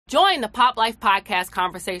Join the Pop Life Podcast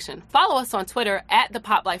conversation. Follow us on Twitter at the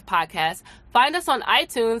Pop Life Podcast. Find us on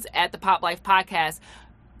iTunes at the Pop Life Podcast.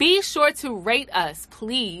 Be sure to rate us,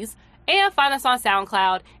 please. And find us on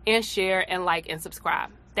SoundCloud and share and like and subscribe.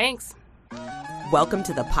 Thanks. Welcome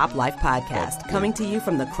to the Pop Life Podcast, coming to you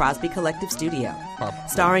from the Crosby Collective Studio.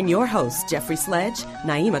 Starring your hosts, Jeffrey Sledge,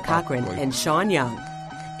 Naima Cochran, and Sean Young.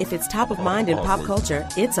 If it's top of mind in pop culture,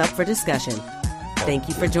 it's up for discussion. Thank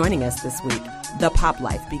you for joining us this week. The Pop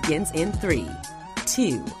Life begins in 3,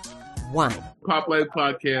 2, 1. Pop Life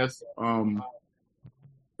Podcast.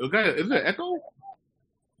 Okay, is there echo?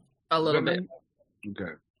 A little bit.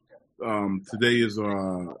 Okay. Today is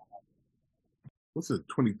what's it?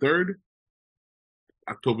 23rd,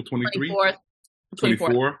 October 23.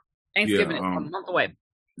 24. Thanksgiving is 1 month away.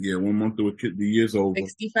 Yeah, 1 month away. The year's over.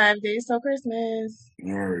 65 days till Christmas.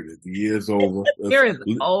 All right, the year's over. The year is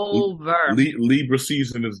over. Libra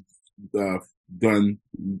season is done.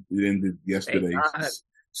 It ended yesterday.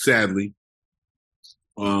 Sadly.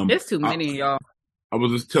 There's too many, y'all. I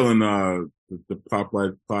was just telling the Pop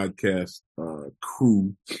Life Podcast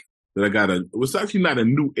crew that I got it was actually not a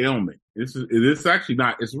new ailment. It's actually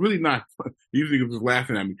not. It's really not. Usually you're just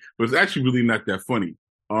laughing at me, but it's actually really not that funny.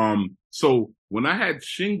 So when I had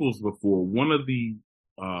shingles before, one of the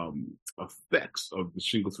effects of the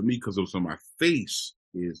shingles for me, because it was on my face,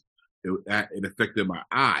 is it affected my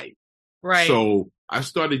eye. Right. So I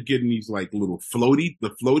started getting these like little floaties.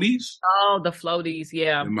 Oh, the floaties,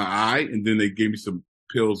 yeah. In my eye, and then they gave me some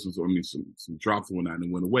pills, some drops and whatnot, and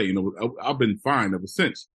it went away. I've been fine ever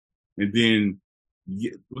since. And then,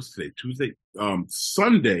 what's today? Tuesday,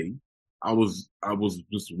 Sunday, I was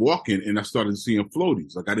just walking and I started seeing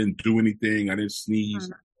floaties. Like I didn't do anything, I didn't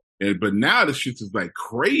sneeze, but now the shit is like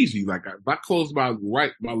crazy. Like if I close my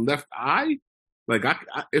left eye, like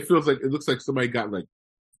it feels like it looks like somebody got like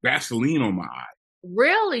Vaseline on my eye.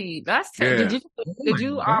 Really? That's terrible. Did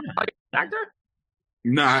you doctor?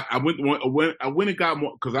 Nah, I went and got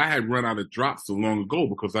more because I had run out of drops so long ago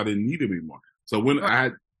because I didn't need them anymore. So I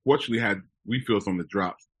fortunately had refills on the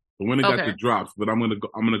drops. So when I got the drops, but I'm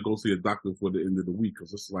gonna go see a doctor for the end of the week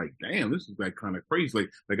because it's like, damn, this is like kind of crazy.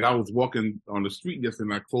 Like I was walking on the street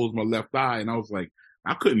yesterday and I closed my left eye and I was like,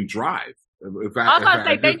 I couldn't drive. I was about to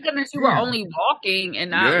say, thank goodness you were only walking and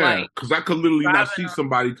not because I could literally not see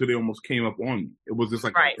somebody till they almost came up on me. It was just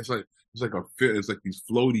like it's like these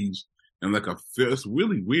floaties and like it's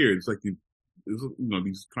really weird. It's like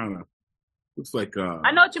these kind of. Looks like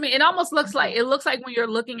I know what you mean. It almost looks like when you're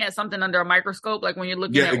looking at something under a microscope, like when you're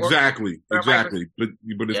looking at exactly. But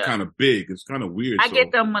it's kind of big. It's kind of weird. I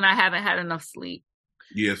get them when I haven't had enough sleep.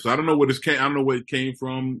 Yeah, so I don't know where I don't know where it came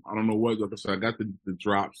from. I don't know what. Like I said, I got the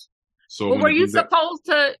drops. So were you supposed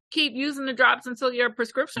to keep using the drops until your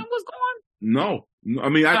prescription was gone? No. I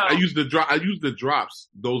mean, I used the drop. I used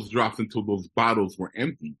those drops until those bottles were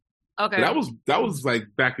empty. Okay, but that was like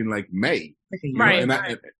back in like May, right?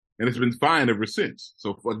 And it's been fine ever since.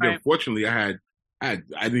 So fortunately, I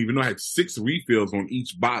didn't even know I had 6 refills on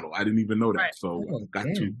each bottle. I didn't even know that. Right. So I got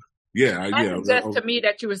to. Yeah, Suggests to me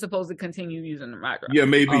that you were supposed to continue using the micro. Yeah,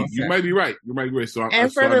 maybe you might be right. So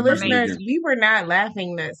for the listeners, we were not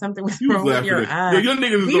laughing that something was wrong with your eye. Yeah, your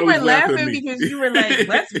niggas we were laughing because you were like,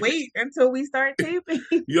 "Let's wait until we start taping."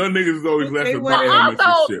 Your niggas is always laughing. But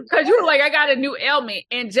also, because you were like, "I got a new ailment,"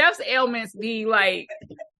 and Jeff's ailments be like.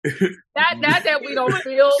 Not that we don't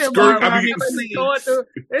feel scurvy.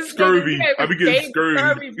 I be getting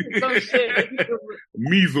scurvy. Some shit.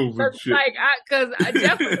 Measles and shit. Like, because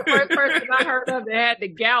Jeff was the first person I heard of that had the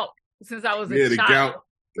gout since I was a child. The gout.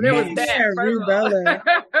 It was bad.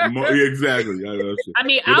 Yeah, exactly. I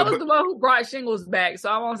mean, I was the one who brought shingles back, so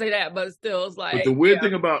I won't say that, but still, it's like. But the weird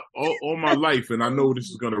thing about all my life, and I know this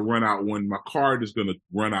is going to run out my card is going to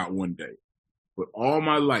run out one day, but all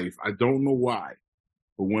my life, I don't know why.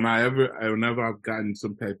 But whenever I've gotten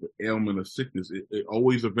some type of ailment or sickness, it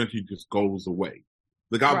always eventually just goes away.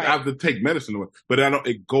 Like I have to take medicine away, but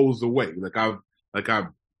it goes away.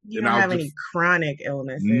 You don't have any chronic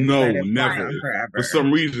illnesses. No, never. For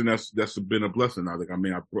some reason, that's been a blessing. That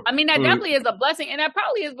definitely is a blessing, and that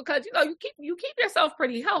probably is because you keep yourself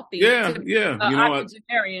pretty healthy. Yeah.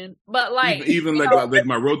 Octogenarian, but like even like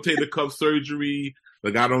my rotator cuff surgery.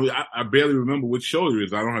 Like I barely remember which shoulder it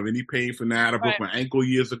is. I don't have any pain from that. I broke my ankle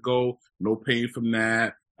years ago. No pain from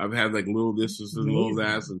that. I've had like little this and little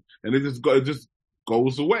that, and it just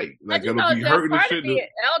goes away. Like it'll be hurting and shit. Being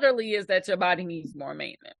elderly is that your body needs more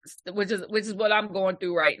maintenance, which is what I'm going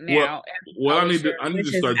through right now. Well, I need to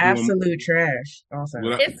start doing absolute trash. Also,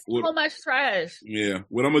 it's so much trash. Yeah,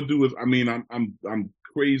 what I'm gonna do is, I'm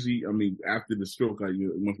crazy. I mean, after the stroke,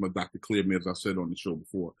 once my doctor cleared me, as I said on the show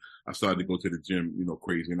before, I started to go to the gym,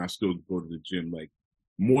 crazy, and I still go to the gym like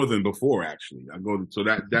more than before. Actually, I go to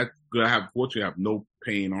fortunately I have no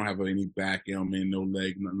pain. I don't have any back ailment, no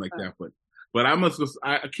leg, nothing like that. But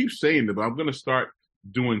I keep saying it, but I'm gonna start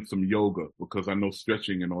doing some yoga because I know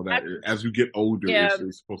stretching and all that as you get older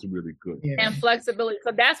is supposed to be really good. Yeah. And flexibility.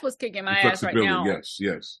 So that's what's kicking my ass right now.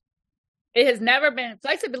 Yes.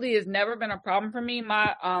 Flexibility has never been a problem for me.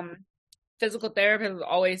 My physical therapist has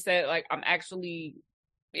always said like I'm actually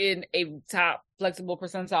in a top flexible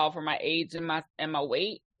percentile for my age and my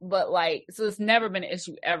weight. But like, so it's never been an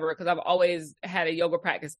issue ever because I've always had a yoga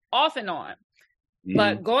practice off and on. Mm-hmm.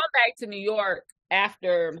 But going back to New York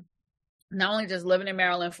after not only just living in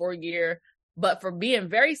Maryland for a year, but for being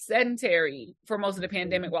very sedentary for most of the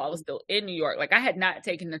pandemic while I was still in New York. Like I had not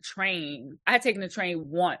taken the train. I had taken the train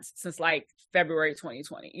once since like February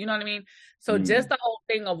 2020. You know what I mean? So just the whole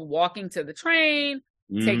thing of walking to the train,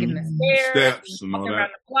 taking the stairs, walking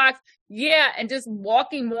around the blocks. Yeah. And just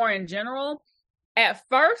walking more in general. At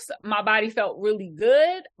first, my body felt really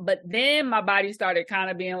good, but then my body started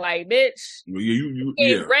kind of being like, "Bitch,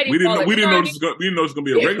 you ready?" We didn't know this was gonna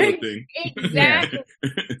be a regular thing. Exactly.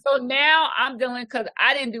 So now I'm dealing because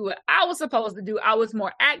I didn't do what I was supposed to do. I was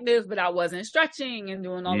more active, but I wasn't stretching and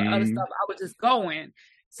doing all the other stuff. I was just going.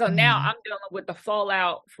 So now I'm dealing with the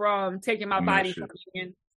fallout from taking my body from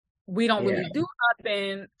being we don't really do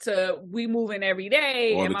nothing to we moving every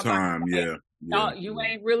day all the time. No, you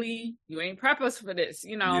ain't prep us for this,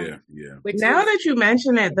 Yeah. Now that you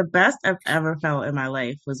mention it, the best I've ever felt in my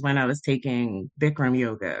life was when I was taking Bikram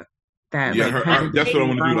yoga. That's what I want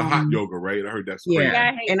to do, the hot yoga, right? I heard that's crazy.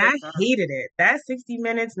 Yeah, I hated it. That 60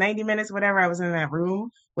 minutes, 90 minutes, whatever I was in that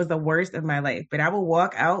room was the worst of my life. But I would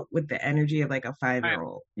walk out with the energy of like a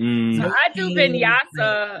 5-year-old. So I do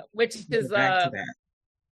vinyasa, which is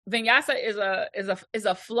vinyasa is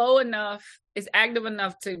a flow enough, is active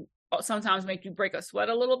enough to sometimes make you break a sweat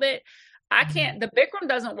a little bit. I can't, the Bikram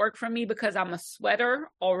doesn't work for me because I'm a sweater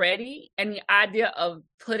already. And the idea of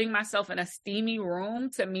putting myself in a steamy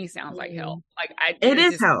room to me sounds like hell. Like it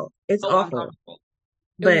is hell. It's awful.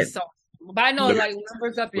 But I know like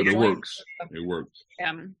numbers up your joints. It works.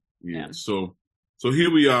 Yeah. So here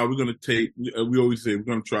we are. We're going to take, we always say we're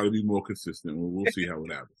going to try to be more consistent. We'll see how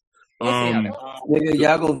it happens. Nigga,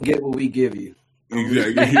 y'all gonna get what we give you.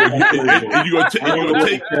 Exactly. You're gonna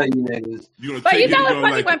take. But you know what's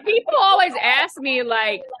funny when people always ask me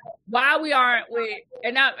like why we aren't with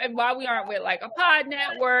like a pod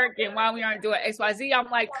network and why we aren't doing XYZ. I'm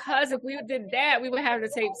like, cause if we did that, we would have to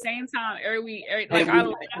tape same time every week. Like I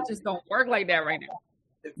just don't work like that right now.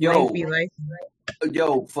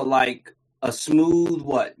 Yo, for like a smooth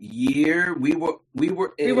year, we were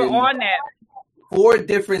on that. 4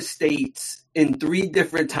 different states in 3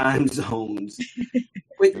 different time zones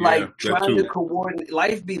with trying to coordinate.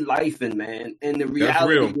 Life be lifing, man. And the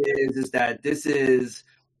reality is that this is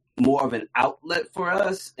more of an outlet for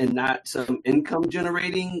us and not some income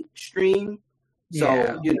generating stream.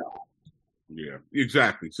 So, Yeah,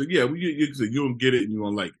 exactly. So you don't get it and you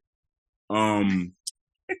don't like it.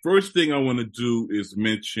 First thing I want to do is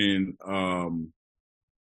mention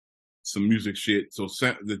some music shit. So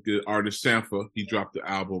the artist Sampha, he dropped the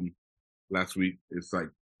album last week. It's like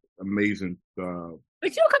amazing.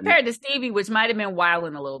 But you compared to Stevie, which might have been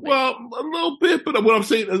wilding a little bit. Well, a little bit, but what I'm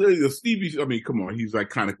saying, Stevie. I mean, come on, he's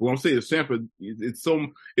iconic. What I'm saying is Sampha.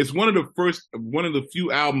 It's one of the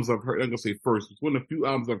few albums I've heard. I'm gonna say first. It's one of the few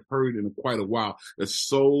albums I've heard in quite a while. That's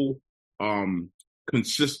so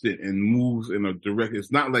consistent and moves in a direct.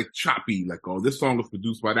 It's not like choppy, like this song was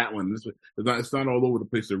produced by that one. It's not all over the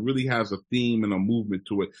place. It really has a theme and a movement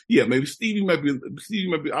to it. Yeah, maybe Stevie might be.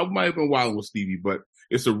 I might have been wild with Stevie, but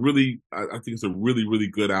it's I think it's a really, really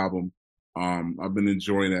good album. I've been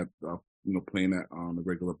enjoying that, playing that on a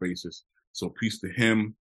regular basis. So peace to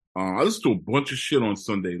him. I listened to a bunch of shit on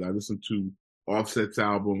Sunday. I listened to Offset's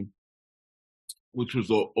album, which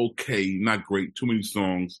was okay, not great, too many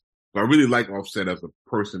songs. But I really like Offset as a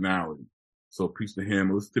personality. So peace to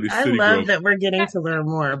him. Listen to the I City love Girls. that we're getting to learn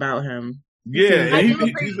more about him. Yeah, I do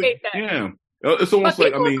appreciate that. Yeah. It's almost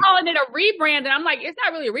but people calling it a rebrand, and I'm like, it's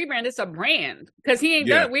not really a rebrand; it's a brand because he ain't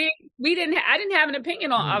done. I didn't have an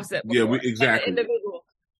opinion on Offset before. Yeah, exactly. Individual,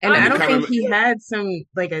 and I don't think he had some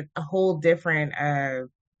like a whole different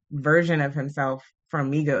version of himself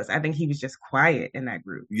from Migos. I think he was just quiet in that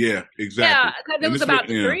group. Yeah, exactly. Yeah, because it was about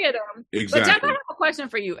the 3 of them. Exactly. But Jeff, I have a question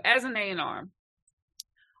for you as an A&R.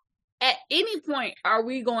 At any point, are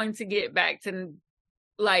we going to get back to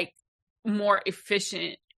like more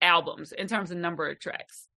efficient albums in terms of number of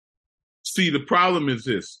tracks? See, the problem is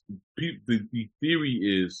this. The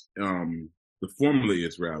theory is, the formula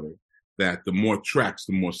is rather, that the more tracks,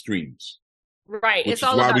 the more streams. Right. Which it's is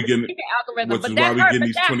all why about we get, the algorithm. which is why we get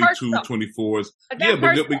these 22, 24s. Yeah,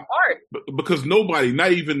 because nobody,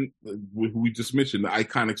 not even who we just mentioned, the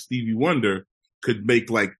iconic Stevie Wonder, could make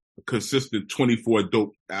like a consistent 24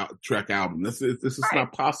 dope track album. This is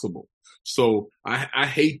not possible. So I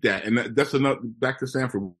hate that. And that's another, back to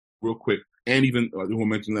Sanford real quick. And even, who I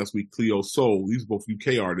mentioned last week, Cleo Soul. These are both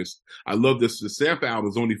UK artists. I love this. The Sanford album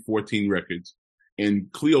is only 14 records.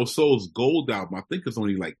 And Cleo Soul's Gold album, I think, is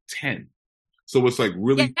only like 10. So it's like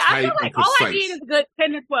really tight and precise. All I need is a good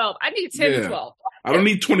 10 to 12. I need 10 to 12. I don't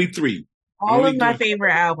need 23. All of my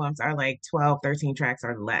favorite albums are like 12, 13 tracks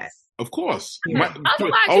or less. Of course. Yeah. I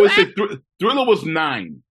always say Thriller was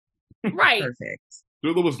 9. Right. Perfect.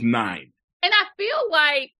 Thriller was 9. And I feel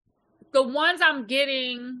like the ones I'm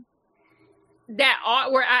getting that are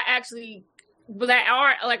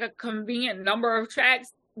like a convenient number of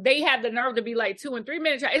tracks, they have the nerve to be like 2 and 3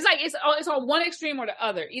 minute tracks. It's like it's on one extreme or the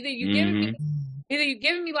other. Either you're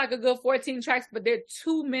giving me like a good 14 tracks, but they're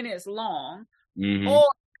 2 minutes long, or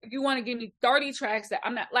you want to give me 30 tracks that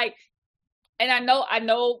I'm not like. And I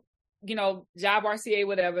know, you know, Job RCA,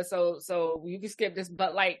 whatever. So you can skip this,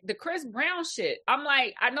 but like the Chris Brown shit, I'm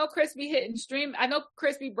like, I know Chris be hitting stream. I know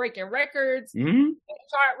Chris be breaking records,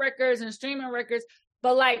 chart records and streaming records,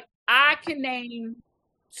 but like I can name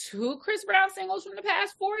 2 Chris Brown singles from the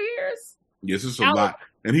past 4 years. Yes, it's a lot.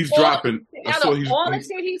 And he's dropping. All the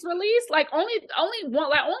shit he's released, like only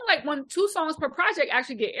 2 songs per project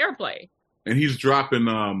actually get airplay. And he's dropping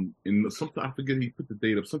in sometime, I forget, he put the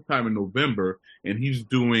date up, sometime in November, and he's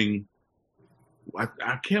doing, I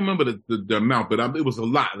can't remember the amount, but it was a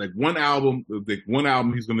lot. Like one album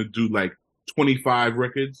he's gonna do like 25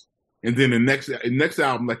 records, and then the next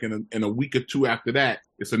album, like in a week or 2 after that,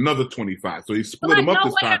 it's another 25. So he split them up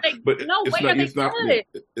this time. But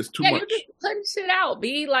it's too much. You're just putting shit out.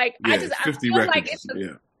 Be like, I 50 records. Like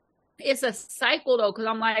it's a cycle though, because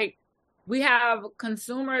I'm like, we have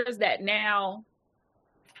consumers that now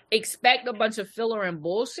expect a bunch of filler and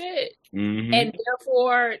bullshit, and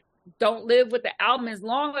therefore don't live with the album as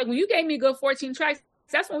long. Like when you gave me a good 14 tracks,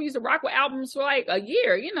 that's when we used to rock with albums for like a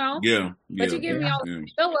year, you know? Yeah. But you give me all the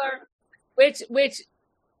filler, which makes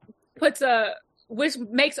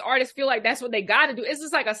artists feel like that's what they got to do. It's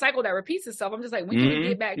just like a cycle that repeats itself. I'm just like, when can we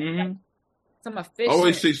get back to some efficient? I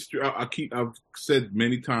always say, I've said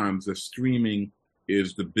many times that streaming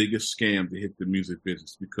is the biggest scam to hit the music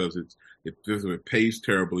business, because it pays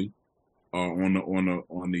terribly on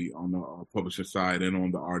the publisher side and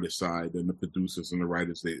on the artist side and the producers and the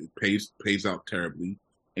writers. It pays out terribly,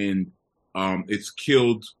 and it's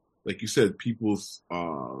killed, like you said, people's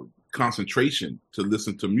concentration to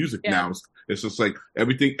listen to music now. It's just like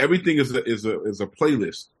everything is a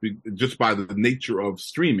playlist just by the nature of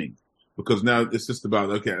streaming. Because now it's just about,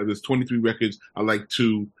 okay, there's 23 records. I like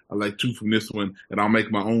 2 from this one, and I'll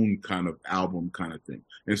make my own kind of album kind of thing.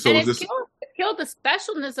 And so it's killed the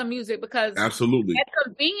specialness of music, because absolutely, it's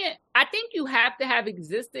convenient. I think you have to have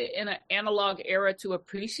existed in an analog era to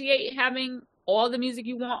appreciate having all the music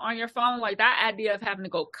you want on your phone. Like that idea of having to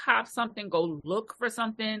go cop something, go look for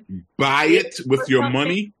something, buy it with your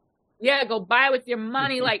money. Yeah, go buy it with your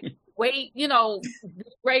money. Like wait, you know,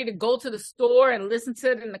 ready to go to the store and listen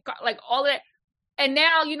to it in the car, like all that. And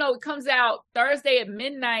now, you know, it comes out Thursday at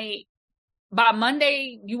midnight. By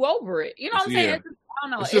Monday, you over it. You know what I'm saying? I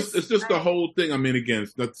don't know. It's just the whole thing. I mean, again,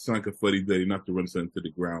 it's not to sound like a fuddy-duddy, not to run something to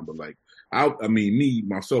the ground, but like, I mean, me,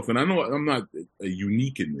 myself, and I know I'm not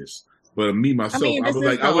unique in this, but me, myself, I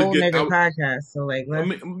would get podcast, so like, but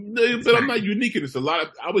I'm not unique in this.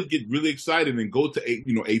 I would get really excited and go to,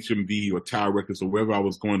 HMV or Tower Records or wherever I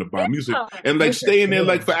was going to buy music, and like stay in there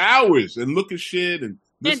like for hours and look at shit and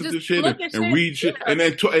listen to shit and read shit, and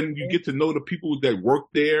then you get to know the people that work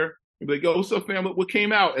there. You'd be like, yo, what's up, fam? What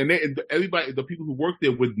came out? And everybody, the people who work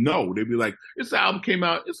there would know. They'd be like, this album came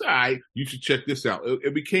out. It's all right. You should check this out.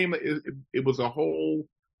 It was a whole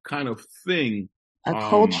kind of thing. A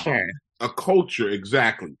culture. A culture,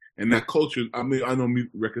 exactly. And that culture, I mean, I know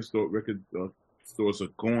record stores are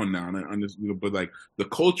gone now, and but like the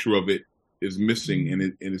culture of it is missing,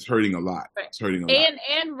 and it's hurting a lot. It's hurting a lot.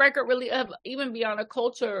 And record really, even beyond a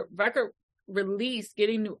culture, record release,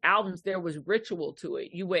 getting new albums, there was ritual to it.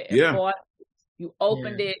 You went and bought, you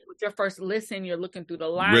opened it with your first listen, you're looking through the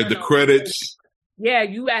line, read the credits. Yeah,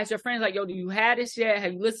 you asked your friends like, yo, do you have this yet?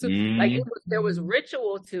 Have you listened? Like there was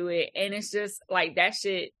ritual to it, and it's just like that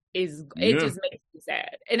shit just makes me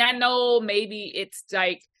sad. And I know maybe it's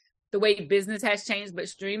like the way business has changed, but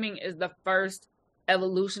streaming is the first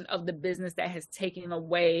evolution of the business that has taken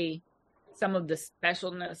away some of the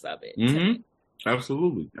specialness of it. Mm-hmm.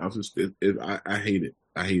 Absolutely. I hate it.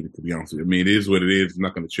 I hate it, to be honest with you. I mean, it is what it is. It's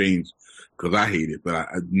not going to change because I hate it, but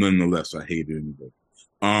nonetheless, I hate it anyway.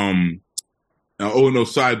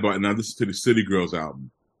 Sidebar. Now, this is to the City Girls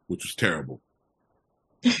album, which was terrible.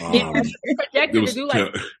 Projected to do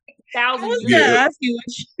like 1,000. Ask you what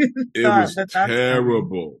you thought, was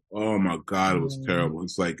terrible. Oh my God, it was terrible.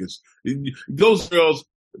 It's like those girls,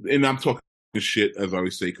 and I'm talking shit as I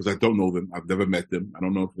always say because I don't know them. I've never met them. I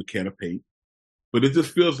don't know if it's a can of paint, but it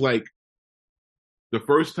just feels like the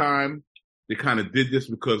first time they kind of did this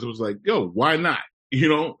because it was like, yo, why not? You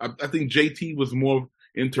know, I think JT was more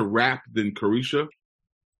into rap than Carisha,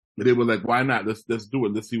 but they were like, why not? Let's do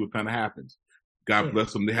it. Let's see what kind of happens. God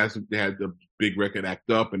bless them. They had the big record Act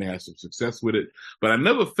Up, and they had some success with it. But I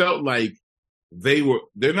never felt like they were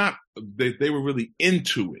really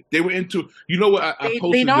into it. They were into, you know what? I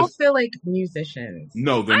posted they don't feel like musicians.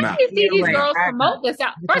 No, they're not. I didn't see these girls promote this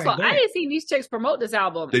album. First of all, I didn't see these chicks promote this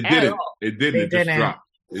album. They didn't. It didn't. It just dropped.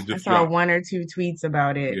 I saw one or two tweets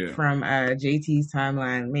about it from JT's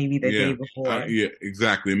timeline, maybe the day before. Yeah,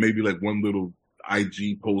 exactly. Maybe like one little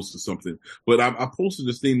IG post or something. But I posted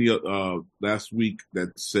this thing last week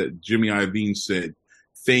that said Jimmy Iovine said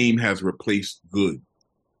fame has replaced good.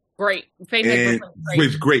 Great. Fame has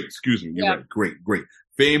replaced great. Excuse me. You're right. Great.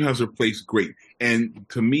 Fame has replaced great. And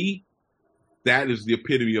to me, that is the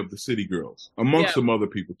epitome of the City Girls, amongst some other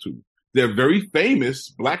people too. They're very famous,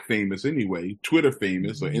 Black famous anyway, Twitter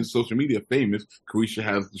famous, or in social media famous. Carisha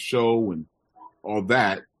has the show and all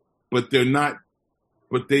that, but they're not.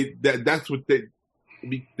 But that's what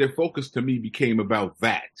their focus to me became about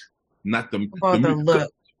that, not the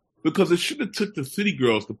look. Because it should have took the City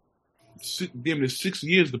Girls them 6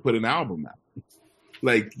 years to put an album out.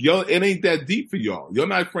 Like y'all, it ain't that deep for y'all. You're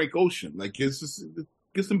not Frank Ocean. Like it's just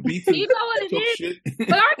get some beats. You know what it is? Shit.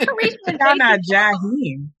 But aren't Carisha and y'all not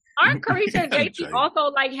Jaheim? Aren't Carisha and JT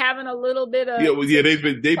also like having a little bit of? Yeah. They've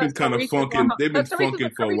been kind of funking. They've been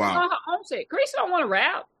funking for a while. On her own shit. Carisha don't want to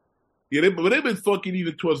rap. Yeah, but they've been fucking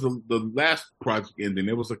even towards the last project ending.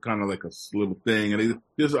 It was a kind of like a little thing, and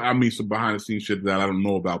there's some behind the scenes shit that I don't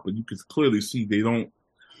know about, but you can clearly see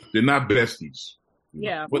they're not besties.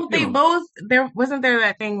 Yeah, well, they both. There wasn't there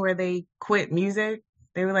that thing where they quit music.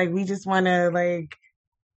 They were like, we just want to like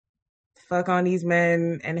fuck on these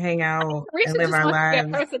men and hang out and live our lives. To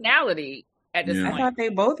get personality at this point. I thought they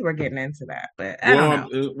both were getting into that, but I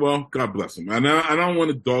don't know. Well, God bless them. And I don't want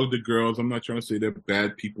to dog the girls. I'm not trying to say they're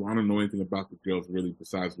bad people. I don't know anything about the girls really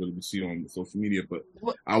besides what we see on social media, but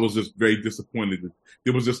I was just very disappointed that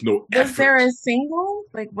there was just no effort. Was there a single?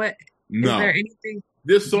 Like what? No. Is there anything?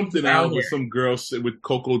 There's something out with some girls with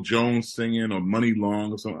Coco Jones singing or Money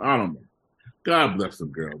Long or something. I don't know. God bless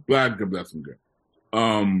them, girl. God bless them, girl.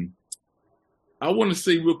 I want to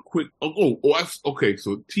say real quick. Okay.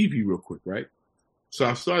 So TV real quick, right? So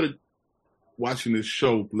I started watching this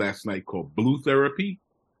show last night called Blue Therapy.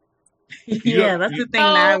 That's the thing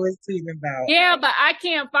that I was tweeting about. Yeah, but I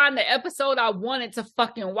can't find the episode I wanted to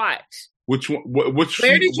fucking watch. Which one?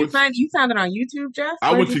 Where did you find? You found it on YouTube, Jeff?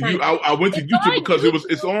 I went to YouTube because it was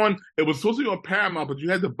on. It was supposed to be on Paramount, but you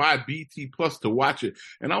had to buy BT Plus to watch it.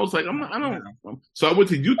 And I was like, So I went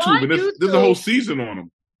to YouTube, and there's a whole season on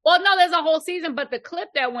them. Well, no, there's a whole season, but the clip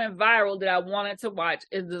that went viral that I wanted to watch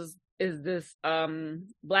is this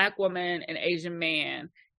Black woman and Asian man.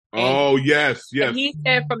 And yes. He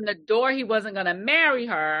said from the door he wasn't going to marry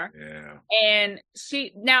her. Yeah. And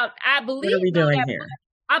I believe. What are we doing here?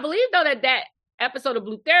 I believe though that episode of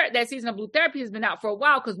that season of Blue Therapy has been out for a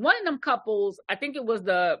while because one of them couples, I think it was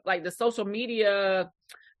the social media,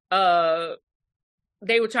 they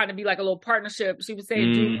were trying to be like a little partnership. She was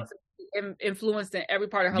saying Drew was influenced in every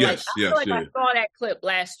part of her life. I feel like I saw that clip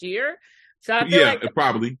last year, so I feel like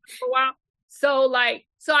probably for a while.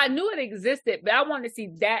 So I knew it existed, but I wanted to see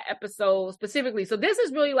that episode specifically. So this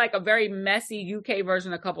is really like a very messy UK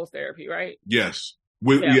version of couples therapy, right? Yes.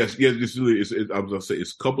 Yes. This really is. I was gonna say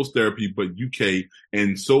it's couples therapy, but UK.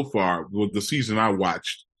 And so far, the season I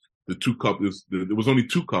watched, the two couples, there was only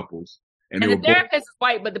two couples, and the therapist is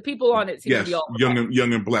white, but the people on it seem to be all young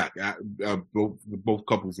and black. Both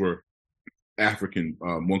couples were African.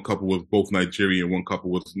 One couple was both Nigerian. One couple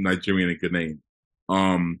was Nigerian and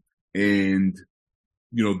Ghanaian. And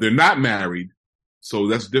they're not married, so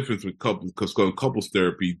that's the difference with couples. Because couples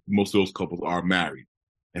therapy, most of those couples are married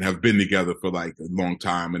and have been together for like a long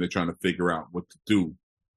time, and they're trying to figure out what to do.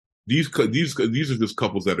 These are just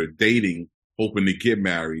couples that are dating, hoping to get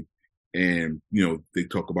married, and they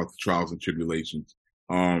talk about the trials and tribulations.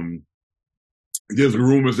 There's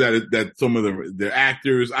rumors that some of their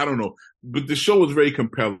actors, I don't know, but the show is very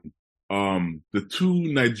compelling. the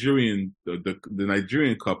two Nigerian, the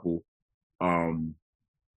Nigerian couple,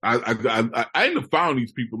 I ended up found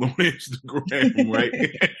these people on Instagram, right?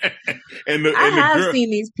 I have seen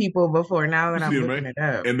these people before. Now that I'm looking it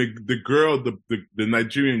up, and the girl, the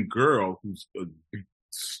Nigerian girl, who's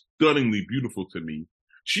stunningly beautiful to me,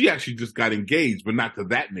 she actually just got engaged, but not to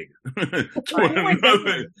that nigga. to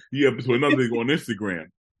another nigga on Instagram.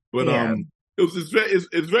 But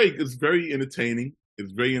it's very entertaining.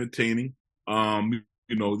 It's very entertaining.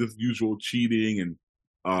 This usual cheating and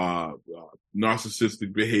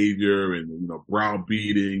narcissistic behavior and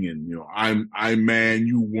browbeating and I'm man,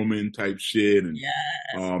 you woman type shit. And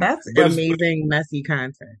that's amazing, messy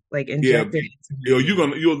content. Like injected.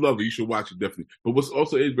 You'll love it. You should watch it definitely. But what's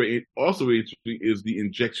also very interesting is the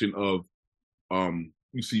injection of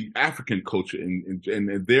you see African culture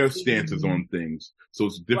and their stances on things. So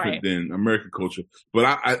it's different than American culture. But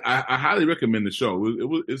I highly recommend the show.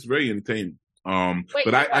 It's very entertaining.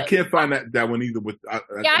 But I can't find that one either. I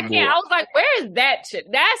can't. I was like, where is that shit?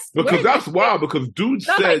 That's wild. Because dude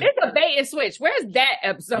said it's a bait and switch. Where's that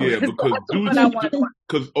episode? Yeah,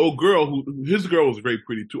 because old girl his girl was very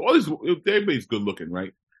pretty too. Everybody's good looking,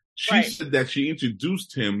 right? She said that she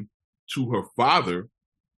introduced him to her father,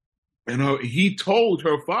 and he told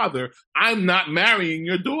her father, "I'm not marrying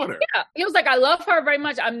your daughter." Yeah, he was like, "I love her very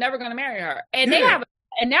much. I'm never going to marry her." And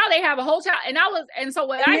And now they have a whole child. And so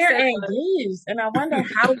what I said engaged, and I wonder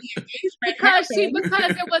how the engagement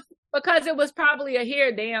because it was probably a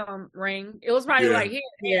hair damn ring. It was probably like here.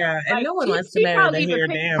 Yeah, and like, no one wants to marry the hair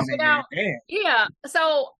damn. Yeah.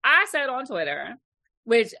 So I said on Twitter,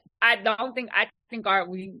 which I think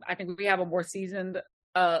we have a more seasoned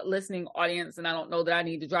listening audience, and I don't know that I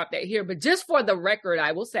need to drop that here. But just for the record,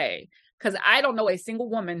 I will say, because I don't know a single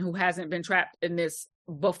woman who hasn't been trapped in this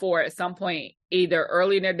before at some point, either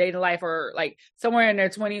early in their dating life or like somewhere in their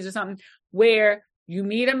 20s or something, where you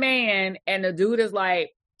meet a man and the dude is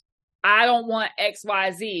like, I don't want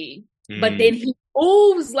XYZ, but then he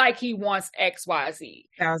moves like he wants XYZ.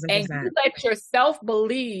 1000%. And you let yourself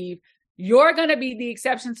believe you're going to be the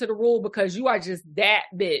exception to the rule because you are just that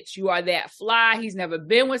bitch. You are that fly. He's never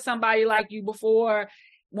been with somebody like you before.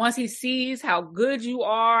 Once he sees how good you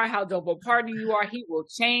are, how dope a partner you are, he will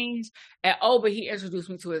change. And but he introduced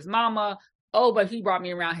me to his mama. But he brought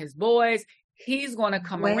me around his boys. He's going to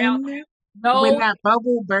come around. When that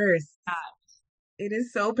bubble bursts, it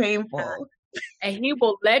is so painful. And he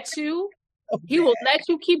will let you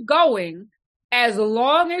keep going. As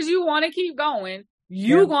long as you want to keep going,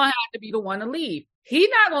 you're going to have to be the one to leave. He's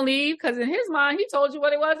not gonna leave because in his mind he told you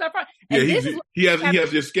what it was up front. And he has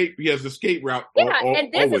the escape route.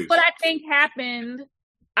 And this always. Is what I think happened.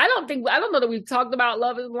 I don't know that we've talked about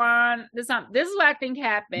Love is Blind. This is what I think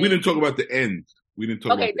happened. We didn't talk about the end. This is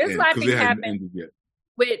what I think happened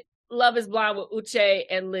with Love is Blind with Uche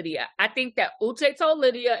and Lydia. I think that Uche told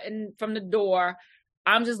Lydia from the door,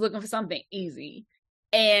 I'm just looking for something easy.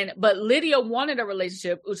 But Lydia wanted a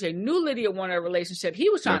relationship. Uche knew Lydia wanted a relationship. He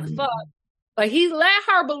was trying to fuck. But he let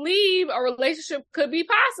her believe a relationship could be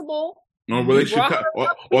possible. No relationship,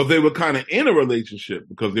 or they were kind of in a relationship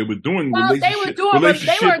because they were doing relationship.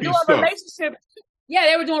 Yeah,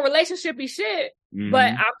 they were doing relationship-y shit. Mm-hmm.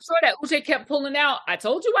 But I'm sure that Uche kept pulling out. I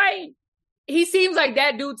told you I ain't. He seems like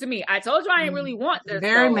that dude to me. I told you I ain't really want this.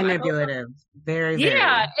 Very manipulative. Very.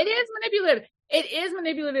 Yeah, it is manipulative. It is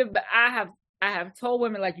manipulative. But I have told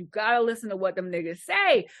women, like, you gotta listen to what them niggas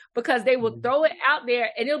say because they will throw it out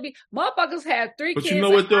there and it'll be motherfuckers have 3 kids. But you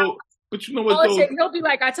know what though? He'll be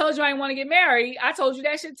like, I told you I didn't want to get married. I told you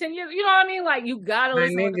that shit 10 years. You know what I mean? Like, you gotta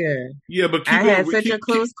listen. Yeah, but I had such a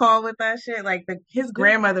close call with that shit. Like, his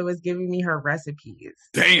grandmother was giving me her recipes.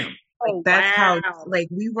 Damn. Like, that's how, like,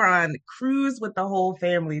 we were on cruise with the whole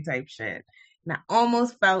family type shit. And I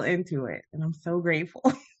almost fell into it. And I'm so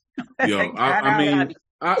grateful. Yo, I mean,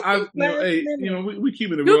 we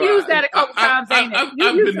keeping it real. You used that a couple times, ain't it?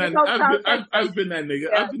 I've been that nigga.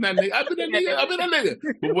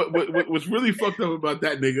 But what's really fucked up about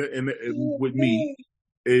that nigga and with me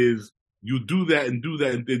is you do that, and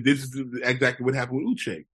this is exactly what happened with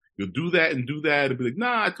Uche. You'll do that and be like,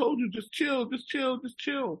 nah, I told you, just chill.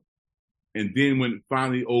 And then when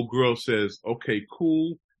finally old girl says, okay,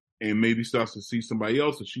 cool, and maybe starts to see somebody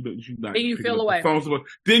else, and she's not. Then you feel away.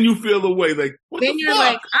 Then you feel away. Like, what then the you're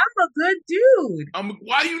fuck? Like, I'm a good dude.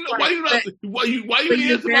 Why you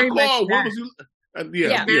didn't answer my call? What was you?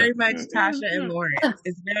 Very much Tasha and Lawrence.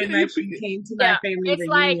 It's very much you came to my family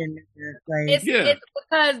reunion. It's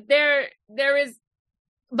because there is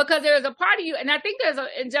a part of you, and I think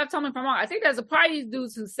and Jeff told me if I'm wrong, I think there's a part of these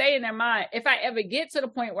dudes who say in their mind, if I ever get to the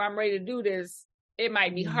point where I'm ready to do this, it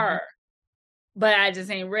might be her. but I just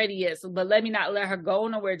ain't ready yet. So, but let me not let her go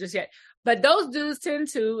nowhere just yet. But those dudes tend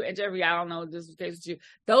to, and Jeffrey, I don't know if this is the case with you,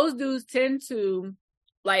 those dudes tend to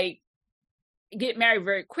like get married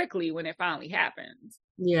very quickly when it finally happens.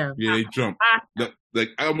 Yeah. Yeah, they jump. Like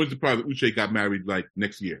I wouldn't surprised that Uche got married like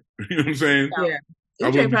next year. You know what I'm saying? Yeah.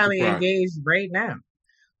 Uche probably engaged right now.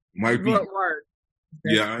 Might be.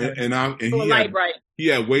 Yeah, and he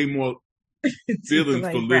had way more feelings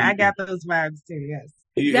for Lydia. I got those vibes too. Yes.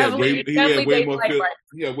 He had way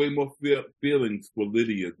more feelings for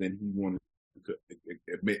Lydia than he wanted to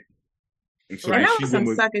admit. And so that was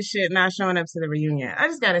some sucker shit not showing up to the reunion. I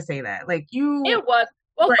just gotta say that. Like you It was.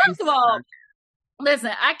 Well, first of all,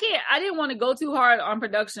 listen, I didn't want to go too hard on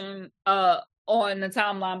production on the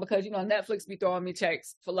timeline because Netflix be throwing me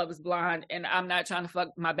checks for Love is Blind and I'm not trying to fuck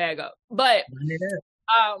my bag up. But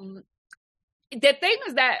the thing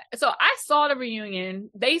is that, so I saw the reunion.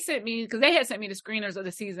 They sent me, because they had sent me the screeners of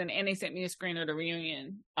the season, and they sent me a screener of the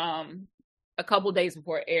reunion a couple days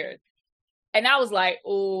before it aired. And I was like,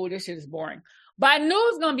 oh, this shit is boring. But I knew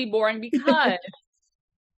it was going to be boring because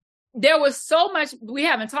there was so much, we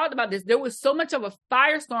haven't talked about this, there was so much of a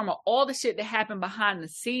firestorm of all the shit that happened behind the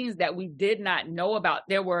scenes that we did not know about.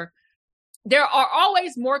 There are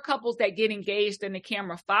always more couples that get engaged than the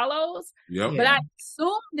camera follows. Yep. But I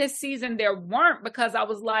assumed this season there weren't, because I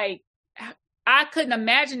was like, I couldn't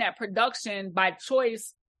imagine that production by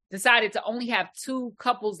choice decided to only have 2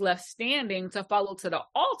 couples left standing to follow to the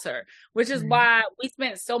altar, which is why we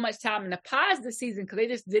spent so much time in the pods this season, because they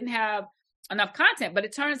just didn't have enough content. But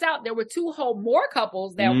it turns out there were 2 whole more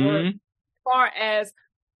couples that were as far as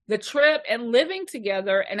the trip and living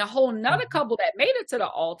together, and a whole nother couple that made it to the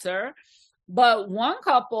altar. But one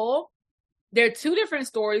couple, there are 2 different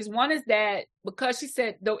stories. One is that because she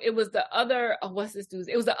said, though, it was the other, what's this dude?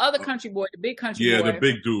 It was the other country boy, the big country boy. Yeah, the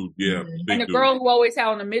big dude. Yeah. And the girl who always had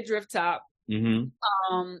on the midriff top. And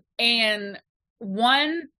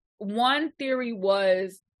one theory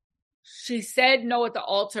was she said no at the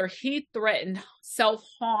altar. He threatened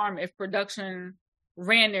self-harm if production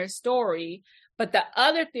ran their story. But the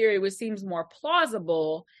other theory, which seems more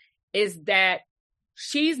plausible, is that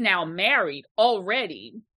she's now married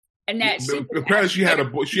already, and that apparently she had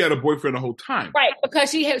a boyfriend the whole time, right? Because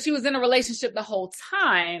she was in a relationship the whole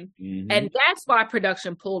time, and that's why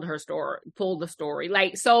production pulled the story.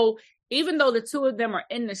 Like, so even though the 2 of them are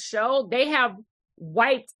in the show, they have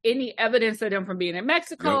wiped any evidence of them from being in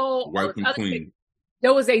Mexico. Wiped them clean.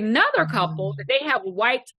 There was another couple that they have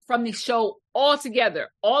wiped from the show altogether.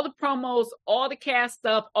 All the promos, all the cast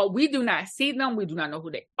stuff. Oh, we do not see them. We do not know who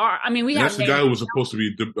they are. I mean, that's the guy who was supposed to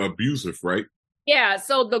be abusive, right? Yeah.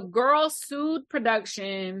 So the girl sued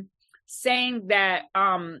production, saying that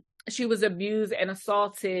she was abused and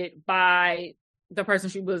assaulted by the person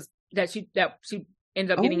she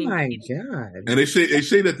ended up getting. Oh my god! And they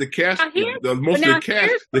say that the cast,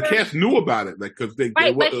 the cast knew about it, like because they.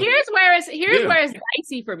 Right, but here's where it's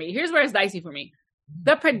dicey for me. Here's where it's dicey for me.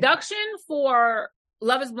 The production for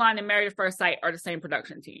Love is Blind and Married at First Sight are the same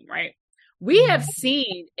production team, right? We have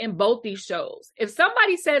seen in both these shows, if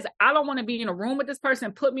somebody says, I don't want to be in a room with this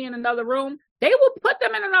person, put me in another room, they will put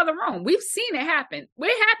them in another room. We've seen it happen.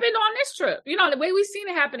 It happened on this trip. The way we've seen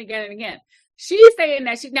it happen again and again. She's saying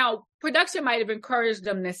that now production might have encouraged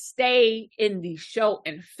them to stay in the show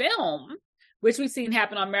and film, which we've seen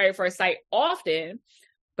happen on Married at First Sight often.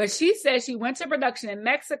 But she says she went to production in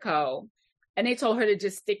Mexico and they told her to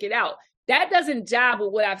just stick it out. That doesn't jive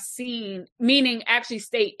with what I've seen, meaning actually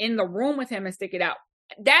stay in the room with him and stick it out.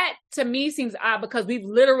 That to me seems odd, because we've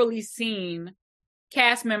literally seen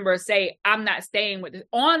cast members say, I'm not staying with this.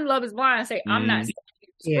 On Love is Blind, say, I'm not staying in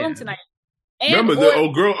this room tonight. And, remember, the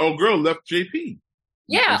old girl left JP.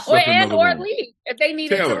 Yeah, or leave if they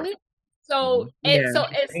needed to leave. So,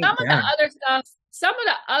 some of the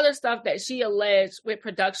other stuff that she alleged with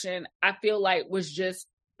production, I feel like was just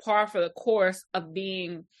par for the course of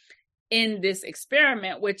being in this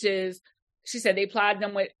experiment, which is, she said they plied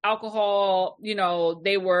them with alcohol.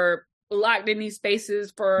 They were locked in these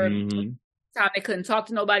spaces for time. They couldn't talk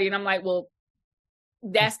to nobody. And I'm like, well,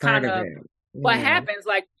 that's kind of what happens.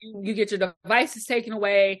 Like, you get your devices taken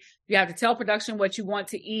away. You have to tell production what you want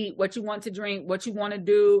to eat, what you want to drink, what you want to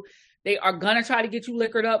do. They are going to try to get you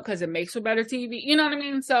liquored up because it makes for better TV. You know what I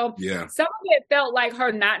mean? So some of it felt like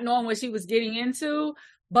her not knowing what she was getting into.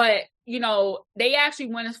 But, they actually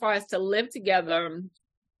went as far as to live together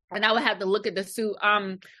And I would have to look at the suit.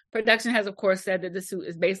 Production has, of course, said that the suit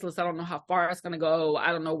is baseless. I don't know how far it's going to go.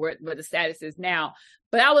 I don't know what the status is now.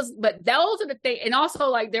 But those are the things. And also,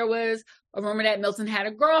 like, there was a rumor that Milton had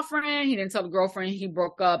a girlfriend. He didn't tell the girlfriend he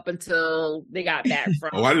broke up until they got back from.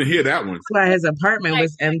 Oh, I didn't hear that one. That's why his apartment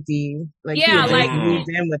was empty. Like, yeah, he moved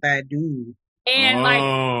in with that dude. And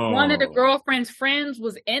like one of the girlfriend's friends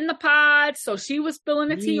was in the pod, so she was spilling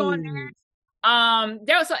the tea on that.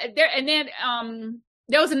 There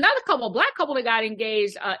was another black couple that got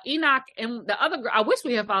engaged, Enoch and the other girl. I wish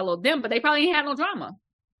we had followed them, but they probably ain't had no drama.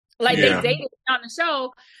 Like they dated on the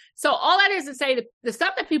show. So all that is to say, the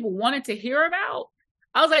stuff that people wanted to hear about,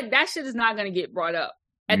 I was like, that shit is not going to get brought up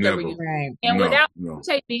at the reunion. Right. And without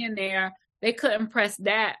Uche being there, they couldn't press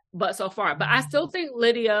that. But so far, but I still think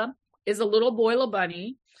Lydia is a little boiler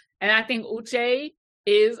bunny, and I think Uche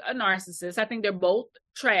is a narcissist. I think they're both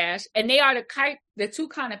trash, and they are the two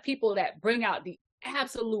kind of people that bring out the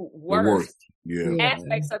absolute worst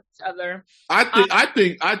aspects of each other. I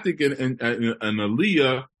think in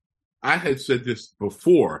Aaliyah, I had said this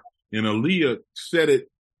before, and Aaliyah said it,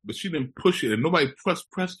 but she didn't push it, and nobody pressed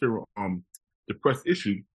her to press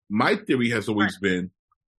issue. My theory has always been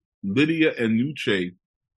Lydia and Uche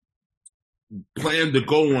planned to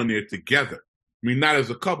go on there together. I mean, not as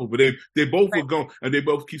a couple, but they both were going, and they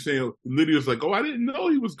both keep saying, Lydia's like, oh, I didn't know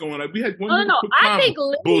he was going. Like, we had one. I think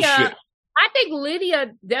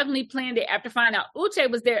Lydia definitely planned it after finding out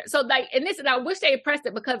Uche was there. So like, and I wish they had pressed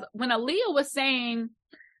it, because when Aaliyah was saying,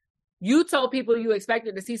 you told people you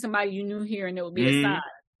expected to see somebody you knew here and it would be a sign.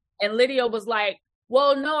 And Lydia was like,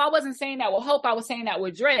 well, no, I wasn't saying that with hope. I was saying that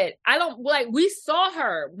with dread. We saw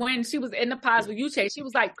her when she was in the pods with Uche. She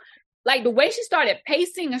was like the way she started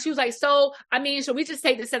pacing, and she was like, so, I mean, should we just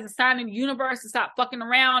take this as a sign in the universe to stop fucking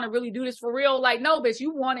around and really do this for real? Like, no, bitch,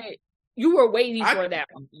 you were waiting for that.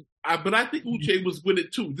 But I think Uche was with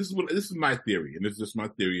it too. This is my theory, and this is just my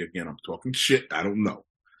theory. Again, I'm talking shit. I don't know.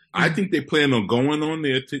 I think they plan on going on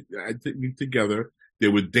there together. They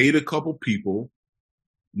would date a couple people.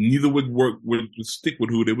 Neither would stick with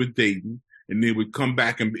who they were dating. And they would come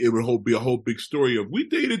back, and it would be a whole big story of, we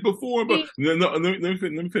dated before, but no, let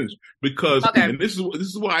me finish. Because, and this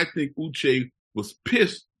is why I think Uche was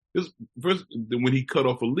pissed first when he cut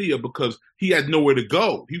off Aaliyah, because he had nowhere to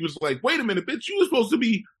go. He was like, wait a minute, bitch, you were supposed to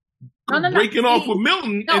be breaking off with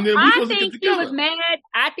Milton, and then we supposed to get together. He was mad.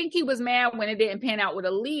 I think he was mad when it didn't pan out with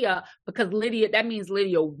Aaliyah, because that means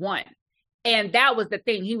Lydia won. And that was the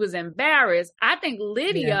thing. He was embarrassed. I think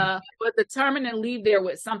Lydia was determined to leave there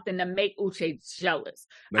with something to make Uche jealous.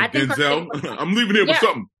 Like, I think Denzel, I'm leaving here with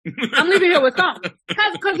something. I'm leaving here with something.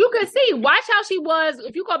 Because you can see, watch how she was.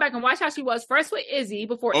 If you go back and watch how she was first with Izzy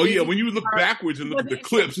before. Oh, Izzy when you look backwards and look at the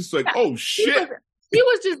clips, it's like, oh, shit. She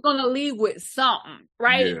was just going to leave with something,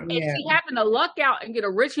 right? Yeah. And she happened to luck out and get a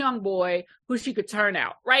rich young boy who she could turn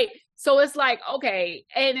out, right? So it's like, okay.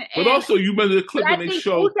 But also, you remember the clip when they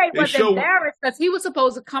show. Uche was embarrassed because he was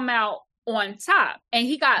supposed to come out on top, and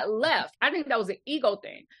he got left. I think that was an ego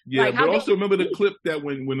thing. Yeah, like, but also remember the clip that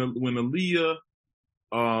when Aaliyah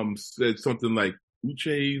said something like,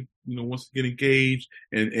 Uche, wants to get engaged,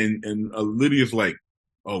 and Lydia's like,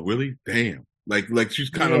 oh, really? Damn. Like she's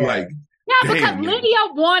kind of like. Yeah, because Lydia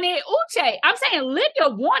wanted Uche. I'm saying Lydia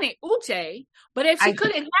wanted Uche, but if she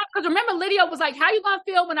couldn't have, because remember Lydia was like, "How you gonna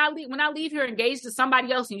feel when I leave here engaged to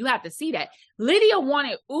somebody else?" And you have to see that Lydia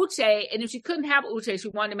wanted Uche, and if she couldn't have Uche, she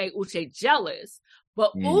wanted to make Uche jealous.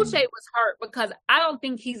 But Uche was hurt because I don't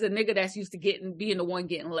think he's a nigga that's used to being the one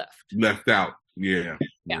getting left out. Yeah.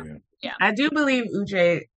 I do believe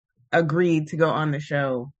Uche agreed to go on the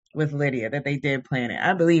show with Lydia, that they did plan it.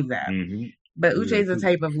 I believe that. Mm-hmm. But Uche's the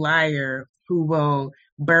type of liar who will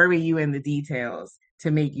bury you in the details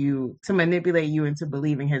to manipulate you into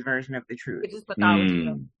believing his version of the truth.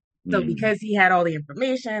 So because he had all the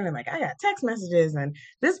information and like, I got text messages and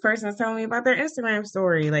this person is telling me about their Instagram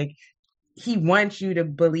story, like he wants you to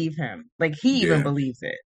believe him. Like he even believes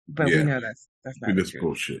it. But we know that's not true.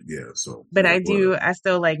 Bullshit. Yeah. So, but I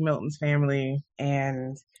still like Milton's family,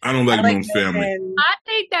 and I don't like Milton's family. I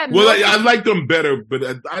think that. Well, I like them better, but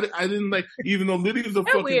I didn't like. Even though Lydia's a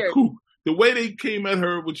fucking weird. Kook, the way they came at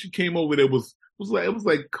her when she came over there was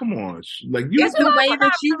like, come on, like you. It's the way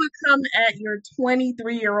that you would come at your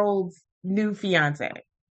 23-year-old's new fiance.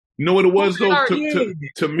 You know what it was though?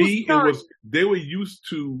 To me, it was they were used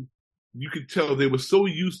to. You could tell they were so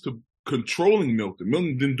used to controlling Milton.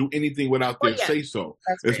 Milton didn't do anything without their say-so,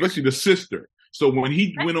 especially the sister. So when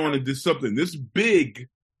he went on and did something this big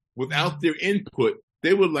without their input,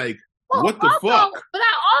 they were like, what the fuck? But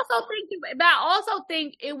I also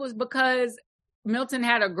think it was because Milton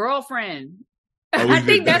had a girlfriend I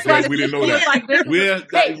think that's why we didn't know that. Like,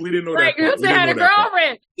 we didn't know that. Milton had a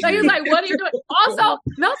girlfriend. So he was like, what are you doing? Also,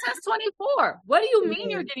 Milton's 24. What do you mean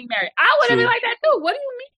you're getting married? I would have been like that too. What do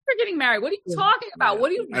you mean you're getting married? What are you talking about?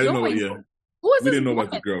 What are you doing? Who is we didn't know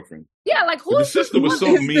about the girlfriend. Yeah, like who? The sister was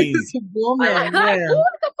so mean. Who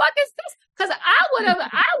the fuck is this? Because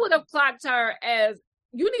I would have clocked her as,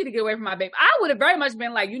 you need to get away from my baby. I would have very much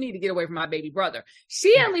been like, you need to get away from my baby brother.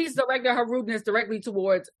 She at least directed her rudeness directly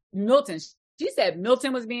towards Milton. She said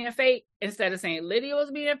Milton was being fake instead of saying Lydia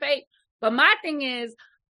was being fake. But my thing is,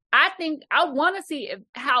 I think I want to see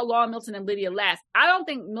how long Milton and Lydia last. I don't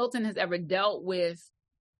think Milton has ever dealt with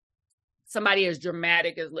somebody as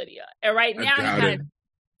dramatic as Lydia. And right now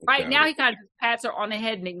he kind of just pats her on the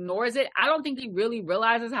head and ignores it. I don't think he really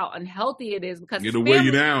realizes how unhealthy it is because it'll weigh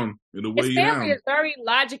you down. His family is very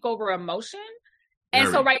logic over emotion. And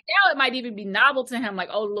so right now it might even be novel to him, like,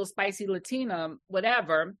 oh, a little spicy Latina,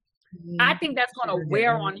 whatever. I think that's going to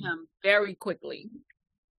wear on him very quickly.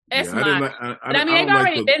 That's they've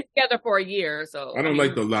already been together for a year, so I don't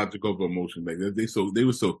like the logic over emotion. Like they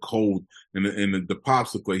were so cold, and the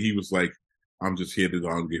pops looked like he was like, I'm just here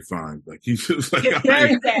to get fined. Like he's just like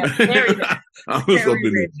very bad. I'm a little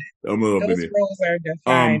bit. Those roles are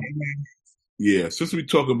defined. Yeah, since we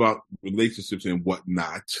talk about relationships and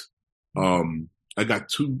whatnot, I got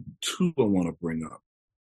two I want to bring up.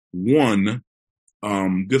 One,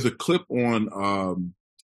 there's a clip on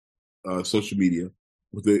social media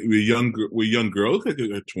with a young girl, looks like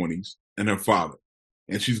in her 20s, and her father,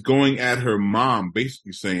 and she's going at her mom,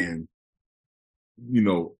 basically saying, you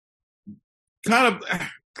know, kind of.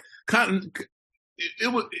 I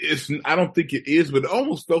don't think it is, but it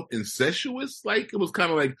almost felt incestuous. Like it was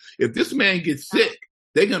kind of like, if this man gets sick,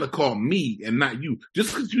 they're gonna call me and not you.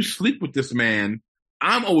 Just because you sleep with this man,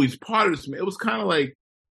 I'm always part of this man. It was kind of like,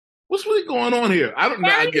 what's really going on here? I don't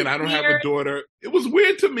know. Again, I don't have a daughter. It was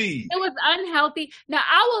weird to me. It was unhealthy. Now,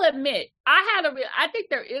 I will admit, I think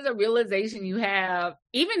there is a realization you have,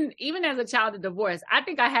 even as a child of divorce. I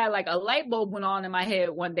think I had like a light bulb went on in my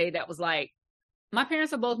head one day that was like, my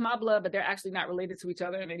parents are both my blood, but they're actually not related to each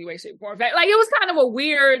other in any way, shape, or form. Like, it was kind of a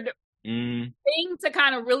weird thing to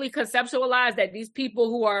kind of really conceptualize that these people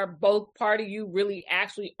who are both part of you really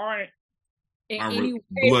actually aren't in any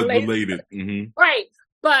way blood related. Mm-hmm. Right.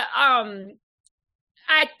 But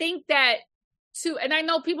I think that too, and I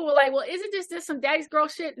know people were like, well, isn't this some daddy's girl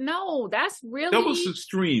shit? No, that was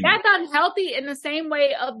extreme. That's unhealthy in the same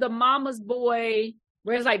way of the mama's boy,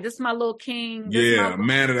 where it's like, this is my little king.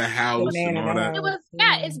 Man of the house and all that.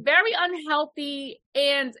 It's very unhealthy,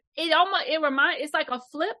 and it's like a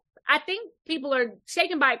flip. I think people are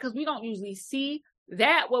shaken by it because we don't usually see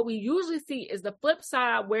that. What we usually see is the flip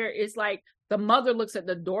side, where it's like the mother looks at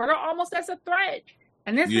the daughter almost as a threat.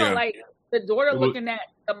 And this felt like the daughter looking at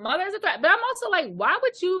the mother as a threat. But I'm also like, why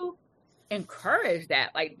would you encourage that?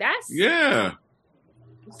 Like, that's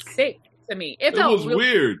sick to me. It was really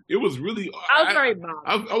weird. It was really. I was very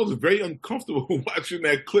bothered. I was very uncomfortable watching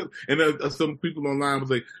that clip. And some people online was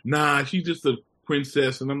like, nah, she's just a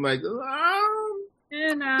princess. And I'm like,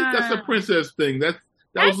 that's a princess thing. That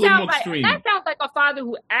was a little more extreme. That sounds like a father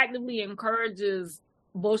who actively encourages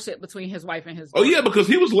bullshit between his wife and his daughter. Oh, yeah, because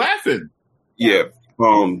he was laughing. Yeah.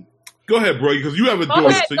 Go ahead, bro, because you have a daughter. Go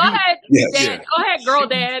ahead, Dad. Go ahead, girl,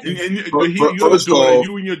 Dad. You have a daughter.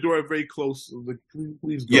 You and your daughter are very close. Like,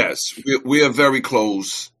 please go. Yes, we are very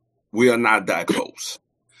close. We are not that close.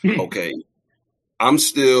 Okay. I'm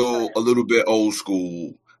still a little bit old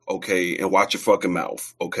school, okay, and watch your fucking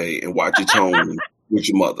mouth, okay, and watch your tone with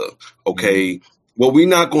your mother, okay. What we're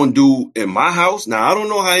not going to do in my house, now I don't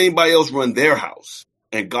know how anybody else run their house,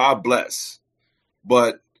 and God bless,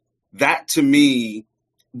 but that to me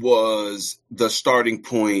was the starting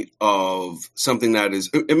point of something that is,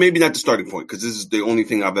 and maybe not the starting point, because this is the only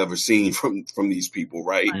thing I've ever seen from these people,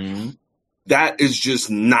 right? Mm-hmm. That is just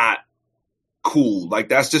not cool. Like,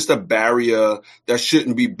 that's just a barrier that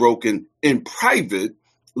shouldn't be broken in private,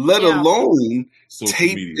 let alone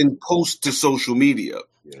tape and post to social media.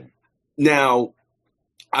 Yeah. Now,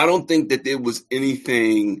 I don't think that there was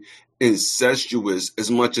anything incestuous as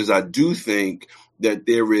much as I do think that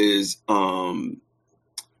there is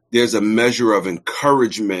there's a measure of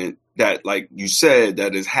encouragement that, like you said,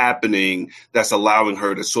 that is happening, that's allowing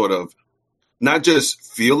her to sort of not just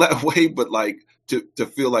feel that way, but like to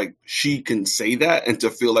feel like she can say that and to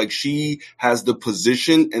feel like she has the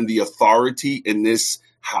position and the authority in this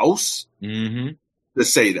house to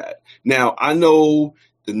say that. Now, I know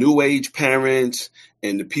the new age parents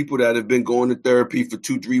and the people that have been going to therapy for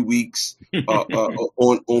 2-3 weeks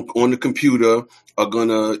on the computer are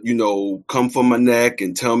gonna, come for my neck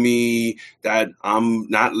and tell me that I'm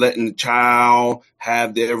not letting the child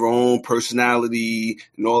have their own personality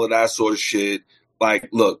and all of that sort of shit. Like,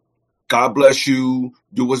 look, God bless you.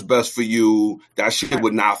 Do what's best for you. That shit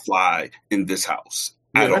would not fly in this house.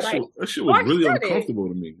 Yeah, that shit was really uncomfortable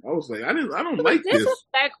to me. I was like, I don't like this.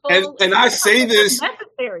 And I say this.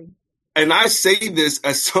 Necessary. And I say this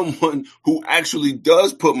as someone who actually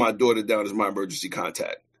does put my daughter down as my emergency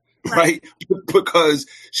contact, right? Because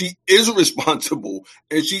she is responsible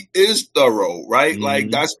and she is thorough, right? Mm-hmm.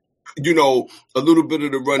 Like that's, a little bit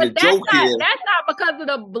of the running joke here. That's not because of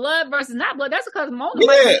the blood versus not blood. That's because Mona might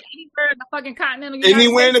be anywhere in the fucking continental United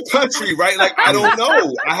anywhere States. In the country, right? Like I don't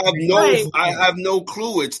know. I have no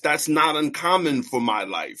clue. That's not uncommon for my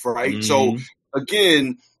life, right? Mm-hmm. So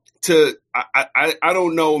again, I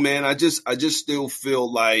don't know, man. I just still feel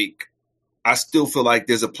like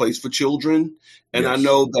there's a place for children. And yes. I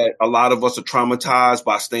know that a lot of us are traumatized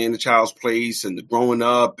by staying in the child's place and the growing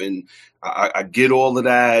up. And I get all of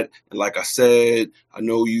that. And like I said, I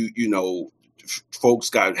know folks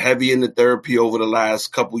got heavy into therapy over the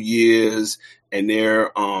last couple years and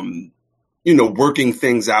they're, working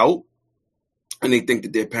things out. And they think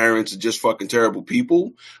that their parents are just fucking terrible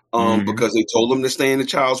people because they told them to stay in the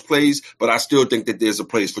child's place. But I still think that there's a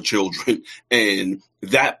place for children. And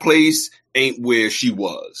that place ain't where she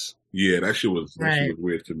was. Yeah, that shit was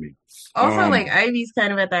weird to me. Also, Ivy's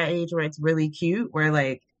kind of at that age where it's really cute, where,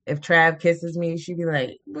 like, if Trav kisses me, she'd be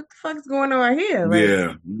like, what the fuck's going on here? Like,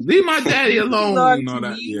 yeah. Leave my daddy alone. And all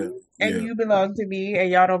that. And you belong to me, and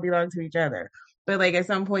y'all don't belong to each other. But, like, at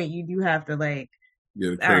some point, you do have to, like,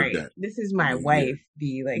 all right, this is my wife.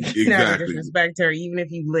 Be like, exactly. Never disrespect her, even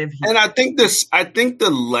if you live here. And I think the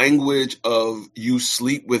language of you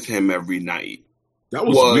sleep with him every night that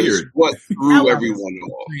was weird. What threw everyone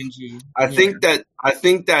off. I think that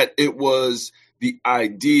it was the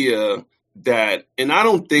idea that, and I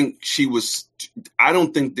don't think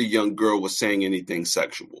the young girl was saying anything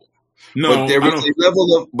sexual. No,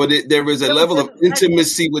 but there is a level of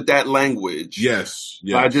intimacy with that language. Yes.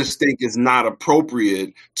 I just think it's not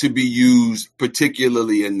appropriate to be used,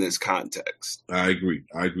 particularly in this context. I agree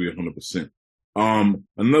 100%.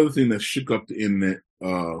 Another thing that shook up the internet,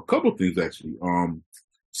 a couple of things actually.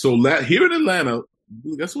 So here in Atlanta,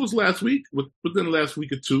 I guess it was last week, within the last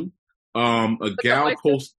week or two, a gal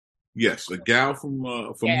from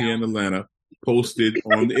here in Atlanta posted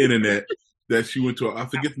on the internet that she went to, I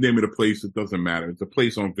forget the name of the place, it doesn't matter. It's a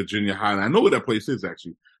place on Virginia Highland. I know where that place is,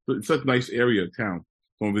 actually. It's such a nice area of town.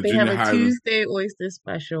 On Virginia they have a Highland. Tuesday oyster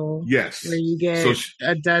special. Yes. Where you get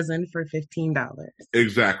a dozen for $15.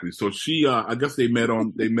 Exactly. So she, I guess they met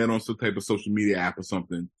on some type of social media app or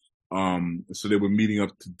something. So they were meeting up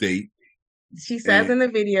to date. She says in the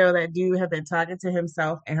video that dude had been talking to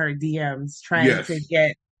himself in her DMs, trying to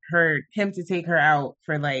get him to take her out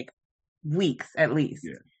for like weeks at least.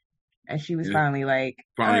 Yeah. And she was finally like,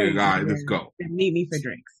 a guy, let's go. Meet me for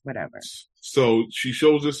drinks, whatever. So she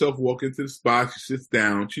shows herself walking to the spot. She sits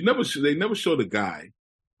down. They never show the guy.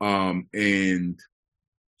 And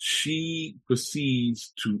she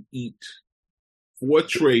proceeds to eat 4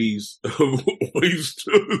 trays of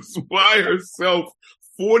oysters by herself.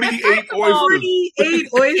 48 oysters. 48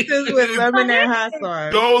 oysters with lemon and hot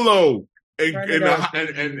sauce. Solo.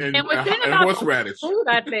 And horseradish. Food,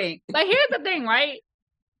 I think. But here's the thing, right?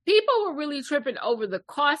 People were really tripping over the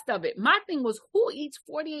cost of it. My thing was, who eats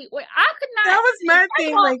 48? I could not. That was my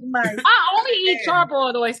thing. I only eat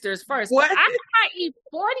charbroiled oysters first. What? I could not eat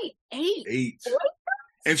 48 oysters.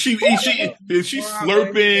 And she's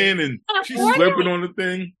slurping and she's slurping on the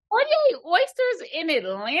thing. 48 oysters in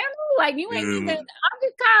Atlanta? Like, you ain't even, I'm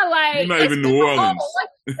just kind of like. You're not even New Orleans.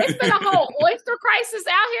 It's been a whole oyster crisis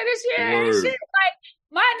out here this year. And shit. Like,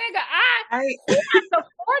 my nigga, I have the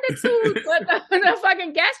fortitude with the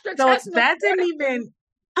fucking gastrointestinal. So that didn't even,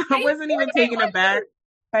 I wasn't even taken aback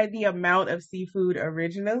by the amount of seafood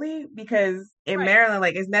originally, because in Maryland,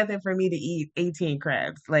 like, it's nothing for me to eat 18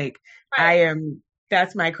 crabs. Like,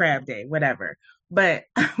 that's my crab day, whatever. But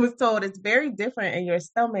I was told it's very different in your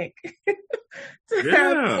stomach to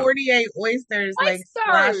have 48 oysters like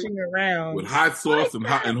splashing around with hot sauce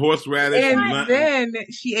and horseradish. And then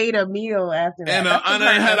she ate a meal after that. And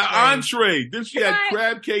I had an entree. Then she had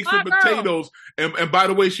crab cakes and potatoes. And by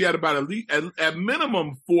the way, she had about at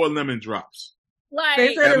minimum 4 lemon drops. Like,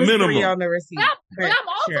 they said it was 3 on the receipt. But I'm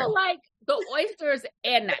also like, the oysters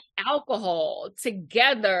and the alcohol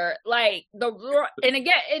together, like and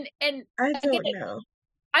again, and I don't know.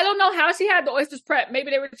 I don't know how she had the oysters prepped.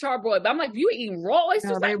 Maybe they were charbroiled. But I'm like, you eating raw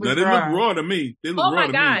oysters? No, they look raw to me. They look raw to me. Oh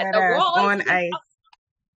my God, the raw on ice.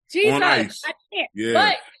 Jesus, on ice. I can't.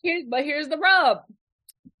 Yeah. But here's the rub.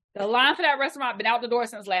 The line for that restaurant been out the door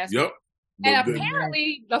since last week. And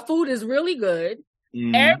apparently the food is really good.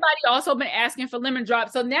 Mm-hmm. Everybody also been asking for lemon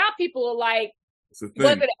drops. So now people are like, was it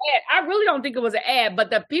an ad? I really don't think it was an ad, but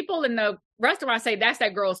the people in the restaurant say that's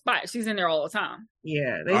that girl's spot. She's in there all the time.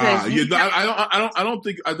 Yeah, I don't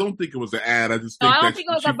think it was an ad. I just think I don't think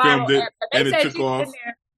it was she a viral filmed it ad, and it took off.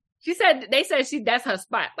 They said that's her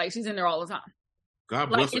spot. Like she's in there all the time. God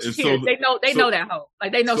bless her. And so they know that hoe.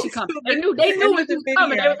 Like they know she coming. They knew when she was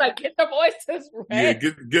coming. They was like, get the oysters ready.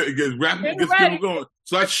 Yeah, get rapid, get people going.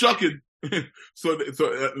 So I shucking.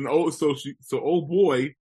 Old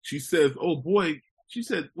boy, she says, she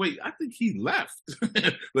said, wait, I think he left.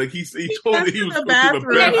 Like he told her he was going to the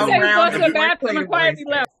bathroom. Yeah, he said he was going to the bathroom and quietly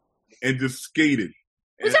left. And just skated.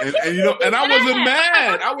 And I wasn't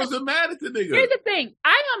mad. I wasn't mad at the nigga. Here's the thing.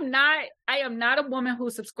 I am not a woman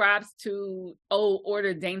who subscribes to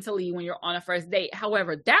order daintily when you're on a first date.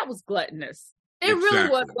 However, that was gluttonous. It really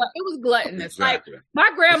was. It was gluttonous. Exactly. Like my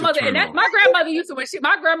grandmother, my grandmother used to, when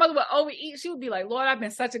my grandmother would overeat, she would be like, "Lord, I've been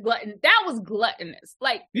such a glutton." That was gluttonous.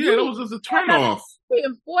 Like, that was just a turn off.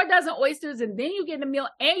 4 dozen oysters, and then you get a meal,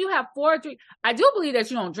 and you have 4 drinks. I do believe that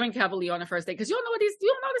you don't drink heavily on the first date because you don't know this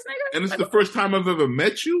nigga. And it's the first time I've ever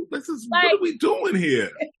met you. This is what are we doing here?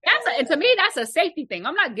 And to me, that's a safety thing.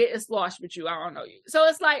 I'm not getting sloshed with you. I don't know you. So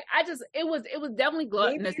it's like it was definitely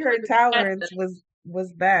gluttonous. Maybe her tolerance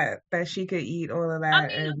was that she could eat all of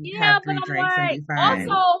that and have 3 drinks and be fine.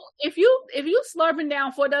 Also, if you slurping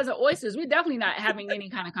down 4 dozen oysters, we're definitely not having any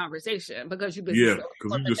kind of conversation because you've been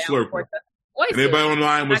because you just slurping. And everybody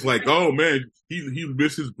online was like, "Oh man, he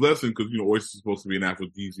missed his blessing because oysters are supposed to be an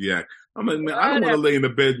aphrodisiac." I'm like, man, I don't want to lay in the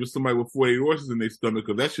bed with somebody with 48 oysters in their stomach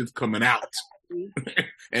because that shit's coming out,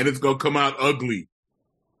 and it's gonna come out ugly.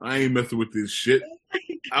 I ain't messing with this shit.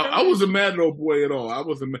 I wasn't mad at old boy at all. I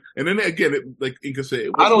wasn't mad. And then again, like Inka said,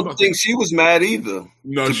 I don't think she was mad either.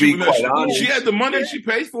 No, she had the money. She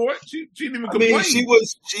paid for it. She didn't even complain.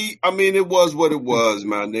 It was what it was,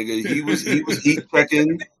 my nigga. He was heat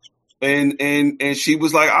checking. And she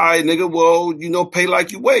was like, all right, nigga, well, pay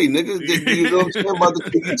like you weigh, nigga. You know what I'm saying? I'm about to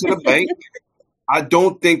take you to the bank. I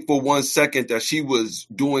don't think for one second that she was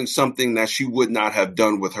doing something that she would not have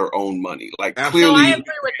done with her own money. Like, clearly. I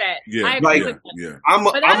agree with that. Yeah, I agree with that. Yeah. I'm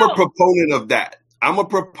a proponent of that. I'm a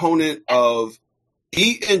proponent of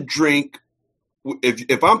eat and drink.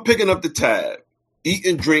 If I'm picking up the tab, eat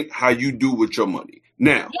and drink how you do with your money.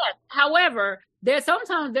 Now. Yes. However, there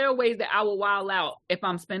are ways that I will wild out if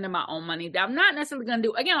I'm spending my own money that I'm not necessarily going to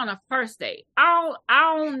do again on a first date. I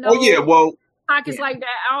don't know. Oh yeah, well, pockets like that.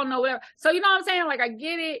 I don't know, whatever. So you know what I'm saying? Like I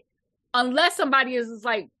get it, unless somebody is just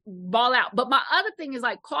like ball out. But my other thing is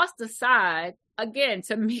like cost aside. Again,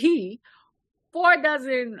 to me, 4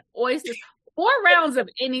 dozen oysters, 4 rounds of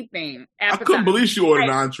anything. I couldn't believe she ordered an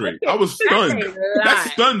entree. I was stunned. That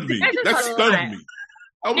stunned me.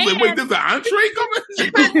 I was like, wait, there's an entree coming?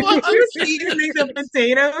 She was eating the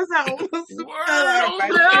potatoes. What the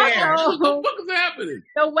fuck is happening?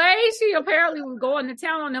 The way she apparently was going to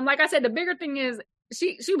town on them. Like I said, the bigger thing is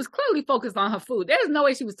she was clearly focused on her food. There's no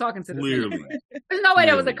way she was talking to them. There's no way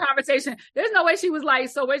there was a conversation. There's no way she was like,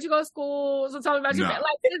 so where'd you go to school? So tell me about you. Like,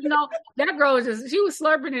 that girl was just, she was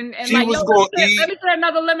slurping and she like, was going to eat. Let me get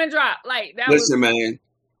another lemon drop. Like, that Listen, man.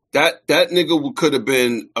 That nigga could have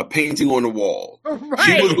been a painting on the wall. Right,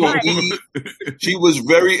 she was going to eat. She was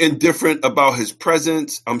very indifferent about his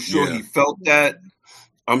presence. I'm sure he felt that.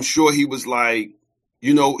 I'm sure he was like,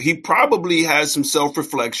 he probably has some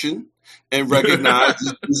self-reflection and recognized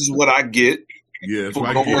this is what I get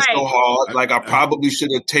for going so hard. Like I probably should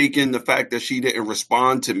have taken the fact that she didn't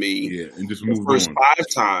respond to me and just the first 5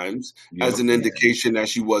 times as an indication that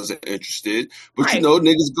she wasn't interested. But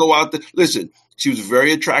niggas go out there. Listen. She was a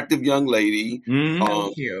very attractive young lady.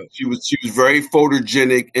 Mm-hmm. She was very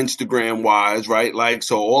photogenic, Instagram wise, right? Like,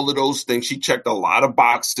 so all of those things, she checked a lot of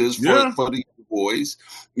boxes for the young boys.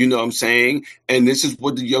 You know what I'm saying? And this is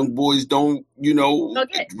what the young boys don't,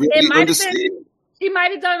 really understand. She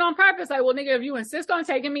might have done it on purpose. Like, well, nigga, if you insist on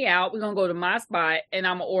taking me out, we're going to go to my spot and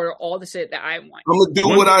I'm going to order all the shit that I want. I'm going to do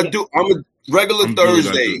what I do. I'm a regular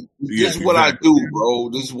Thursday. This is what I do, bro.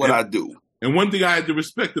 This is what I do. And one thing I had to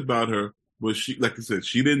respect about her, but she, like I said,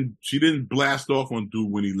 she didn't blast off on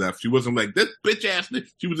dude when he left. She wasn't like, that bitch ass nigga.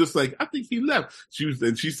 She was just like, I think he left.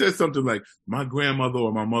 She said something like, my grandmother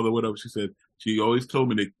or my mother, whatever. She said, She always told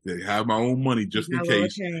me they have my own money just in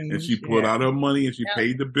case. And she pulled out her money and she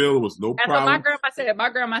paid the bill. It was no problem. That's what my grandma said. My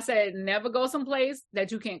grandma said, never go someplace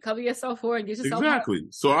that you can't cover yourself for and get yourself exactly.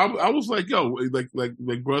 Hurt. So I was like, yo,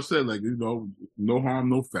 like bro said, like, you know, no harm,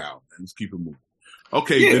 no foul. And let's keep it moving.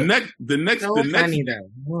 Okay, the next, funny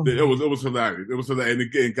though. It was hilarious. It was hilarious. And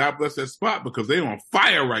again, God bless that spot because they're on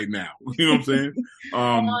fire right now. You know what I'm saying?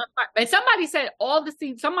 And somebody said all the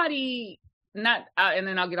seeds. Somebody and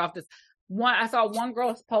then I'll get off this. I saw one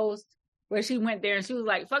girl's post where she went there and she was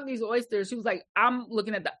like, "Fuck these oysters." She was like, "I'm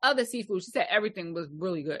looking at the other seafood." She said everything was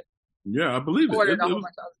really good. Yeah, I believe it. Ordered a whole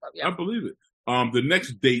bunch of other stuff. Yeah. I believe it. The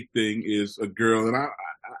next date thing is a girl, and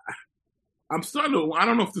I'm starting to. I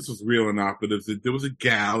don't know if this was real or not, but there was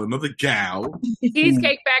another gal.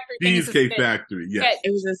 Cheesecake Factory. Cheesecake Factory. Yes,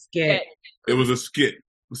 it was a skit. It was a skit.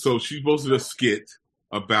 So she posted a skit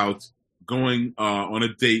about going on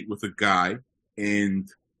a date with a guy, and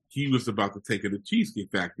he was about to take her to Cheesecake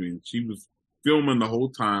Factory, and she was filming the whole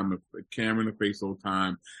time, a camera in her face the whole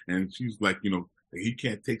time, and she's like, you know, he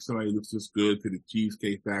can't take somebody who looks this good to the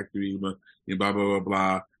Cheesecake Factory, and blah blah blah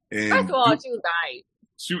blah. And first of all, she was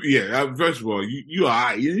right. First of all, you all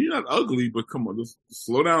right. You're not ugly, but come on, just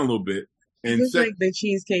slow down a little bit. And it's like the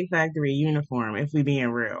Cheesecake Factory uniform, if we being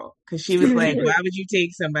real. Because she was like, why would you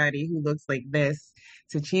take somebody who looks like this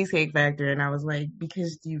to Cheesecake Factory? And I was like,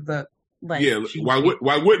 because you look like... Yeah, why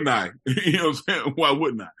wouldn't I? You know what I'm saying? Why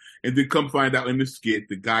wouldn't I? And then come find out in the skit,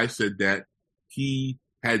 the guy said that he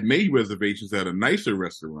had made reservations at a nicer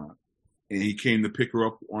restaurant, and he came to pick her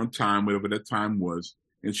up on time, whatever that time was,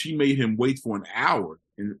 and she made him wait for an hour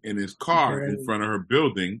in his car in front of her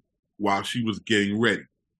building while she was getting ready.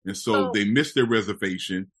 And so they missed their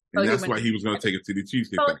reservation, and that's why he was going to take it to the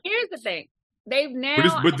Cheesecake Factory. So here's the thing: they've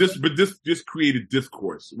now, but this created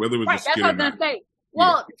discourse, whether it was a skit or not. That's what I'm saying.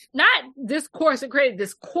 Well, not discourse; it created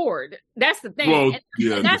discord. That's the thing. Well,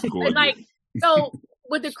 and that's discord. Like so,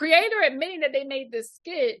 with the creator admitting that they made this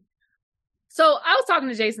skit. So I was talking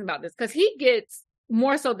to Jason about this because he gets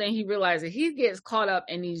more so than he realizes. He gets caught up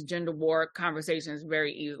in these gender war conversations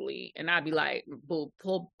very easily. And I'd be like,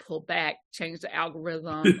 pull back, change the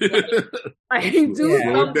algorithm. like do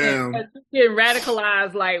something. Get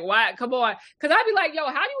radicalized. Like, why? Come on. Because I'd be like, yo,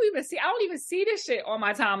 how do you even see? I don't even see this shit on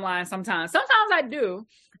my timeline sometimes. Sometimes I do.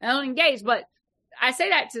 And I don't engage. But I say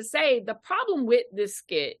that to say the problem with this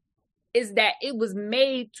skit is that it was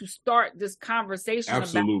made to start this conversation.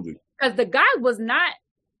 Absolutely. Because the guy was not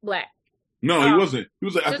black. No, he wasn't. He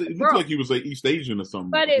was like, it looked like he was like East Asian or something.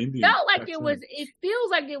 But it felt like it was, it feels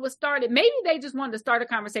like it was started. Maybe they just wanted to start a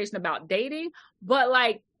conversation about dating, but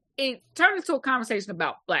like it turned into a conversation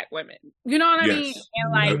about black women. You know what I mean?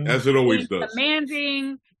 And like, as it always does.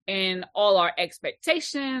 Demanding and all our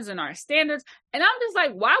expectations and our standards. And I'm just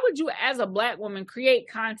like, why would you as a black woman create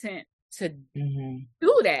content to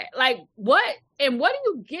do that? Like what? And what do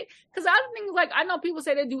you get? Because I think like, I know people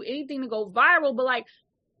say they do anything to go viral, but like,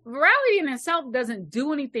 virality in itself doesn't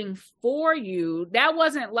do anything for you. That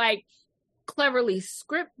wasn't like cleverly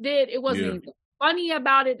scripted. It wasn't anything funny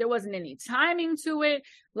about it. There wasn't any timing to it.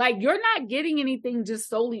 Like you're not getting anything just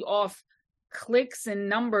solely off clicks and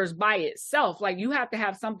numbers by itself. Like you have to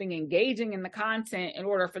have something engaging in the content in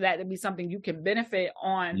order for that to be something you can benefit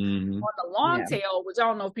on the long tail, which I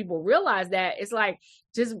don't know if people realize that. It's like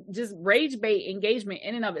just rage bait engagement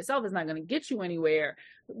in and of itself is not going to get you anywhere.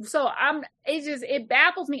 So it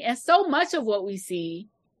baffles me. And so much of what we see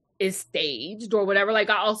is staged or whatever. Like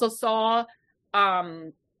I also saw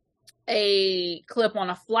a clip on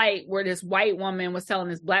a flight where this white woman was telling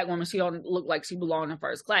this black woman she don't look like she belonged in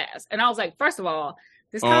first class. And I was like, first of all,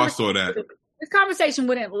 I saw that. This conversation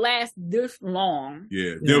wouldn't last this long.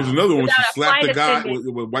 Yeah. There was another one. She slapped the guy.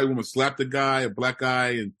 A white woman slapped the guy, a black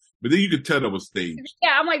guy, but then you could tell that was staged.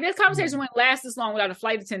 Yeah, I'm like, this conversation wouldn't last this long without a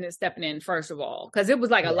flight attendant stepping in, first of all. Because it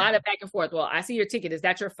was like a lot of back and forth. Well, I see your ticket. Is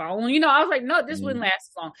that your phone? You know, I was like, no, this wouldn't last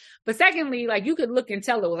this long. But secondly, like you could look and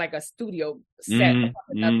tell it was like a studio set.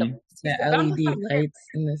 The LED lights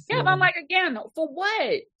in the but I'm like, again, for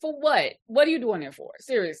what? For what? What are you doing it for?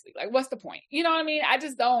 Seriously. Like, what's the point? You know what I mean? I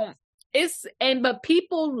just don't. But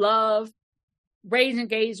people love rage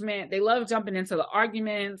engagement. They love jumping into the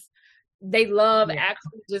arguments. They love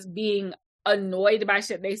actually just being annoyed by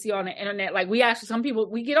shit they see on the internet. Like some people,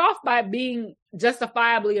 we get off by being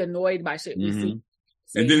justifiably annoyed by shit we see.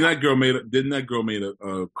 And then that girl made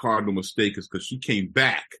a cardinal mistake because she came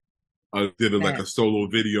back, did like a solo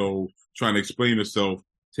video trying to explain herself,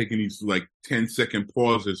 taking these like 10-second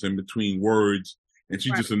pauses in between words, and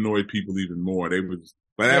she just annoyed people even more.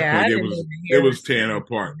 By that point, it was tearing her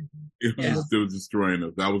apart. It was destroying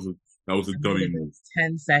her. That was a dummy move.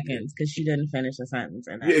 10 seconds because she didn't finish a sentence.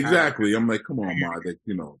 Yeah, exactly. I'm like, come on, Ma. Like,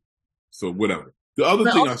 so whatever. The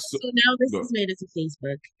other thing I saw. So now this has made it to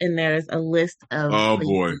Facebook, and there's a list of. Oh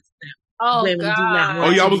boy. Women do not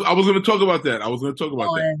want I was going to talk about that.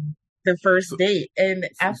 The first date, and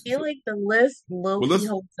I feel like the list holds up.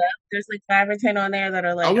 There's like 5 or 10 on there that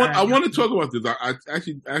are like. I want to talk about this. I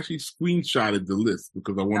actually screenshotted the list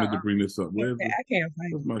because I wanted to bring this up. I can't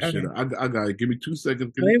find my shit. I got it. Give me 2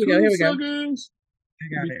 seconds. Here we go. I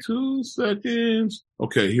got it. 2 seconds.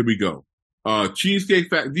 Okay, here we go. Cheesecake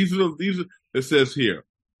Factory. These are. It says here.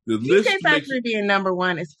 The Cheesecake Factory being number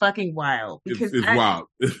 1 is fucking wild because it's wild.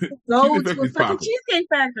 Go to a fucking Cheesecake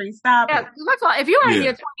Factory. Stop it. First of all, if you're in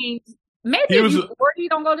your 20s, maybe if you already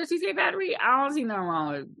don't go to Cheesecake Factory, I don't see nothing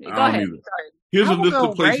wrong with it. Go ahead. Here's a list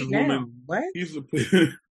of places women. What? Here's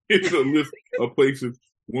a list of places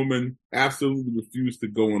women absolutely refuse to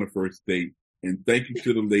go on a first date. And thank you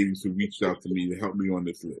to the ladies who reached out to me to help me on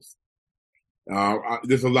this list.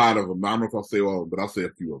 There's a lot of them. I don't know if I'll say all of them, but I'll say a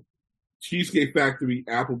few of them. Cheesecake Factory,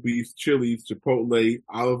 Applebee's, Chili's, Chipotle,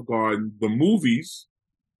 Olive Garden, the movies,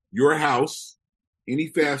 your house, any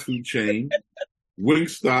fast food chain,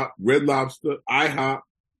 Wingstop, Red Lobster, IHOP,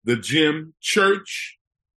 the gym, church,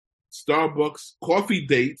 Starbucks, coffee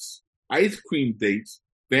dates, ice cream dates,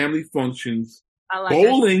 family functions,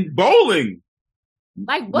 bowling.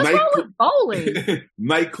 Like, what's wrong with bowling?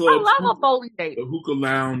 Nightclubs. I love a bowling date. A hookah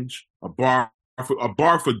lounge, a bar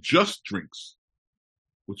for just drinks,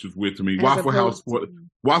 which is weird to me. Waffle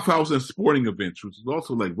House and sporting events, which is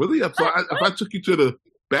also like, really? So if I took you to the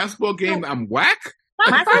basketball game, I'm whack?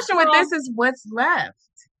 My question with this is what's left.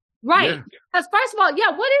 Right. Because first of all,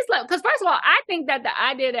 what is left? Because first of all, I think that the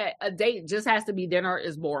idea that a date just has to be dinner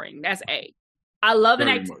is boring. That's A. I love an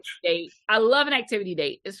activity date. I love an activity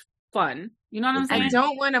date. It's fun. You know what I'm saying? I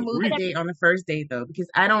don't want a movie date on the first date though, because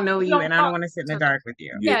I don't know you and I don't want to sit in the dark with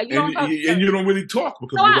you. Yeah, you don't and you don't really talk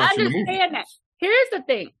because we're watching the movie. That. Here's the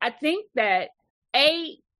thing. I think that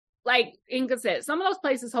like Inga said, some of those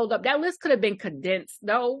places hold up. That list could have been condensed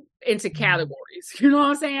though into categories. You know what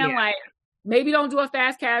I'm saying? Yeah. Like maybe don't do a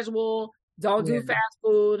fast casual, don't do fast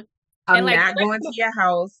food. I'm not going to your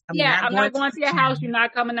house. I'm not going to your house. You're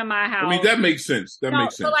not coming to my house. I mean, that makes sense. That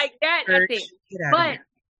makes sense. So like that, I think. But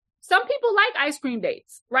some people like ice cream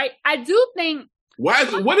dates, right? I do think.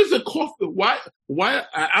 What is a coffee? Why?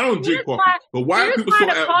 I don't drink coffee. But why are people so?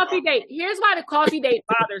 Here's why the coffee date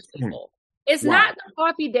bothers people. It's not the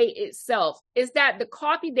coffee date itself. It's that the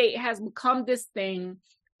coffee date has become this thing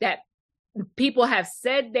that people have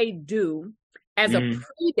said they do as a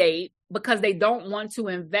pre-date because they don't want to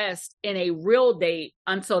invest in a real date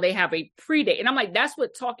until they have a pre-date. And I'm like, that's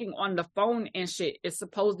what talking on the phone and shit is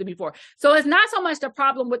supposed to be for. So it's not so much the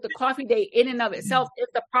problem with the coffee date in and of itself.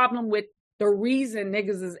 It's the problem with the reason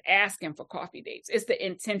niggas is asking for coffee dates. It's the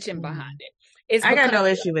intention behind it. I got no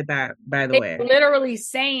issue with that, by the way. Literally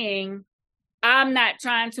saying, I'm not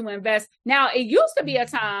trying to invest. Now, it used to be a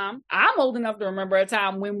time, I'm old enough to remember a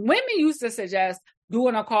time when women used to suggest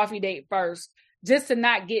doing a coffee date first just to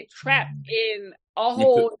not get trapped in a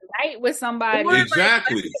whole night with somebody.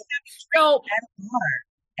 Exactly.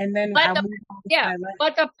 And then but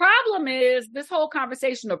the problem is this whole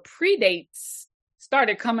conversation of pre-dates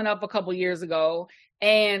started coming up a couple years ago,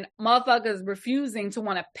 and motherfuckers refusing to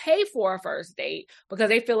want to pay for a first date because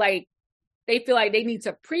they feel like they need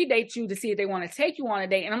to predate you to see if they want to take you on a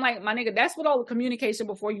date. And I'm like, my nigga, that's what all the communication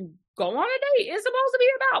before you go on a date is supposed to be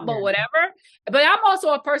about, but whatever. But I'm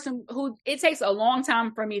also a person who it takes a long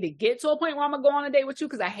time for me to get to a point where I'm gonna go on a date with you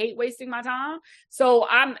because I hate wasting my time. So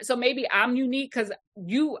maybe I'm unique because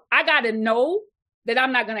I gotta know that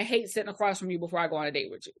I'm not gonna hate sitting across from you before I go on a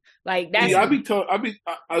date with you. Like that's what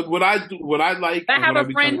I like. I have a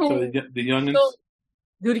friend who the youngins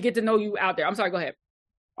do to get to know you out there. I'm sorry, go ahead.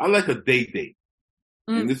 I like a date.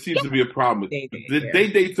 And this seems to be a problem.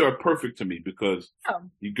 Date dates are perfect to me because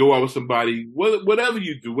you go out with somebody, whatever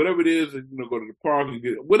you do, whatever it is, go to the park, you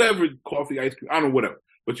get whatever, coffee, ice cream, I don't know, whatever.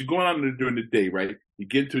 But you're going out during the day, right? You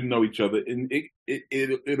get to know each other, and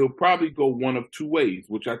it'll probably go one of two ways,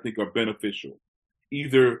 which I think are beneficial.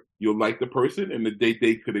 Either you'll like the person, and the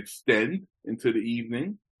date could extend into the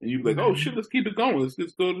evening, and you're like, oh shit, let's keep it going. Let's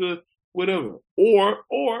just go to whatever.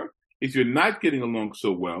 Or if you're not getting along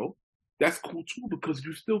so well, that's cool too, because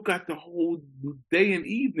you still got the whole day and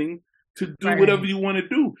evening to do whatever you want to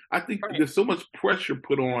do. I think there's so much pressure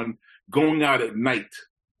put on going out at night.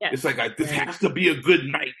 Yes. It's like this has to be a good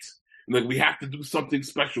night. Like we have to do something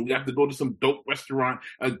special. We have to go to some dope restaurant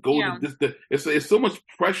and go to this. It's so much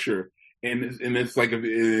pressure, and it's like if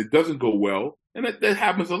it doesn't go well, and that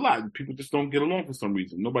happens a lot. People just don't get along for some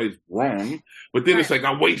reason. Nobody's wrong, but then it's like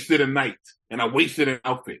I wasted a night and I wasted an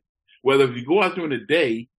outfit. Whether if you go out during the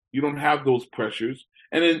day, you don't have those pressures.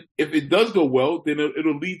 And then if it does go well, then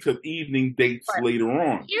it'll lead to evening dates later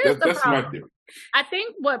on. That's my theory. I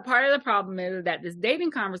think what part of the problem is that this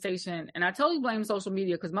dating conversation, and I totally blame social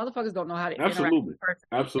media because motherfuckers don't know how to interact in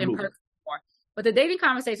person anymore. But the dating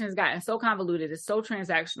conversation has gotten so convoluted, it's so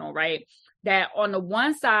transactional, right? That on the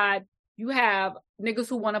one side, you have niggas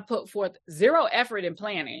who want to put forth zero effort in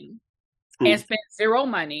planning and spend zero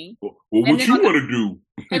money. Well, what you want to do?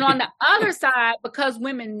 And on the other side, because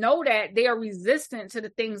women know that, they are resistant to the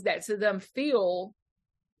things that to them feel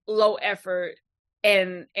low effort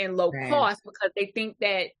and low cost, because they think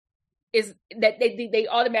that is that they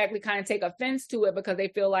automatically kind of take offense to it because they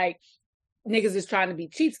feel like niggas is trying to be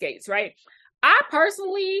cheapskates, right? I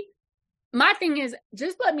personally, my thing is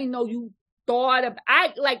just let me know you thought of,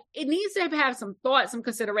 it needs to have some thought, some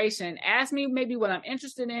consideration. Ask me maybe what I'm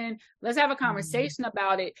interested in. Let's have a conversation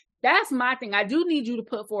about it. That's my thing. I do need you to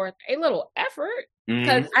put forth a little effort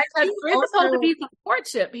because we're supposed to be some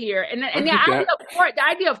courtship here. And the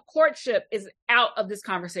idea of courtship is out of this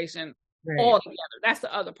conversation altogether. That's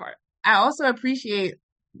the other part. I also appreciate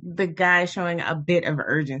the guy showing a bit of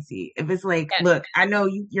urgency. If it's like, look, I know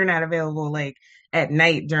you're not available like at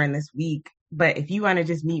night during this week, but if you want to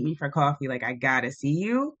just meet me for coffee, like I gotta see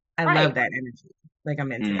you. I love that energy. Like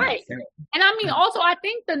I'm into that. So. And I mean, also, I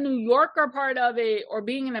think the New Yorker part of it, or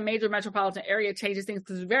being in a major metropolitan area, changes things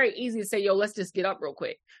because it's very easy to say, "Yo, let's just get up real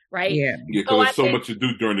quick," right? Yeah, because there's so much to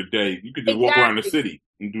do during the day. You could just walk around the city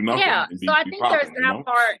and do nothing. Yeah, so I think there's that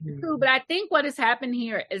part too. But I think what has happened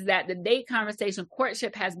here is that the date conversation,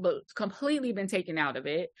 courtship, has completely been taken out of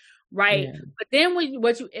it, right? Yeah. But then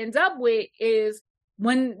what you end up with is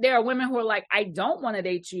when there are women who are like, "I don't want to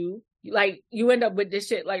date you." Like you end up with this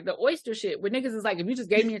shit like the oyster shit where niggas is like, if you just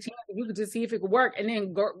gave me a chance, you could just see if it could work, and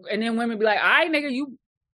then women be like, all right, nigga, you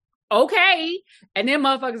okay, and then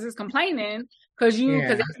motherfuckers is complaining because they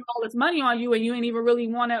spend all this money on you and you ain't even really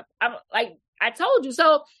want to. I told you.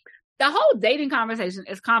 So the whole dating conversation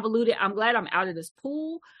is convoluted. I'm glad I'm out of this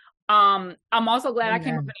pool. I'm also glad I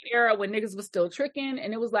came up in an era when niggas was still tricking,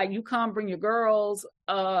 and it was like, you come, bring your girls,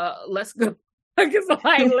 let's go. It's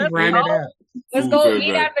like, let's go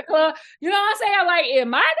eat at the club. You know what I'm saying? Like in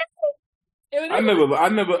my day, I never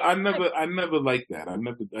liked that. I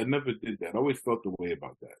never did that. I always felt the way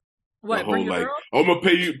about that. What? The whole like, I'm gonna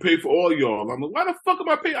pay for all y'all. I'm like, why the fuck am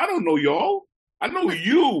I paying? I don't know y'all. I know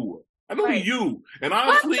you. I know you. And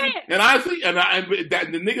honestly, the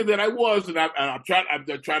nigga that I was, and I'm trying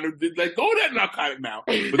to let go of that narcotic now.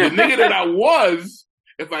 But the nigga that I was,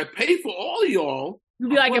 if I pay for all y'all. You'd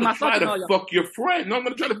be like, I'm gonna try to fuck your friend. No, I'm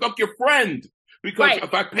gonna try to fuck your friend. Because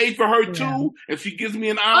if I pay for her too, and she gives me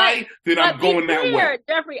an eye, then I'm going that way.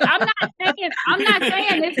 Jeffrey, I'm not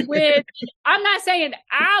saying it's with. I'm not saying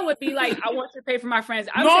I would be like, I want you to pay for my friends.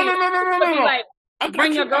 No. Like,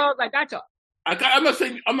 bring your girls. Like, gotcha. I'm not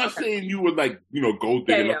saying you would like, go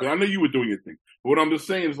digging up. I know you were doing your thing. But what I'm just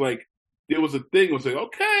saying is like, there was a thing. I was like,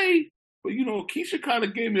 okay. But, Keisha kind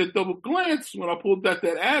of gave me a double glance when I pulled out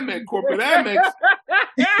that Amex, corporate Amex.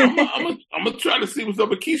 I'm going to try to see what's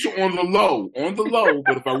up with Keisha on the low.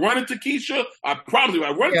 But if I run into Keisha, at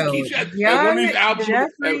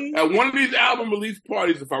one of these album release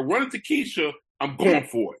parties, if I run into Keisha, I'm going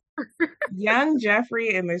for it. Young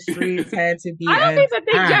Jeffrey in the streets had to be. I don't even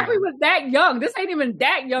think Jeffrey was that young. This ain't even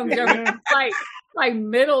that young, Jeffrey. Like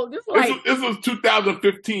middle. This was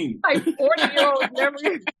 2015. Like 40-year-old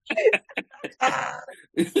Jeffrey.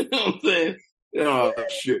 You know what I'm saying? Oh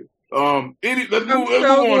shit. Let's move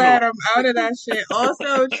on. Glad I'm out of that shit.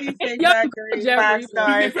 Also, Cheesecake Factory 5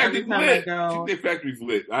 stars every time I go. Cheesecake Factory's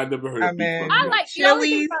lit. I never heard of it. I like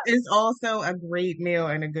Chili's is also a great meal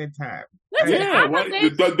and a good time. Listen, the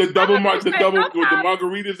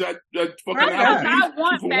margaritas at fucking Applebee's. I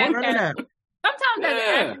want that. Sometimes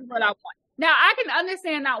that's actually what I want. Now, I can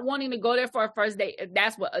understand not wanting to go there for a first date if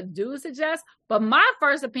that's what a dude suggests, but my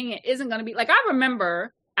first opinion isn't going to be, like, I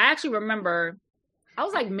actually remember, I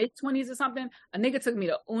was like mid-20s or something, a nigga took me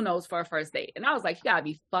to Uno's for a first date, and I was like, you gotta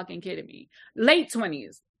be fucking kidding me. Late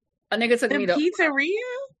 20s, a nigga took me to pizzeria?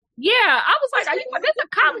 Yeah, I was like, this is a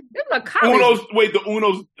college. The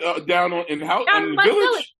Uno's down in the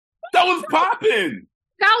village? That was popping.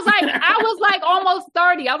 I was like almost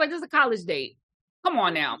 30. I was like, this is a college date. Come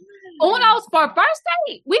on now. Uno's for a first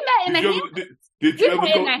date. We met in the Hamptons. Did you ever go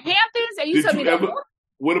in the Hamptons and you took me to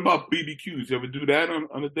what about BBQs? You ever do that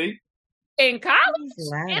on a date? In college?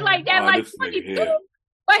 And like that, like 22.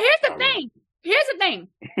 But here's the thing.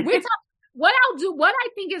 We're talking what I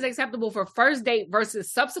think is acceptable for first date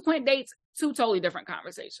versus subsequent dates, two totally different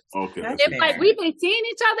conversations. Okay. If like we've been seeing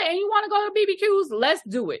each other and you want to go to BBQs, let's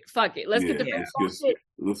do it. Fuck it. Let's get the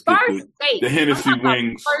let's first date. The Hennessy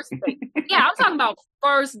wings. First date. Yeah, I'm talking about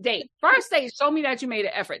first date. First date, show me that you made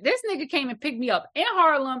an effort. This nigga came and picked me up in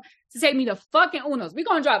Harlem to take me to fucking Uno's. We're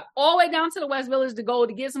gonna drive all the way down to the West Village to go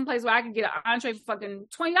to get some place where I can get an entree for fucking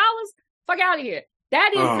 $20. Fuck out of here.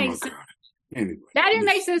 That didn't make sense. Anyway, that didn't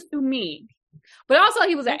make sense to me. But also,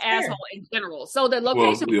 he was an asshole in general. So the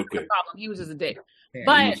location was the problem. He was just a dick. Yeah.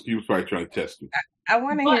 But he was probably trying to test you. I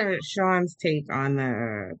want to hear Sean's take on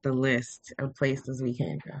the list of places we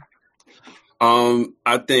can go.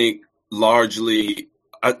 I think largely,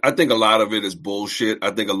 I think a lot of it is bullshit.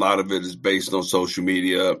 I think a lot of it is based on social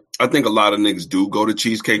media. I think a lot of niggas do go to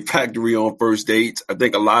Cheesecake Factory on first dates. I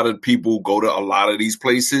think a lot of people go to a lot of these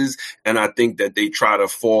places, and I think that they try to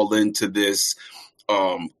fall into this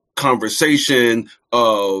conversation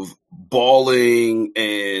of balling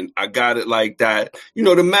and I got it like that. You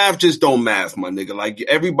know, the math just don't math, my nigga. Like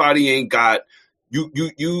everybody ain't got you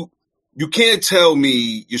can't tell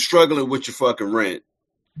me you're struggling with your fucking rent,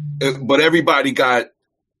 but everybody got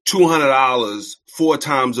 $200 4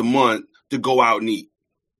 times a month to go out and eat.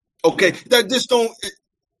 Okay, that just don't.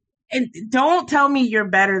 And don't tell me you're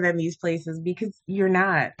better than these places because you're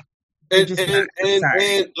not. Listen,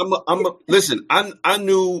 I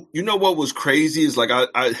knew, you know what was crazy is like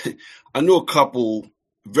I knew a couple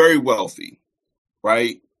very wealthy,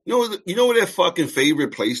 right? You know what their fucking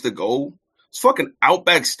favorite place to go? It's fucking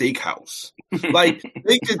Outback Steakhouse. Like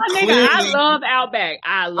they could clearly. I love Outback.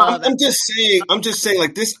 I'm just saying,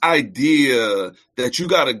 like this idea that you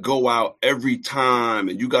got to go out every time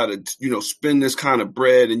and you got to, spend this kind of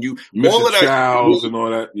bread and all of that, and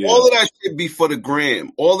all that. Yeah. All of that shit be for the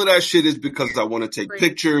gram. All of that shit is because I want to take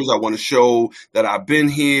pictures. I want to show that I've been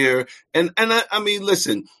here. And I mean,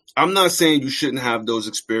 listen. I'm not saying you shouldn't have those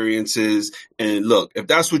experiences. And look, if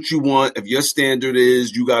that's what you want, if your standard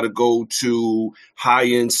is you got to go to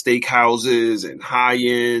high-end steakhouses and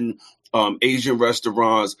high-end Asian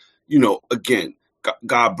restaurants, again,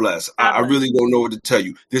 God bless. I really don't know what to tell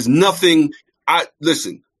you. There's nothing.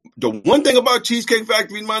 Listen. The one thing about Cheesecake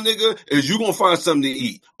Factory, my nigga, is you're going to find something to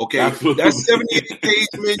eat, okay? Absolutely. That 78-page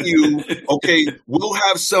menu, okay, will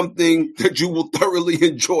have something that you will thoroughly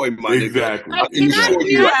enjoy, my exactly.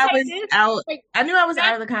 nigga. I knew I was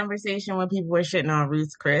out of the conversation when people were shitting on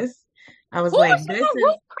Ruth's Chris. I was like, this is...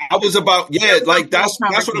 I was about, that's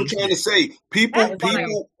what I'm trying to say.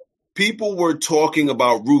 People were talking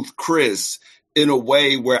about Ruth Chris in a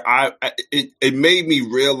way where it made me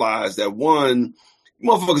realize that, one,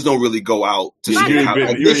 motherfuckers don't really go out to. You ain't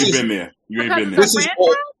been there.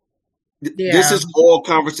 This is all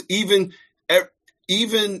conversation.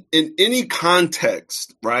 Even in any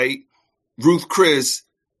context, right? Ruth Chris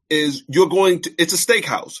is it's a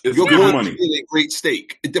steakhouse. You're going to get a great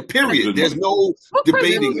steak. The period. There's no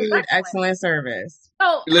debating. Excellent service.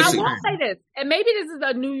 So listen, I will say this, and maybe this is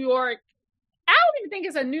a New York. I don't even think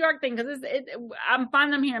it's a New York thing because I'm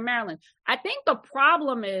finding them here in Maryland. I think the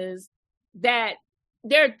problem is that.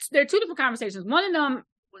 There are two different conversations. One of them,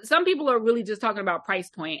 some people are really just talking about price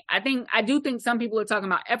point. I do think some people are talking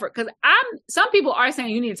about effort because some people are saying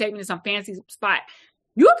you need to take me to some fancy spot.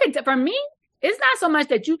 For me, it's not so much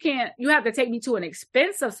that you have to take me to an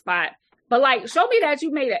expensive spot, but like show me that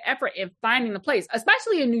you made an effort in finding the place,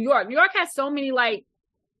 especially in New York. New York has so many like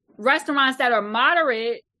restaurants that are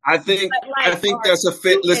moderate. I think that's a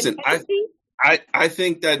fit. Listen, I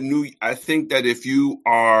think that if you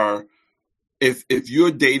are. If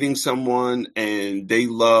you're dating someone and they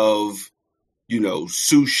love,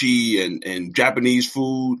 sushi and Japanese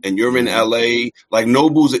food and you're in LA, like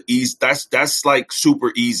Nobu's that's like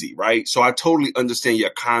super easy, right? So I totally understand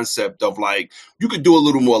your concept of like, you could do a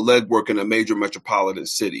little more legwork in a major metropolitan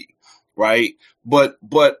city, right? But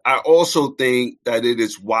I also think that it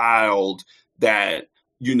is wild that,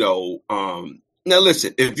 now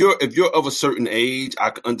listen, if you're of a certain age, I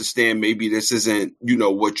can understand maybe this isn't,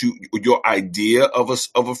 what your idea of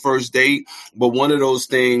a first date, but one of those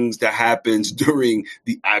things that happens during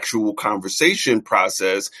the actual conversation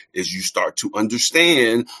process is you start to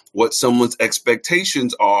understand what someone's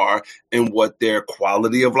expectations are and what their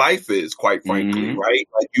quality of life is, quite frankly, right?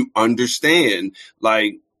 Like you understand,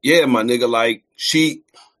 like, yeah, my nigga, like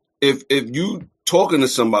if you talking to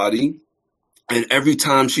somebody and every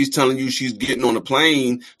time she's telling you she's getting on a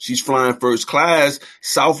plane, she's flying first class,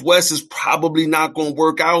 Southwest is probably not going to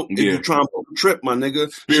work out if you're trying to book a trip, my nigga.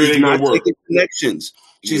 She's not taking connections.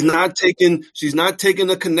 She's not taking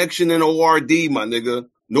a connection in ORD, my nigga.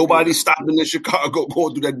 Nobody's stopping in Chicago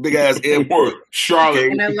going through that big ass airport.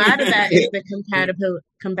 Charlotte. And a lot of that is the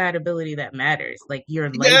compatibility that matters. Like your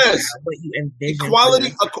lifestyle, what you envision.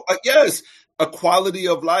 Equality, yes. A quality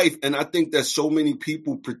of life. And I think that so many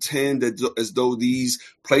people pretend that as though these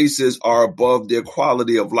places are above their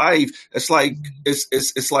quality of life. It's like,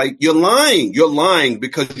 it's like you're lying. You're lying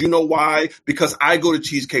because you know why? Because I go to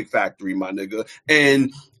Cheesecake Factory, my nigga,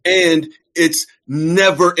 and it's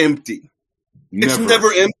never empty. It's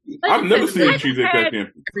never empty. I've never seen a Cheesecake Factory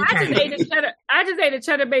empty. I just ate a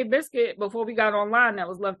cheddar bay biscuit before we got online that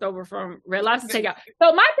was left over from Red Lobster takeout.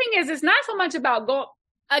 So my thing is, it's not so much about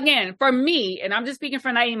again, for me, and I'm just speaking for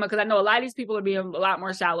Naima because I know a lot of these people are being a lot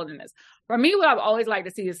more shallow than this. For me, what I've always liked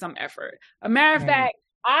to see is some effort. A matter of fact,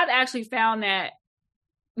 I've actually found that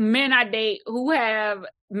men I date who have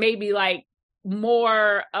maybe like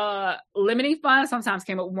more limiting funds sometimes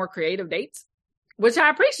came up with more creative dates, which I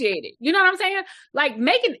appreciated. You know what I'm saying? Like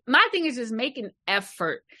my thing is just making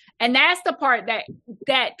effort. And that's the part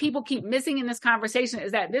that people keep missing in this conversation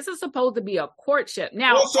is that this is supposed to be a courtship.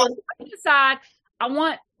 Now, on the other side, I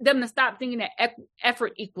want them to stop thinking that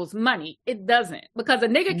effort equals money. It doesn't, because a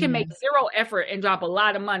nigga can make zero effort and drop a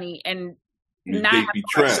lot of money and not be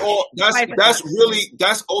trash.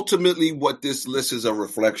 That's ultimately what this list is a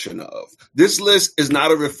reflection of. This list is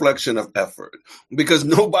not a reflection of effort because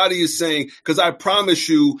nobody is saying, because I promise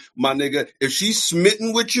you, my nigga, if she's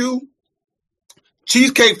smitten with you,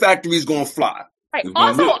 Cheesecake Factory is going to fly. Right.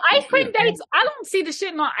 Also, ice cream dates, I don't see the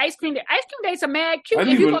shit on ice cream dates. Ice cream dates are mad cute.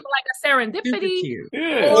 If you go to like a serendipity.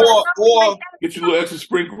 Yeah. Or get your little extra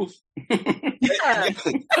sprinkles. Yeah.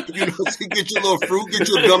 Get your little fruit, get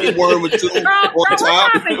your gummy worm or two on top.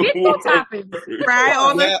 Try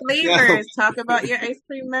all the flavors. Talk about your ice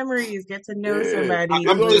cream memories. Get to know somebody.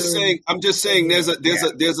 I'm just saying there's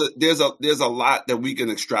a lot that we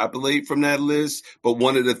can extrapolate from that list, but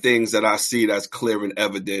one of the things that I see that's clear and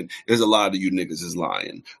evident is a lot of you niggas is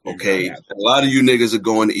lying. Okay. A lot of you niggas are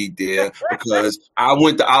going to eat there because I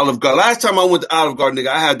went to Olive Garden. Last time I went to Olive Garden, nigga,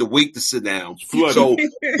 I had to wait to sit down. So you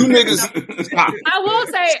niggas stop. I will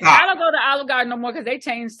say I don't go to Olive Garden no more because they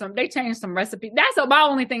changed some recipes. That's my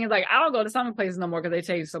only thing is like I don't go to some places no more because they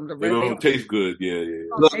changed some of the recipes. They don't taste good. Yeah.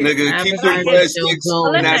 Look, nigga, keep the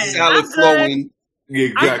breadsticks and that salad flowing.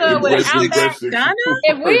 Exactly.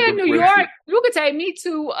 If we're in New York, you could take me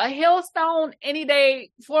to a Hillstone any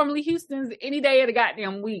day, formerly Houston's any day of the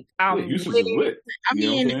goddamn week. Houston's lit. I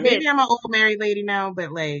mean, maybe I'm an old married lady now, but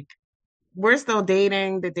like, we're still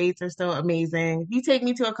dating. The dates are still amazing. You take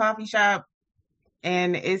me to a coffee shop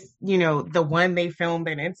and it's, the one they filmed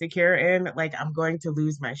an Insecure in, like, I'm going to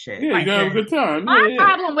lose my shit. Yeah, you're going to have a good time. My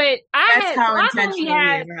problem with... That's how intentional he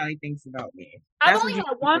is and how he thinks about me. I've only had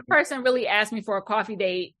one person really ask me for a coffee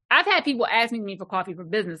date. I've had people asking me for coffee for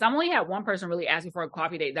business. I've only had one person really ask me for a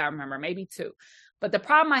coffee date that I remember, maybe two. But the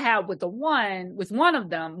problem I had with one of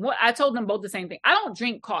them, I told them both the same thing. I don't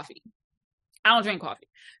drink coffee.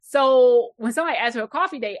 So when somebody asked for a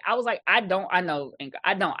coffee date, I was like, I don't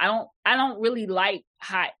really like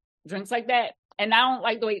hot drinks like that. And I don't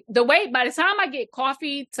like the way by the time I get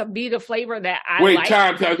coffee to be the flavor that I like.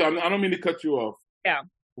 Time. I don't mean to cut you off. Yeah.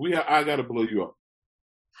 I gotta blow you up.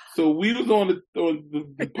 So we was on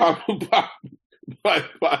the Pop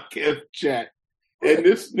podcast chat, and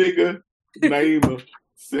this nigga Naima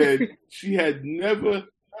said she had never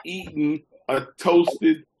eaten a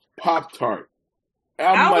toasted Pop-Tart.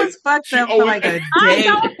 I was fucked up for like a day.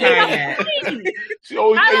 She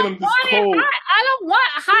always ate them this cold. I don't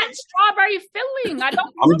want hot strawberry filling.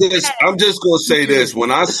 I'm just gonna say this. When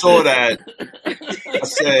I saw that, I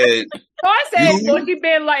said, well, she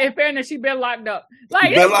been like, in fairness, she been locked up.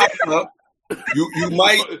 Like, been locked up. You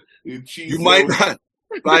might not.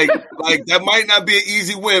 Like that might not be an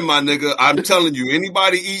easy win, my nigga. I'm telling you,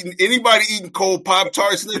 anybody eating cold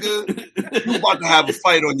Pop-Tarts, nigga, you about to have a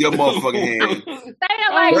fight on your motherfucking hand.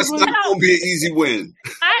 That's not gonna be an easy win.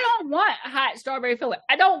 I don't want hot strawberry filling.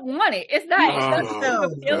 I don't want it. It's not. It's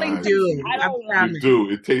feeling. I don't want it. Do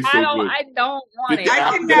it tastes so good. I don't want it.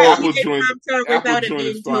 I cannot eat a Pop-Tart without it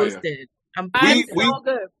being toasted.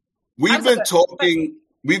 We've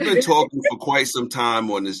been talking for quite some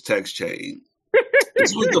time on this text chain.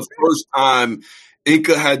 This was the first time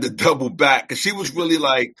Inca had to double back because she was really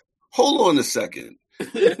like, hold on a second.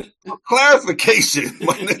 Clarification,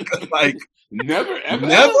 my nigga. Like, never? Like,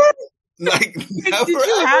 never. Did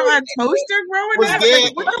you have a toaster growing up?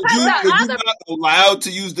 Were you not allowed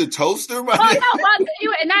to use the toaster? My nigga?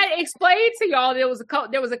 And I explained to y'all there was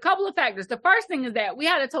a couple of factors. The first thing is that we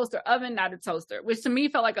had a toaster oven, not a toaster, which to me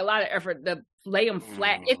felt like a lot of effort to lay them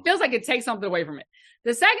flat. It feels like it takes something away from it.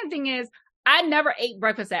 The second thing is, I never ate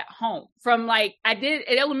breakfast at home. From like, I did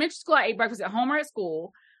at elementary school, I ate breakfast at home or at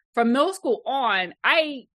school. From middle school on,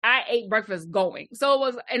 I ate breakfast going. So it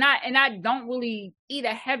was, and I don't really eat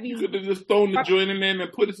a heavy. You could have just thrown the joint in there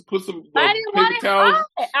and put some I didn't paper towels.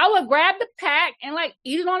 I would grab the pack and like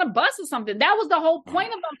eat it on a bus or something. That was the whole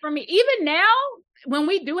point of them for me. Even now, when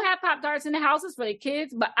we do have Pop-Tarts in the houses for the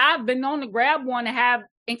kids, but I've been known to grab one to have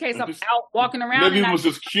in case I'm out walking around. Maybe I was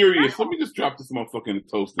just curious. Let me just drop this motherfucker in the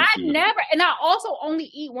toast. And I also only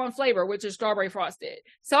eat one flavor, which is strawberry frosted.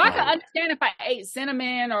 So I can understand if I ate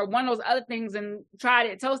cinnamon or one of those other things and tried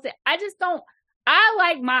it toasted. I just don't. I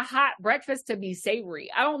like my hot breakfast to be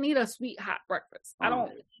savory. I don't need a sweet hot breakfast. I don't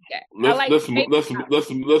need that. Let's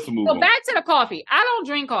move on. Back to the coffee. I don't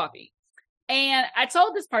drink coffee. And I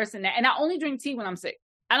told this person that, and I only drink tea when I'm sick.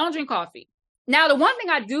 I don't drink coffee. Now, the one thing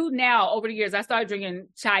I do now over the years, I started drinking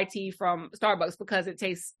chai tea from Starbucks because it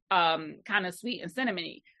tastes kind of sweet and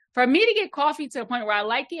cinnamony. For me to get coffee to the point where I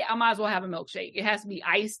like it, I might as well have a milkshake. It has to be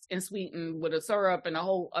iced and sweetened with a syrup and a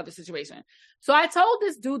whole other situation. So I told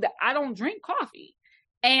this dude that I don't drink coffee.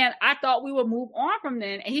 And I thought we would move on from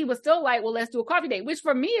then. And he was still like, well, let's do a coffee date, which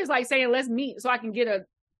for me is like saying, let's meet so I can get a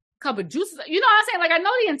cup of juice. You know what I'm saying? Like, I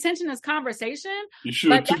know the intention is conversation. You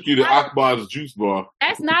should have took you to Akbar's juice bar.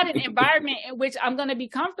 That's not an environment in which I'm going to be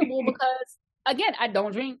comfortable because, again, I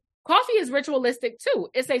don't drink. Coffee is ritualistic too.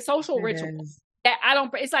 It's a social ritual that I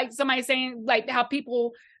don't. It's like somebody saying like how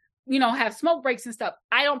people, you know, have smoke breaks and stuff.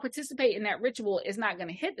 I don't participate in that ritual. It's not going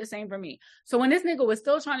to hit the same for me. So when this nigga was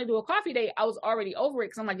still trying to do a coffee date, I was already over it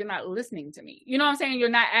because I'm like, you're not listening to me. You know what I'm saying? You're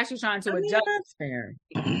not actually trying to adjust. That's fair.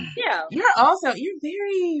 Yeah. You're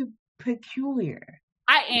very peculiar.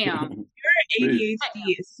 I am. Your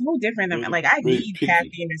ADHD is so different than like I need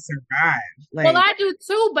caffeine to survive. Like, well, I do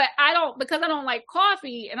too, but I don't because I don't like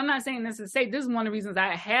coffee. And I'm not saying this to say this is one of the reasons I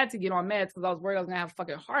had to get on meds because I was worried I was gonna have a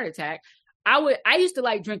fucking heart attack. I used to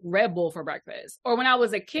like drink Red Bull for breakfast, or when I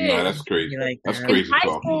was a kid. No, that's crazy. Like that's crazy. In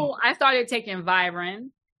high school, I started taking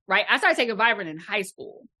Vibrant. Right, I started taking Vibrant in high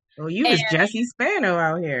school. Oh, you was Jesse Spano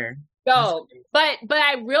out here. No, but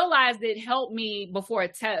I realized it helped me before a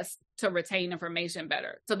test to retain information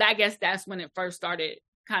better. So I guess that's when it first started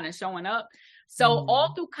kind of showing up. So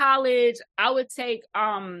all through college, I would take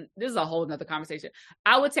this is a whole nother conversation.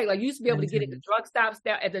 I would take like you used to be able to get at the drug stops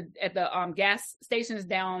down at the gas stations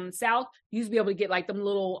down south. You used to be able to get like them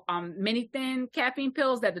little mini thin caffeine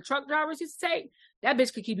pills that the truck drivers used to take. That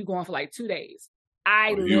bitch could keep you going for like 2 days.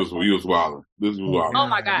 He was wilding. This was wild. Oh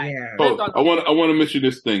my God. Yeah. So I want to mention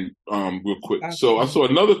this thing real quick. So I saw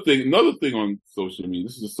another thing on social media.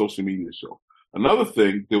 This is a social media show. Another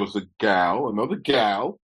thing, there was another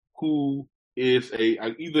gal who is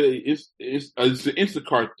it's an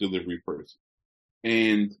Instacart delivery person.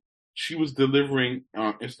 And she was delivering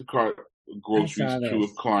Instacart groceries to a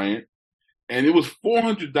client. And it was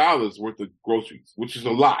 $400 worth of groceries, which is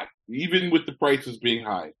a lot, even with the prices being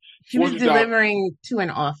high. She was delivering to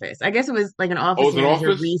an office. I guess it was like an office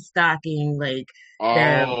manager restocking like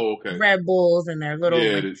their Red Bulls and their little.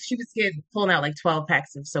 She was pulling out like 12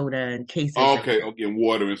 packs of soda and cases. And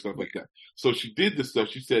water and stuff like that. So she did this stuff.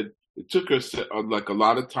 She said it took her like a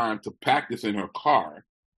lot of time to pack this in her car,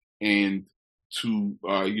 and to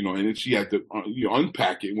and then she had to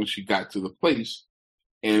unpack it when she got to the place,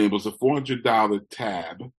 and it was a $400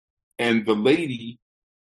 tab, and the lady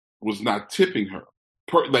was not tipping her.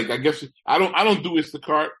 I guess I don't do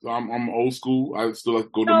Instacart. I'm old school. I still like to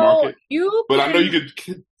go to market. I know you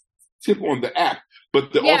could tip on the app,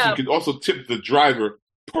 but also you can also tip the driver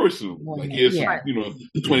personally. Like here's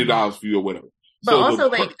 $20 for you or whatever. But so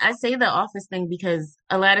also I say the office thing because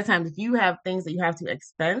a lot of times if you have things that you have to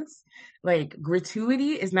expense, like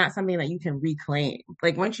gratuity is not something that you can reclaim.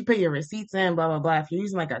 Like once you put your receipts in, blah blah blah. If you're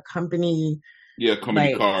using like a company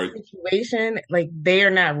card situation, like they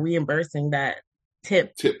are not reimbursing that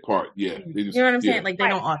tip part. Yeah, you know what I'm saying? Like they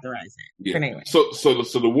don't authorize it. Yeah. Anyway. So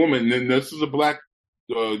the woman, then this is a black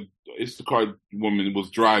Instacart woman was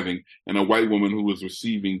driving, and a white woman who was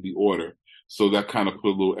receiving the order. So that kind of put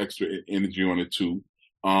a little extra energy on it too.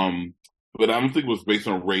 But I don't think it was based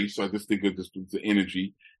on race. I just think it was the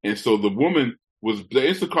energy. And so the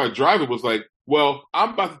Instacart driver was like, "Well, I'm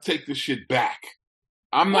about to take this shit back.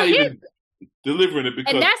 I'm not even delivering it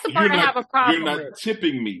because that's the part I have a problem you're not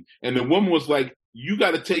tipping me." And the woman was like, "You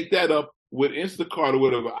got to take that up with Instacart or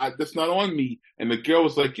whatever. That's not on me." And the girl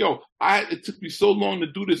was like, "Yo, it took me so long to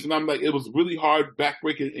do this." And I'm like, "It was really hard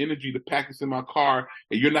backbreaking energy to pack this in my car.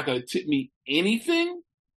 And you're not going to tip me anything?"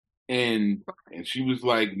 And she was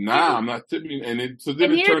like, "Nah, I'm not tipping you." And it turned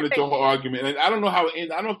into a whole argument. And I don't know how it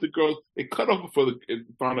ended. I don't know if the girl, it cut off before it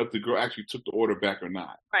found out if the girl actually took the order back or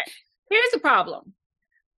not. Right. Here's the problem.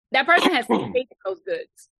 that person has paid those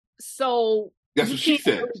goods. So that's what she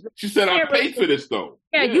said. She said, I paid for this though.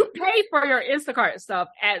 Yeah, you paid for your Instacart stuff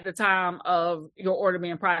at the time of your order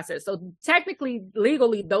being processed. So technically,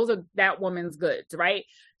 legally, those are that woman's goods, right?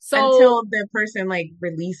 So until the person like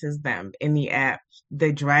releases them in the app,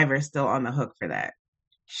 the driver's still on the hook for that.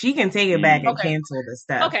 She can take it back and cancel the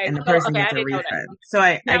stuff, and the person gets a refund. So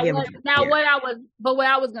I get what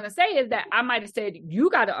I was gonna say is that I might have said, you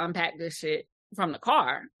got to unpack this shit from the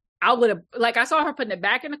car. I would have, like, I saw her putting it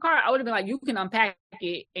back in the car. I would have been like, you can unpack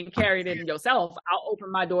it and carry it in yourself. I'll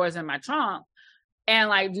open my doors in my trunk and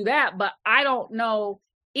like do that. But I don't know,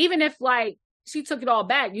 even if like she took it all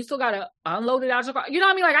back, you still got to unload it out your car. You know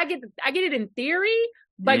what I mean? Like I get it in theory,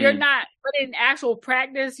 but you're not, but in actual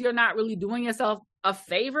practice, you're not really doing yourself a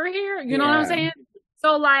favor here. You know what I'm saying?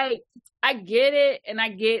 So like, I get it. And I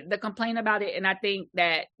get the complaint about it. And I think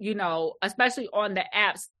that, you know, especially on the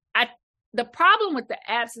apps, the problem with the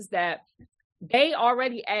apps is that they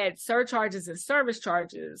already add surcharges and service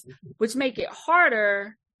charges, which make it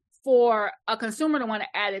harder for a consumer to want to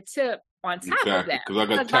add a tip on top of that. Because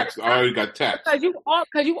I already got taxed. Because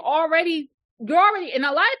you're already, and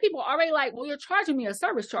a lot of people are already like, well, you're charging me a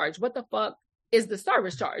service charge. What the fuck is the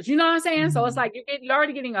service charge? You know what I'm saying? So it's like you're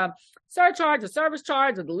already getting a surcharge, a service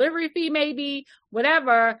charge, a delivery fee, maybe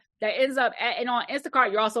whatever. That ends up and on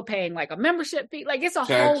Instacart, you're also paying like a membership fee. Like it's a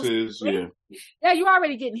taxes, whole yeah, you're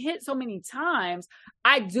already getting hit so many times.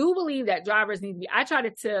 I do believe that drivers need to be. I try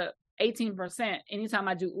to tip 18% anytime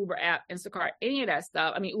I do Uber app, Instacart, any of that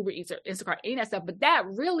stuff. I mean Uber Eats or Instacart, any of that stuff. But that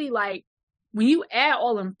really, like, when you add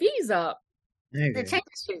all them fees up, it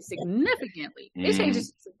changes shit significantly. It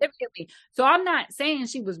changes significantly. So I'm not saying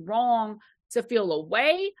she was wrong to feel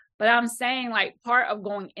away, but I'm saying like part of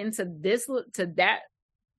going into that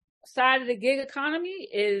side of the gig economy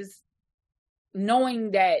is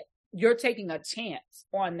knowing that you're taking a chance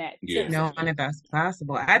on that. Knowing if that's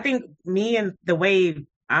possible. I think me and the way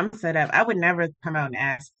I'm set up, I would never come out and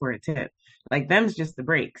ask for a tip. Like, them's just the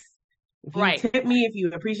breaks. If you tip me, if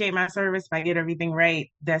you appreciate my service, if I get everything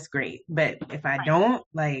right, that's great. But if I don't,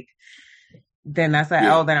 like, then that's an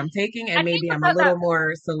L that I'm taking, and maybe I'm a little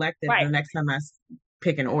more selective the next time I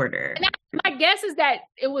pick an order. And my guess is that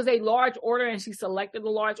it was a large order and she selected a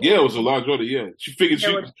large order. Yeah, it was a large order, she figured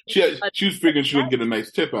she was figuring she would get a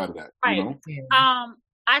nice tip out of that. Right. You know?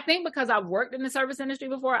 I think because I've worked in the service industry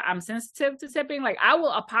before, I'm sensitive to tipping. Like, I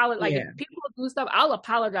will apologize. Like, if people do stuff, I'll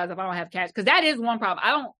apologize if I don't have cash. Because that is one problem.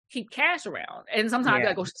 I don't keep cash around. And sometimes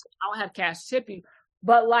I go, I don't have cash to tip you.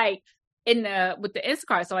 But like with the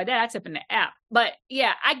Instacart, so like that, I tip in the app. But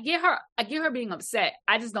yeah, I get her being upset.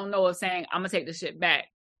 I just don't know of saying, I'm gonna take the shit back.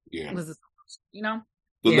 Yeah. You know?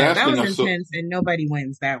 That was intense, and nobody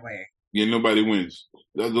wins that way. Yeah, nobody wins.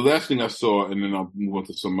 The last thing I saw, and then I'll move on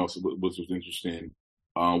to something else, which was interesting,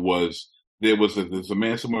 was there's a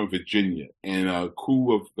man somewhere in Virginia, and a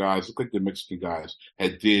crew of guys, look like the Mexican guys,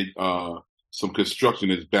 had did some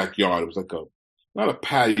construction in his backyard. It was like not a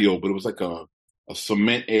patio, but it was like a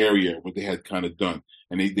cement area what they had kind of done,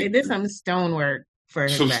 and they did some stonework for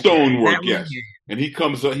some stonework, yes. And he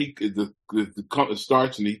comes up, the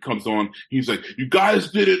starts, and he comes on. He's like, "You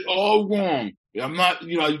guys did it all wrong. I'm not,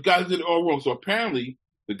 you guys did it all wrong." So apparently,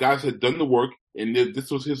 the guys had done the work, and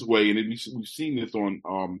this was his way. And we've seen this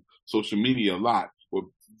on social media a lot, where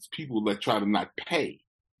people that try to not pay.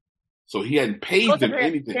 So he hadn't paid them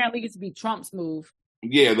anything. Apparently, it used to be Trump's move.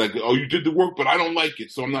 Yeah, like, oh, you did the work, but I don't like it,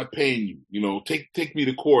 so I'm not paying you. Take me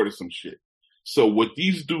to court or some shit. So what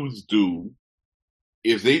these dudes do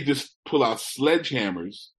is they just pull out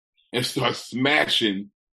sledgehammers and start smashing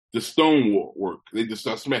the stonework. They just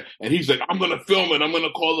start smashing. And he's like, I'm going to film it. I'm going to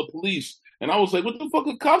call the police. And I was like, what the fuck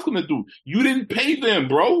are cops going to do? You didn't pay them,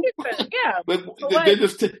 bro. Yeah.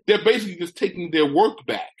 They're basically just taking their work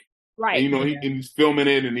back. Right. And, and he's filming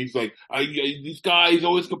it, and he's like, these guys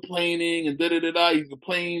always complaining, and da-da-da-da. He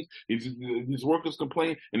complains. His workers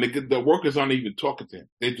complain, and the workers aren't even talking to him.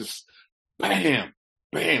 They just, bam,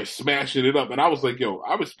 smashing it up. And I was like, yo,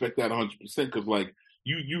 I respect that 100%, because, like,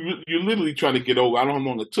 you're literally trying to get over. I don't know how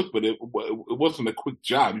long it took, but it wasn't a quick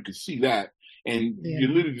job. You could see that. And you're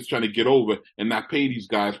literally just trying to get over and not pay these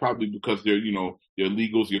guys, probably because they're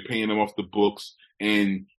illegals. You're paying them off the books,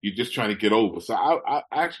 and you're just trying to get over. So I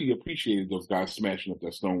actually appreciated those guys smashing up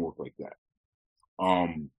that stonework like that.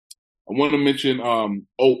 I want to mention, bro,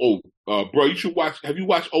 you should watch. Have you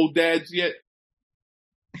watched Old Dads yet?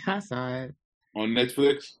 I saw it on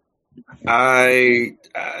Netflix.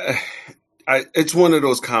 It's one of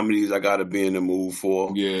those comedies I got to be in the mood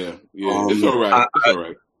for. Yeah, it's all right. It's all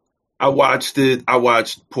right. I watched it. I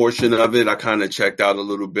watched portion of it. I kind of checked out a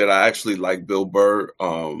little bit. I actually like Bill Burr.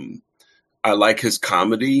 I like his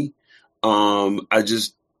comedy. I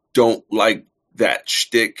just don't like that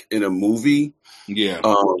shtick in a movie. Yeah.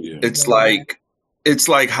 It's like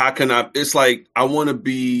how can I? It's like I want to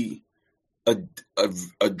be a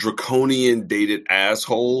draconian dated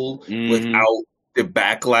asshole without the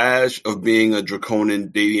backlash of being a draconian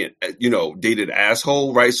dated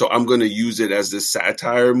asshole, right? So I'm going to use it as this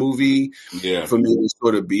satire movie for me to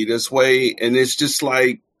sort of be this way, and it's just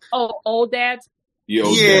like old dads.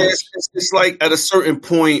 It's like at a certain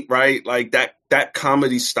point, right? Like that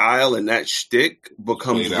comedy style and that shtick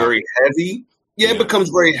becomes very heavy. It becomes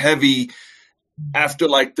very heavy after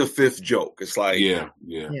like the fifth joke. It's like,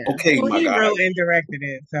 okay, well, my guy. He wrote and directed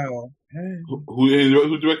it, so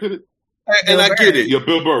who directed it? And I get it. Yeah,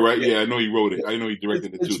 Bill Burr, right? Yeah, I know he wrote it. I know he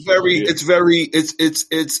directed it too.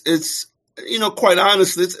 It's quite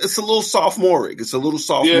honestly, it's a little sophomoric. It's a little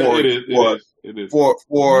sophomoric. It is.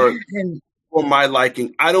 For my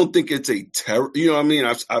liking, I don't think it's a terror. You know what I mean?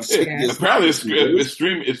 I've seen this. Apparently,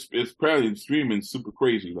 it's probably streaming super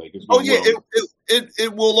crazy. Like,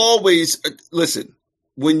 it will always listen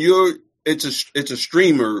when it's a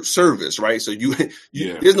streamer service, right? So you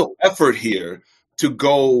there's no effort here to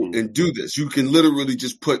go and do this. You can literally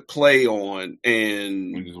just put play on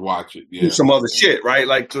and just watch it. Do some other shit, right?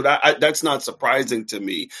 Like, so that's not surprising to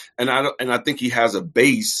me. And I think he has a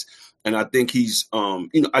base. And I think he's,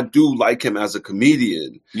 I do like him as a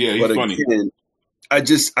comedian. Yeah, he's funny. Again, I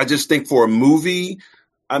just think for a movie,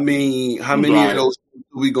 I mean, how many of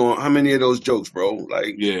those jokes, bro?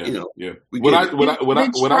 Like, of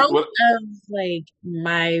like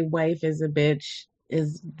my wife is a bitch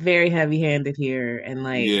is very heavy-handed here, and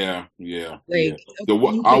like, our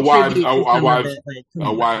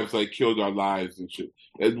wives like killed our lives and shit.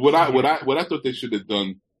 And what I thought they should have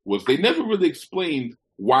done was they never really explained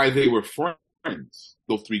why they were friends,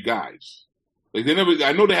 those three guys. Like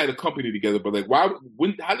I know they had a company together, but like how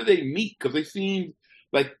did they meet? Because they seemed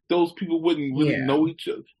like those people wouldn't really know each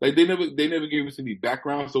other. Like they never gave us any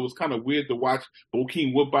background, so it was kind of weird to watch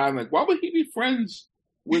Bokeem Woodbine. Like, why would he be friends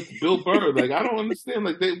with Bill Burr? Like, I don't understand.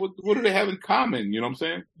 Like, what do they have in common? You know what I'm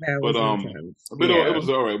saying? It was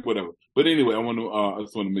all right, whatever. But anyway, I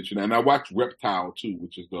just want to mention that. And I watched Reptile too,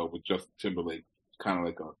 which is with Justin Timberlake, kind of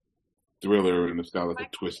like a thriller, and it's got like a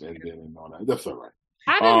twist ending and all that. That's all right.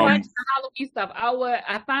 I didn't watch the Halloween stuff.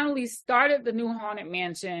 I finally started the new Haunted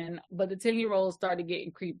Mansion, but the 10-year-old started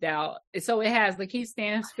getting creeped out. So it has Lakeith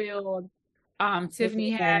Stanfield,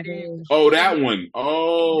 Tiffany Haddish. Oh, that one.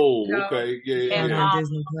 Oh, okay. Yeah. And on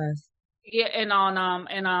Disney Plus. Yeah, and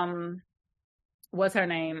on what's her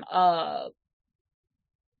name?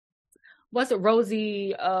 What's it?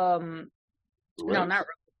 Rosie? No,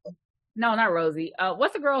 not Rosie.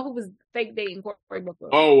 What's the girl who was fake dating Corey Booker?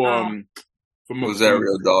 From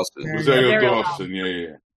Rosario Dawson. Rosario Dawson,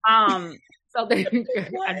 yeah. So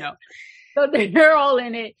I know. So they're all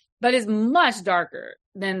in it, but it's much darker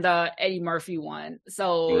than the Eddie Murphy one.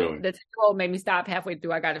 So the title made me stop halfway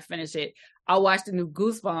through. I got to finish it. I watched the new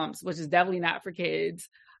Goosebumps, which is definitely not for kids.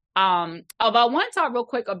 But I want to talk real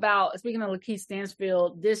quick about, speaking of Lakeith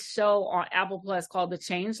Stanfield, this show on Apple Plus called The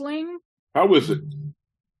Changeling. How is it?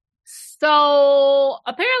 So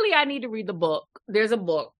apparently I need to read the book. There's a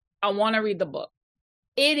book. I want to read the book.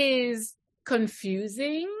 It is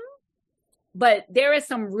confusing, but there is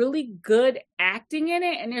some really good acting in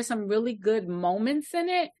it, and there's some really good moments in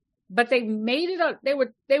it. But they made it they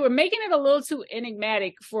were making it a little too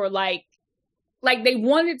enigmatic for like they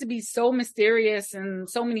wanted it to be so mysterious and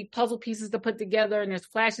so many puzzle pieces to put together, and there's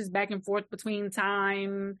flashes back and forth between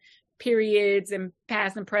time periods and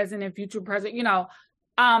past and present and future present,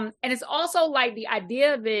 and it's also like the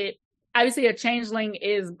idea of it. Obviously, a changeling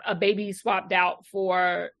is a baby swapped out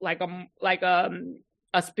for like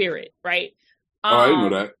a spirit, right? I didn't know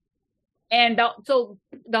that. And so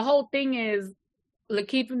the whole thing is,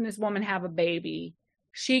 Lakeith and this woman have a baby.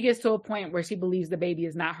 She gets to a point where she believes the baby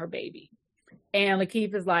is not her baby, and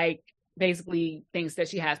Lakeith is like basically thinks that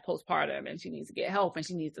she has postpartum and she needs to get help and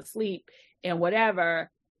she needs to sleep and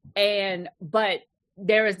whatever. But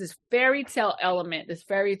there is this fairy tale element, this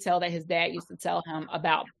fairy tale that his dad used to tell him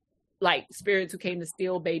about, like spirits who came to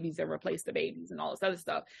steal babies and replace the babies and all this other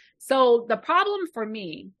stuff. So the problem for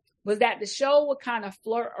me was that the show would kind of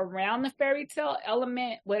flirt around the fairy tale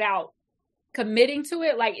element without committing to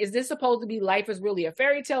it. Like, is this supposed to be life is really a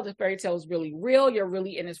fairy tale? The fairy tale is really real. You're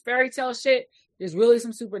really in this fairy tale shit. There's really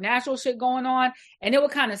some supernatural shit going on. And it would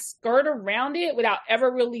kind of skirt around it without ever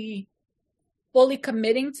really fully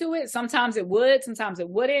committing to it. Sometimes it would, sometimes it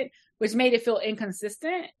wouldn't, which made it feel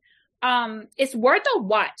inconsistent. it's worth a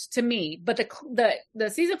watch to me, but the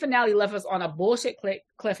season finale left us on a bullshit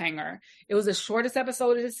cliffhanger. It was the shortest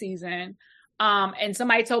episode of the season. And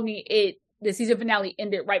somebody told me the season finale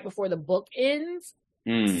ended right before the book ends.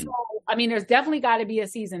 So, I mean, there's definitely got to be a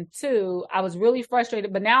season 2. I was really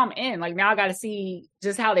frustrated, but now I'm in. Like, now I got to see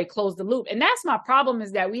just how they close the loop. And that's my problem,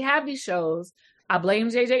 is that we have these shows. I blame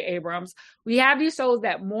J.J. Abrams. We have these shows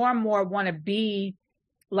that more and more want to be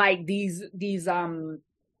like these kind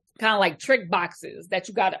of like trick boxes that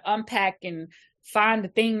you got to unpack and find the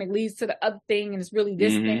thing that leads to the other thing. And it's really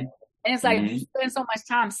this thing. And it's like, you spend so much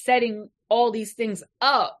time setting all these things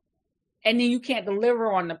up, and then you can't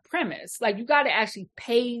deliver on the premise. Like, you got to actually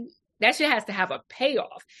pay. That shit has to have a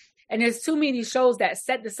payoff. And there's too many shows that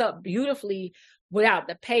set this up beautifully without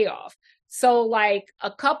the payoff. So, like, a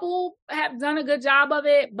couple have done a good job of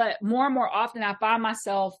it, but more and more often I find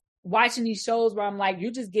myself watching these shows where I'm like,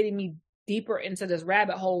 you're just getting me deeper into this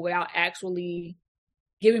rabbit hole without actually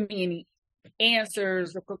giving me any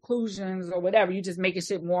answers or conclusions or whatever. You just making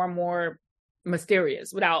shit more and more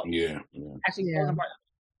mysterious without actually pulling apart.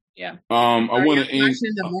 Yeah. I want to end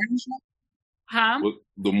the morning show. Huh?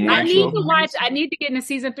 The morning show. I need to get into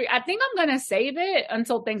season 3. I think I'm gonna save it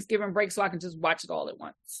until Thanksgiving break so I can just watch it all at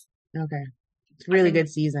once. Okay. It's a really good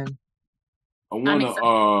season. I want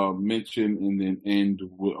to mention and then end.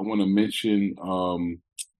 I want to mention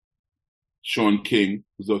Sean King,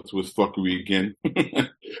 who's up to his fuckery again.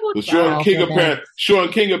 Sean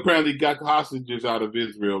King apparently got hostages out of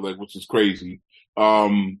Israel, like, which is crazy.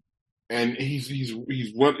 And he's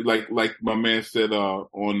running like my man said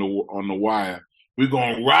on the wire. We're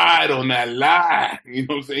gonna ride on that lie. You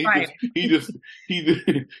know what I'm saying? Right. He just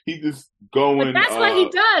going. But that's what he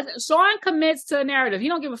does. Sean commits to a narrative. He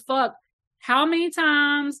don't give a fuck how many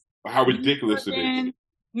times, how ridiculous it is.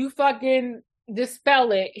 You fucking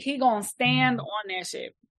dispel it. He gonna stand on that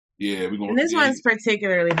shit. Yeah, we're gonna. And this one's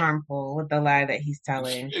particularly harmful with the lie that he's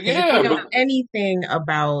telling. Yeah, if you know anything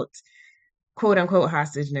about quote unquote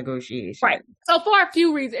hostage negotiation. Right. So for a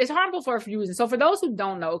few reasons, it's harmful for a few reasons. So for those who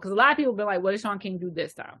don't know, because a lot of people have been like, what did Sean King do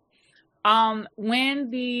this time?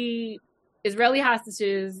 When the Israeli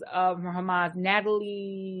hostages of Hamas,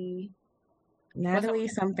 Natalie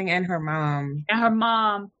something and her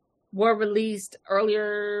mom were released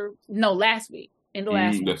last week. In the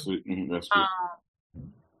last week. That's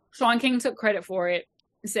Sean King took credit for it.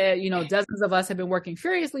 Said, dozens of us have been working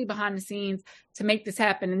furiously behind the scenes to make this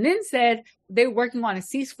happen. And then said they're working on a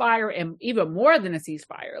ceasefire and even more than a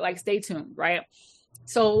ceasefire. Like, stay tuned, right?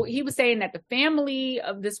 So he was saying that the family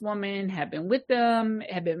of this woman had been with them,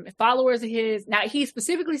 had been followers of his. Now, he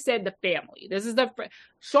specifically said the family. This is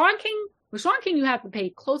Sean King. With Sean King, you have to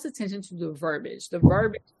pay close attention to the verbiage. The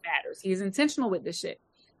verbiage matters. He's intentional with this shit.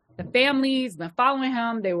 The family's been following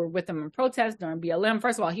him. They were with him in protest during BLM.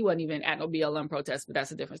 First of all, he wasn't even at no BLM protest, but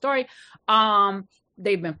that's a different story.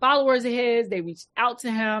 They've been followers of his. They reached out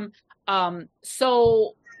to him.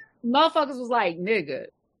 So motherfuckers was like, nigga,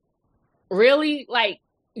 really? Like,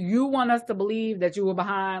 you want us to believe that you were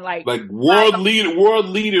behind, like world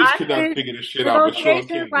leaders could not figure this shit out. But Sean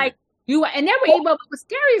King, like, and they were but what's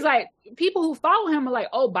scary is like people who follow him are like,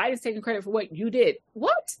 oh, Biden's taking credit for what you did.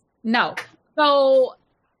 What? No. So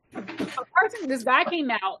this guy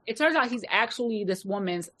came out. It turns out he's actually this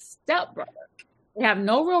woman's stepbrother. They have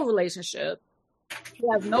no real relationship. He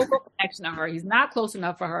has no real connection to her. He's not close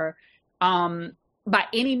enough for her by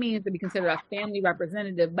any means to be considered a family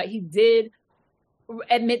representative. But he did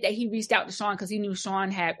admit that he reached out to Sean because he knew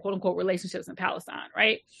Sean had quote unquote relationships in Palestine.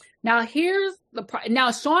 Right now, here's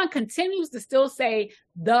now Sean continues to still say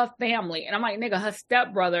the family, and I'm like, nigga, her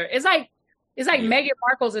stepbrother. It's like Meghan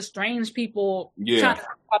Markle's estranged people. Yeah. Trying to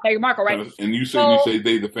talk about Meghan Markle, right? And you say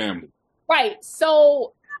they the family. Right.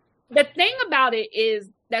 So the thing about it is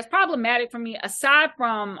that's problematic for me, aside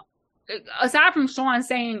from Sean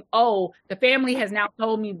saying, oh, the family has now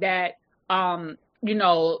told me that,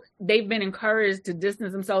 they've been encouraged to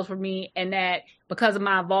distance themselves from me, and that because of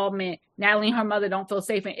my involvement, Natalie and her mother don't feel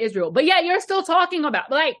safe in Israel. But yeah, you're still talking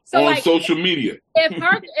about on social media.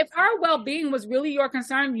 If her well-being was really your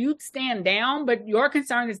concern, you'd stand down, but your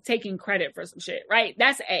concern is taking credit for some shit, right?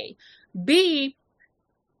 That's A. B,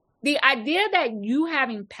 the idea that you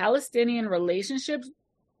having Palestinian relationships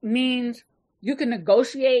means you can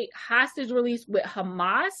negotiate hostage release with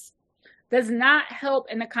Hamas does not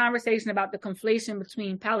help in the conversation about the conflation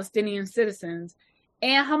between Palestinian citizens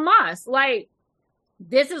and Hamas. Like,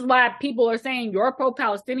 this is why people are saying your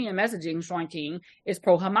pro-Palestinian messaging, Sean King, is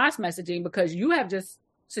pro-Hamas messaging, because you have just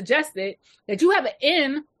suggested that you have an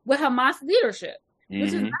in with Hamas leadership,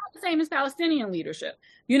 which is not the same as Palestinian leadership.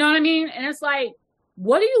 You know what I mean? And it's like,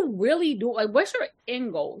 what do you really do? Like, what's your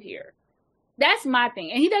end goal here? That's my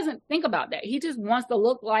thing. And he doesn't think about that. He just wants to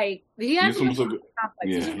look like he has a hero.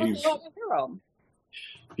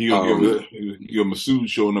 He gonna give Masood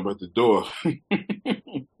showing up at the door.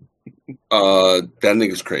 That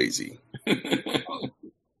nigga's crazy.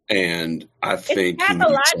 And I think he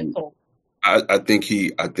needs I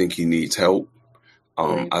think he needs help.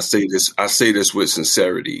 I say this with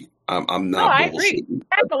sincerity. I'm not bullshitting.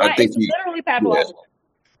 I think he literally pathological.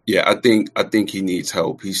 Yeah, I think he needs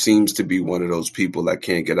help. He seems to be one of those people that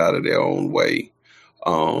can't get out of their own way.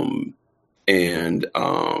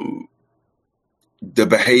 The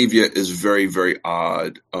behavior is very, very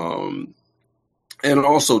odd. And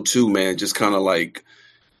also too, man, just kind of like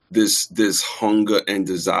this hunger and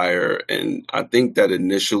desire. And I think that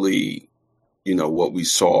initially, what we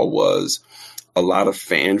saw was a lot of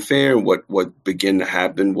fanfare. What began to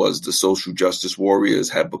happen was the social justice warriors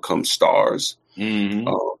had become stars. Mm-hmm.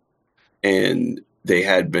 And they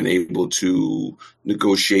had been able to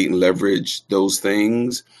negotiate and leverage those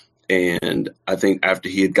things. And I think after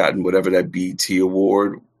he had gotten whatever that BET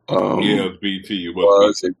award, BET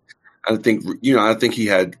was. I think he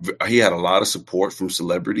had a lot of support from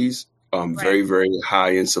celebrities, very, very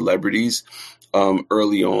high end celebrities,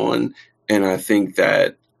 early on, and I think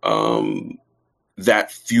that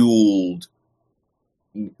that fueled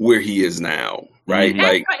where he is now, right? Mm-hmm.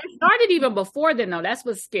 Like it started even before then, though. That's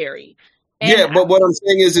what's scary. And but what I'm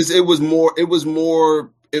saying is it was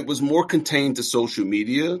more contained to social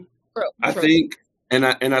media. I think, and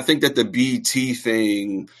I think that the BET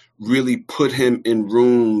thing really put him in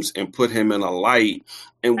rooms and put him in a light.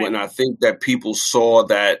 And when I think that people saw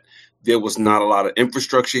that there was not a lot of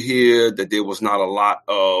infrastructure here, that there was not a lot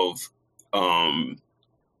of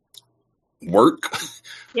work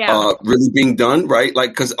really being done, right?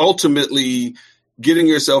 Like, because ultimately getting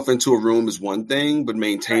yourself into a room is one thing, but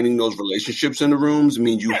maintaining those relationships in the rooms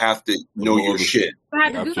means you have to know your shit. You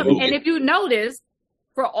have to do something. And if you notice,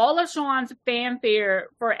 for all of Sean's fanfare,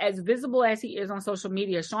 for as visible as he is on social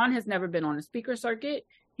media, Sean has never been on a speaker circuit.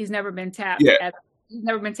 He's never been tapped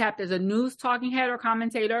as a news talking head or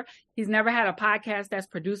commentator. He's never had a podcast that's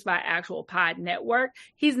produced by actual pod network.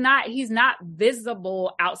 He's not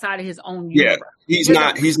visible outside of his own universe. He's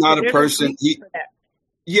not a person.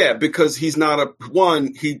 Because he's not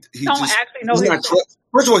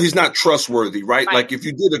first of all, he's not trustworthy, right? Like if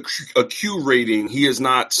you did a Q rating, he is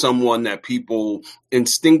not someone that people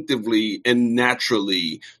instinctively and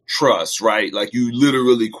naturally trust, right? Like you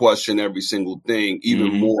literally question every single thing,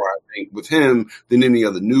 even more, I think, with him than any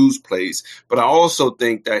other news place. But I also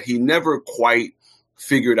think that he never quite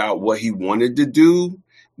figured out what he wanted to do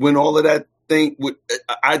when all of that thing.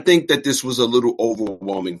 I think that this was a little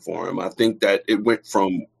overwhelming for him. I think that it went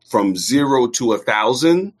from 0 to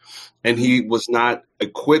 1,000. And he was not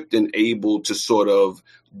equipped and able to sort of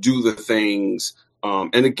do the things.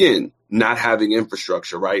 And again, not having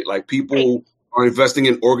infrastructure, right? Like people are investing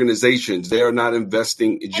in organizations. They are not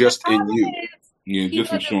investing just in you.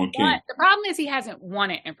 Just in Sean King. The problem is he hasn't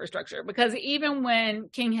wanted infrastructure, because even when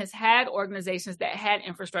King has had organizations that had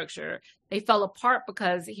infrastructure, they fell apart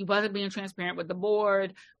because he wasn't being transparent with the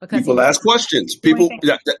board. Because people ask questions. That's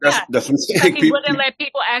what I'm saying. He wouldn't let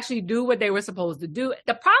people actually do what they were supposed to do.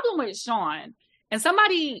 The problem with Sean, and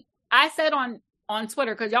I said on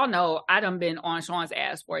Twitter, because y'all know I done been on Sean's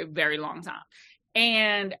ass for a very long time,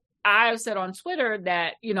 and I've said on Twitter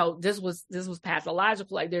that, this was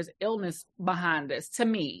pathological. Like there's illness behind this. To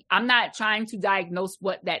me, I'm not trying to diagnose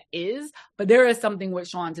what that is, but there is something with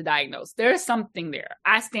Sean to diagnose. There is something there.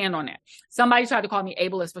 I stand on that. Somebody tried to call me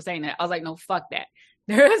ableist for saying that. I was like, no, fuck that.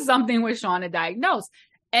 There is something with Sean to diagnose.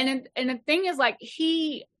 And the thing is, like,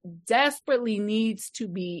 he desperately needs to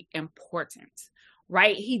be important,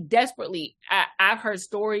 right? He desperately, I've heard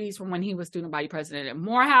stories from when he was student body president at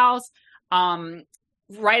Morehouse.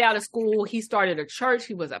 Right out of school, he started a church.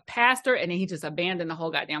 He was a pastor, and then he just abandoned the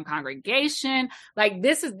whole goddamn congregation. Like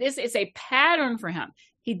this is a pattern for him.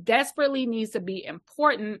 He desperately needs to be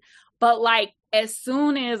important, but like as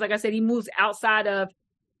soon as, like I said, he moves outside of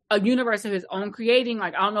a universe of his own creating.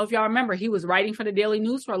 Like, I don't know if y'all remember, he was writing for the Daily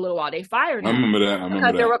News for a little while. They fired him. I remember that.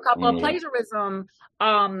 Because there were a couple of plagiarism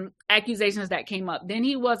accusations that came up. Then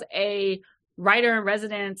he was a writer in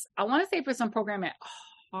residence, I want to say, for some program at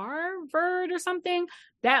Harvard or something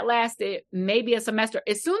that lasted maybe a semester.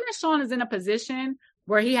 As soon as Sean is in a position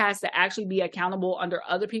where he has to actually be accountable under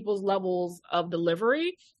other people's levels of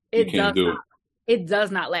delivery, it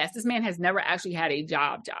does not last. This man has never actually had a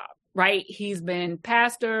job, right? He's been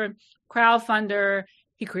pastor, crowdfunder.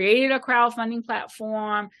 He created a crowdfunding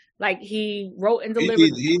platform. Like he wrote and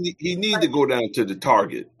delivered. He need to go down to the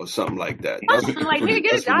Target or something like that. I'm like, here,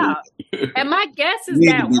 get a job. And my guess is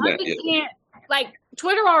that once he can't, like,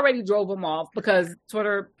 Twitter already drove him off because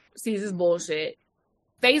Twitter sees his bullshit.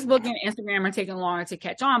 Facebook and Instagram are taking longer to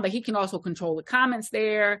catch on, but he can also control the comments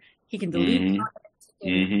there. He can delete comments.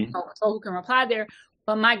 He can control who can reply there.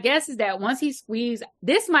 But my guess is that once he squeezes,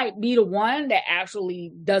 this might be the one that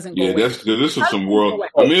actually doesn't go. Yeah, this is some world.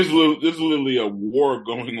 I mean, there's literally a war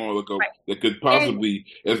going on that could possibly,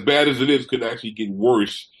 as bad as it is, could actually get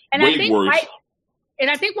worse, way worse. And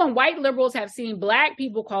I think when white liberals have seen Black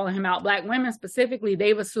people calling him out, Black women specifically,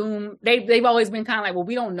 they've assumed they've always been kind of like, well,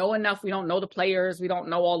 we don't know enough. We don't know the players. We don't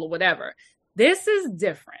know all the whatever. This is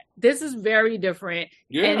different. This is very different.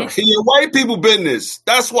 Yeah, and it's white people business.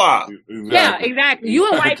 That's why. Exactly. Yeah, exactly.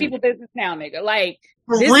 You in white people business now, nigga. Like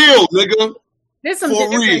for real, nigga. This some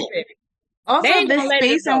different shit. Also, the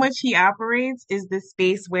space in which he operates is the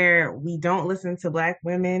space where we don't listen to Black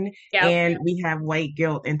women and we have white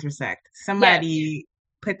guilt intersect. Somebody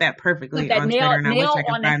put that perfectly on Twitter, and I wish I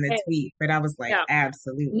could find the tweet, but I was like,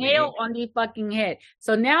 absolutely. Nail on the fucking head.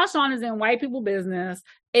 So now Sean is in white people business.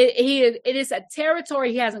 It is a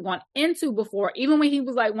territory he hasn't gone into before. Even when he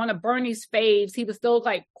was like one of Bernie's faves, he was still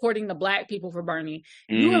like courting the Black people for Bernie.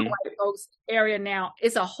 You in white folks area now,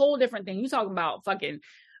 it's a whole different thing. You talking about fucking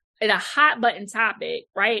a hot button topic,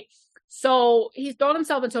 right? So he's thrown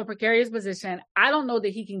himself into a precarious position. I don't know that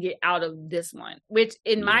he can get out of this one, which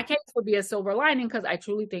in my case would be a silver lining because I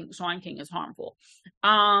truly think Sean King is harmful.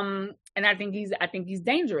 And I think he's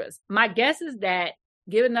dangerous. My guess is that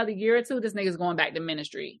give it another year or two, this nigga's going back to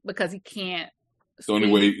ministry because he can't. It's the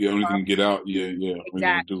only way he can get out. Yeah.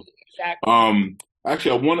 Exactly.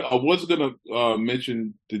 Actually, I was gonna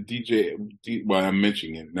mention the DJ. Well, I'm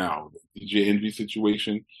mentioning it now, the DJ Envy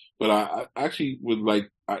situation. But I actually would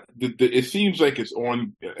like. It seems like it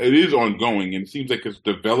is ongoing, and it seems like it's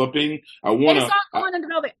developing. It's ongoing and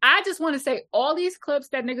developing. I just want to say all these clips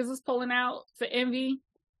that niggas is pulling out for Envy.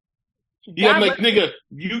 Yeah, I'm like, nigga,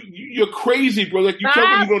 you're crazy, bro. Like, you tell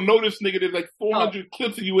me you don't know this nigga. There's like 400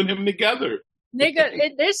 clips of you and him together.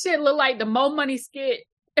 Nigga, this shit look like the Mo Money skit.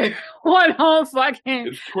 One whole fucking.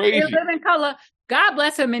 It's crazy. Live in color. God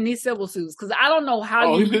bless him in these civil suits because I don't know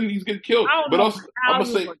how. He's getting killed. But also, I'm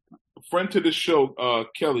gonna say, friend to the show,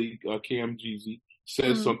 Kelly KMGZ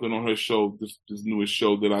says something on her show, this newest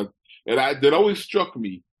show that always struck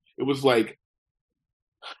me. It was like,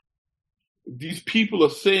 these people are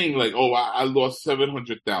saying like, oh, I lost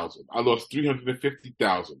 700,000. I lost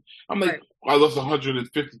 350,000. I'm like, I lost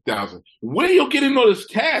 150,000. Where you getting all this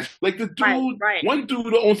cash? Like the dude, one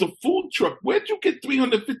dude owns a food truck. Where'd you get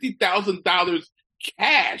 $350,000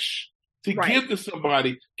 cash to give to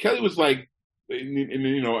somebody? Kelly was like,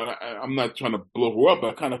 and I'm not trying to blow her up,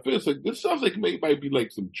 but I kind of feel it's like, this sounds like it might be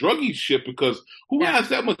like some druggy shit because who has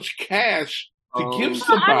that much cash to give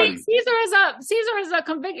somebody? I mean, Caesar is a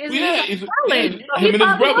convicted. He's him and his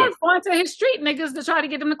brother going to his street niggas to try to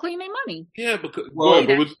get them to clean their money. Yeah, because but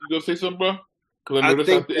you gonna say something, bro? Because I know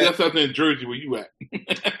that's out there in Jersey where you at.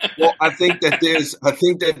 Well, I think that there's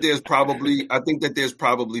probably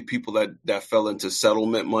people that fell into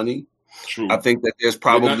settlement money. True. I think that there's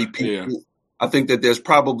probably people. Yeah. I think that there's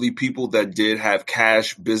probably people that did have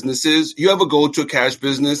cash businesses. You ever go to a cash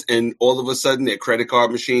business and all of a sudden their credit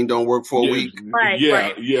card machine don't work for a week? Right.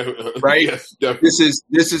 Right. Yes, definitely.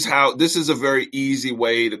 This is a very easy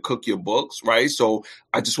way to cook your books, right? So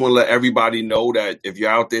I just want to let everybody know that if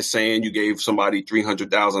you're out there saying you gave somebody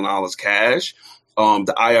 $300,000 cash,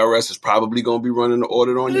 the IRS is probably going to be running an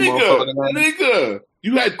audit on you, motherfucker. Nigga.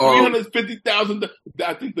 You had 350,000.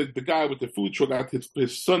 I think the guy with the food truck,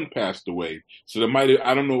 his son passed away. So there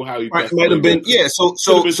I don't know how he passed away. Might have been, yeah. So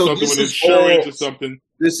this is insurance or something.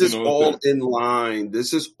 This is all in line.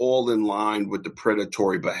 This is all in line with the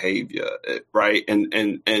predatory behavior, right?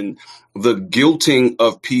 And the guilting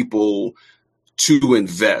of people to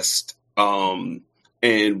invest. And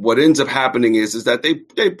what ends up happening is that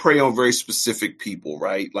they prey on very specific people,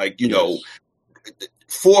 right? Like, 4%.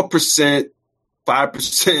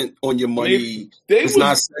 5% on your money is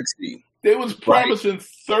not sexy. They was promising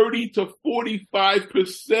 30 to 45%.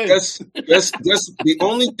 That's the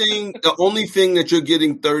only thing. The only thing that you're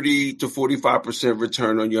getting 30 to 45%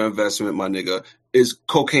 return on your investment, my nigga, is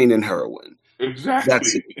cocaine and heroin.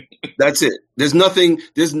 Exactly. That's it. There's nothing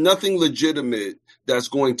legitimate that's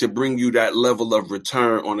going to bring you that level of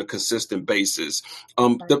return on a consistent basis.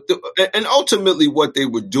 And ultimately, what they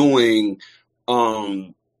were doing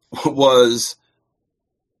was.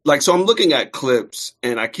 Like, so I'm looking at clips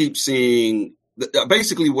and I keep seeing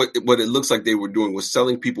basically what it looks like they were doing was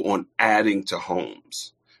selling people on adding to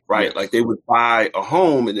homes, right? Yes. Like they would buy a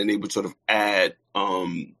home and then they would sort of add,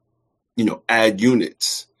 add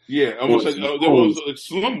units. Yeah, almost like there was like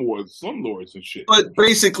slumlords and shit. But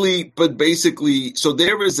basically, so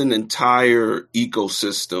there is an entire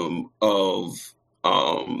ecosystem of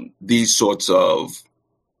these sorts of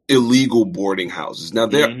illegal boarding houses. Now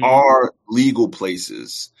there are legal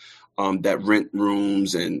places that rent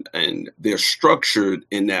rooms and they're structured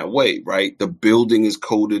in that way, right? The building is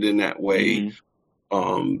coded in that way.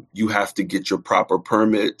 You have to get your proper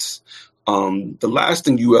permits. The last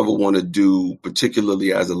thing you ever want to do,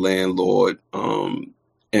 particularly as a landlord,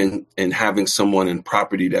 and having someone in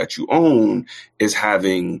property that you own, is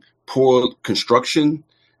having poor construction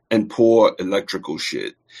and poor electrical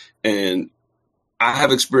shit. And I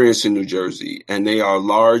have experience in New Jersey, and they are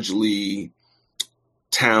largely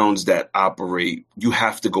towns that operate. You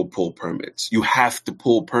have to go pull permits. You have to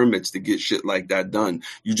pull permits to get shit like that done.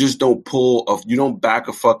 You just don't you don't back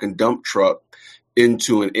a fucking dump truck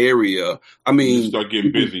into an area. I mean, you start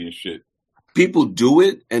getting busy and shit. People do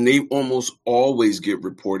it, and they almost always get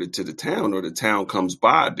reported to the town, or the town comes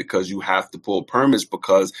by, because you have to pull permits,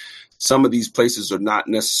 because some of these places are not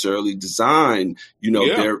necessarily designed,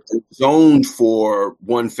 they're zoned for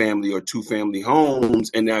 1 family or 2 family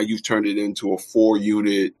homes, and now you've turned it into a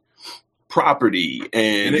 4-unit property.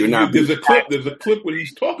 And you're not. There's a clip where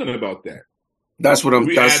he's talking about that. That's what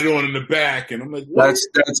we added on in the back, and I'm like, what?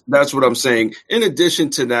 That's what I'm saying. In addition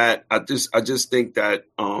to that, I just think that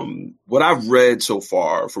what I've read so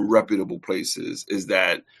far from reputable places is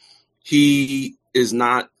that he is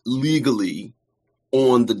not legally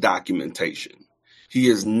on the documentation. He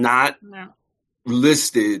is not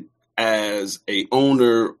listed as a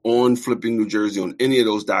owner on Flipping New Jersey on any of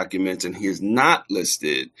those documents, and he is not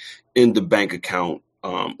listed in the bank account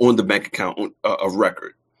on the bank account of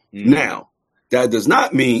record. Now, that does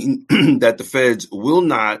not mean that the feds will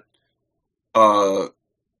not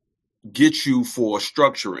get you for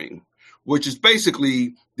structuring, which is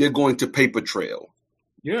basically they're going to paper trail.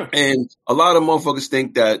 Yeah. And a lot of motherfuckers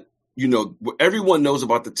think that, everyone knows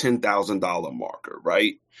about the $10,000 marker,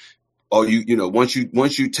 right? Or once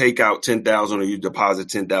you take out $10,000 or you deposit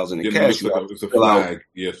 $10,000 in cash, it's a flag.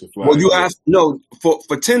 Yes, a flag. Well, you have for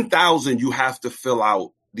 $10,000 you have to fill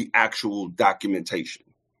out the actual documentation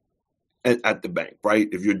at the bank, right?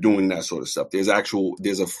 If you're doing that sort of stuff, there's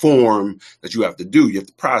a form that you have to do. You have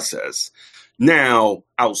to process. Now,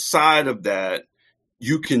 outside of that,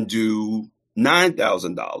 you can do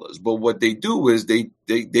 $9,000. But what they do is they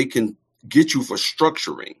can get you for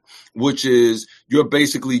structuring, which is you're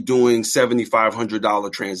basically doing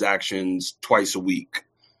 $7,500 transactions twice a week.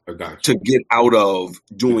 I got you. To get out of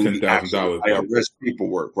doing the actual IRS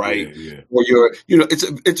paperwork, right? Yeah. Or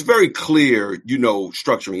it's very clear,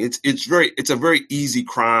 structuring. It's a very easy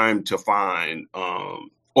crime to find,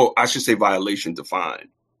 or I should say violation to find.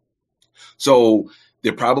 So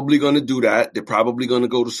they're probably going to do that. They're probably going to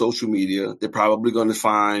go to social media. They're probably going to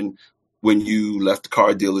find when you left the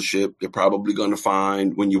car dealership. They're probably going to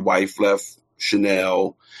find when your wife left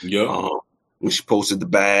Chanel. Yeah. When she posted the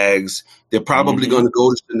bags. They're probably going to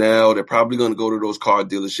go to Chanel. They're probably going to go to those car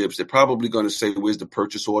dealerships. They're probably going to say, where's the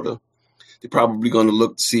purchase order? They're probably going to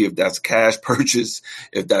look to see if that's a cash purchase,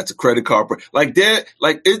 if that's a credit card.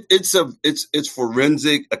 It's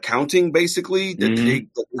forensic accounting, basically, that they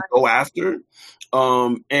go after.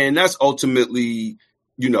 And that's ultimately,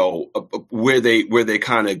 where they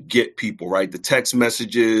kind of get people, right? The text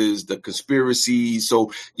messages, the conspiracies.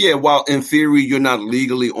 So yeah, while in theory you're not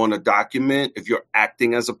legally on a document, if you're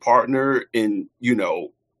acting as a partner in,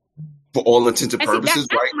 for all intents and purposes,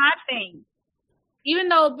 that's right? My thing. Even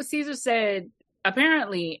though Caesar said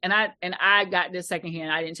apparently, and I got this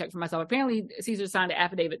secondhand, I didn't check for myself. Apparently Caesar signed an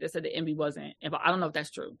affidavit that said that Envy wasn't involved. I don't know if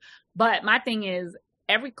that's true, but my thing is,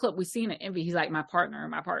 every clip we've seen of Envy, he's like my partner.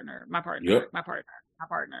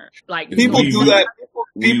 Like people do that.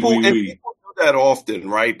 People do that often,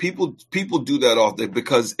 right? People do that often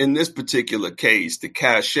because in this particular case, the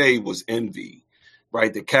cachet was Envy,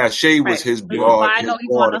 right? The cachet was his broad. I know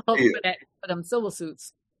he's on the hook for them silver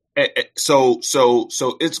suits. So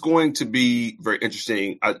it's going to be very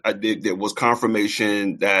interesting. There was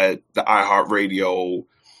confirmation that the iHeartRadio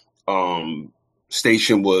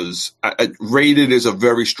station was rated is a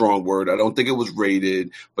very strong word. I don't think it was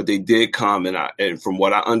rated, but they did come and from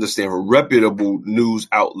what I understand from reputable news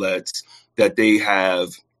outlets that they have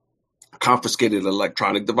confiscated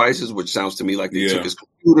electronic devices, which sounds to me like they took his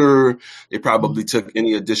computer. They probably took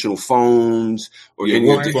any additional phones or any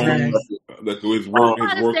additional. His work.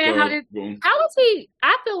 How is he?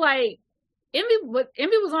 I feel like Envy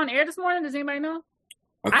was on air this morning. Does anybody know?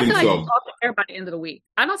 I think feel so. like he's off the air by the end of the week.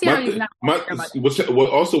 I don't see how he's not off the air by the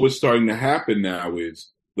end. What's starting to happen now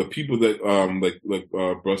is the people that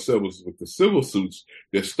Bruce said was with the civil suits,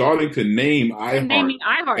 they're starting to name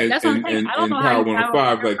iHeart. That's what I'm saying. I don't know Power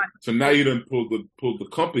how 105. So now you done pulled the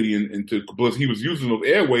company into, because he was using those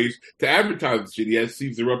airways to advertise the shit. He had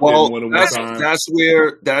Caesar up there more than one time. That's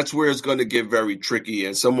where it's going to get very tricky.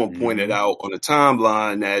 And someone pointed out on the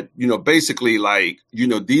timeline that, basically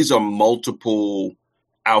these are multiple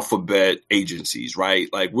alphabet agencies, right?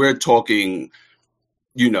 Like we're talking,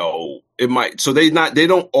 it might, so they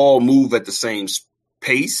don't all move at the same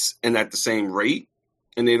pace and at the same rate,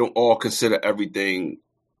 and they don't all consider everything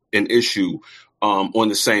an issue on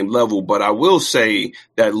the same level. But I will say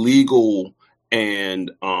that legal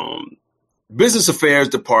and business affairs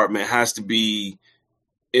department has to be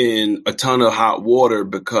in a ton of hot water,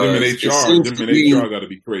 because HR got to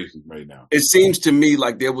be crazy right now. It seems to me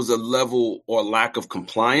like there was a level or lack of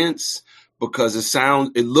compliance, because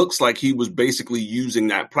it looks like he was basically using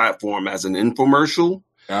that platform as an infomercial.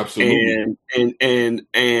 Absolutely.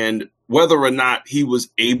 And whether or not he was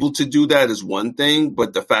able to do that is one thing,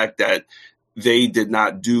 but the fact that they did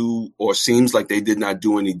not do, or seems like they did not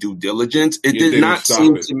do any due diligence, it did not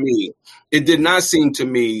seem to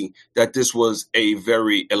me that this was a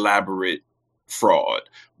very elaborate fraud.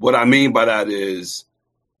 What I mean by that is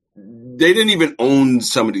they didn't even own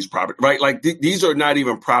some of these properties, right? Like these are not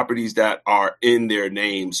even properties that are in their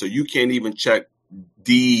name. So you can't even check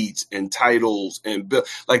deeds and titles and bill.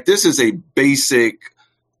 Like this is a basic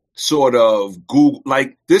sort of Google.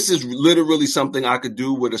 Like this is literally something I could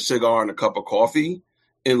do with a cigar and a cup of coffee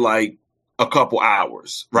in like a couple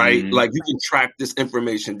hours, right? Mm-hmm. Like you can track this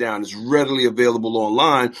information down. It's readily available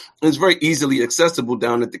online, and it's very easily accessible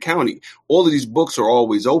down at the county. All of these books are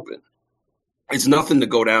always open. It's nothing to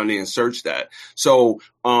go down there and search that. So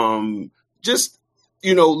just,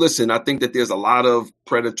 listen, I think that there's a lot of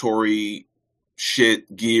predatory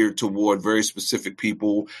shit geared toward very specific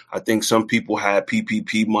people. I think some people had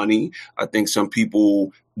PPP money. I think some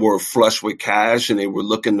people were flush with cash and they were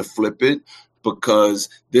looking to flip it, because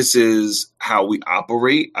this is how we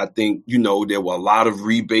operate. I think, there were a lot of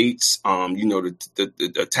rebates,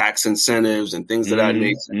 the tax incentives and things of that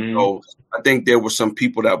nature. So I think there were some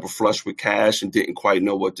people that were flush with cash and didn't quite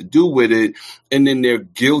know what to do with it. And then they're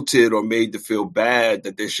guilted or made to feel bad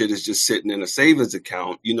that their shit is just sitting in a savings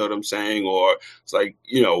account. You know what I'm saying? Or it's like,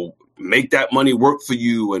 make that money work for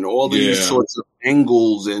you and all these sorts of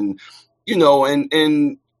angles. And,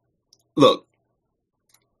 and look,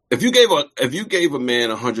 if you gave a man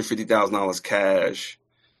 $150,000 cash,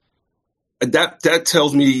 that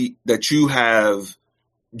tells me that you have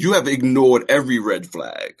ignored every red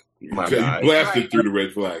flag. My guy. You blasted through the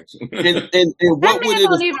red flags. and what would it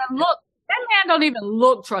that man don't even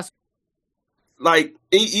look trustworthy. Like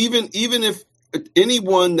even if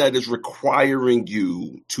anyone that is requiring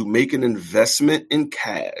you to make an investment in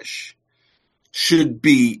cash should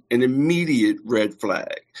be an immediate red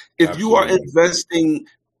flag. If you are investing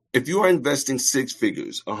six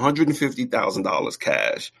figures, $150,000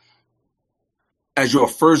 cash as your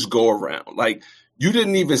first go around, like you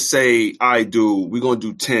didn't even say, we're going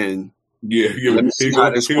to do 10. Yeah. Let me see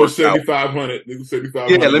how this works out. 7,500.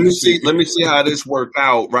 Yeah, let me see how this worked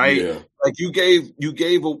out, right? Yeah. Like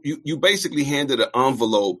you basically handed an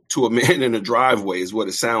envelope to a man in a driveway is what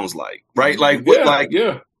it sounds like, right? Like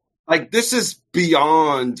like this is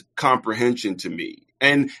beyond comprehension to me.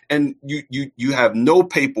 And you have no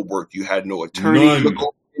paperwork. You had no attorney look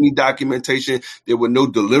over any documentation. There were no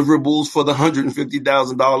deliverables for the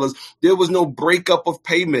 $150,000. There was no breakup of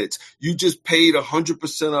payments. You just paid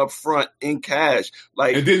 100% up front in cash.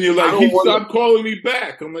 Like, and then you're like, he stopped calling me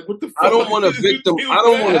back. I'm like, what the fuck? I don't want to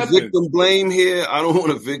victim blame here. I don't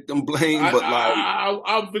want to victim blame, but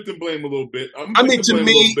I'll victim blame a little bit.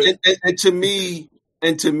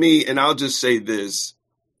 To me, and I'll just say this.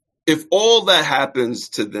 If all that happens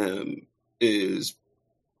to them is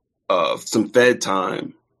some Fed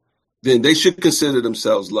time, then they should consider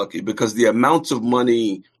themselves lucky, because the amounts of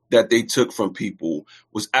money that they took from people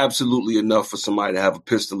was absolutely enough for somebody to have a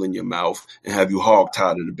pistol in your mouth and have you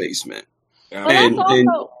hogtied in the basement. Go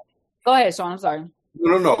ahead, Sean. I'm sorry.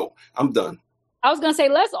 No. I'm done. I was going to say,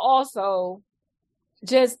 let's also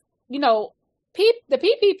just, the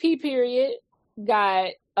PPP period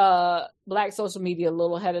got Black social media a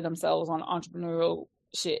little ahead of themselves on entrepreneurial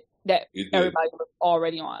shit that everybody was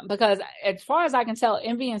already on. Because as far as I can tell,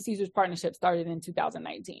 Envy and Caesar's partnership started in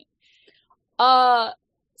 2019.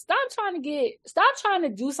 Stop trying to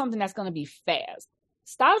do something that's going to be fast.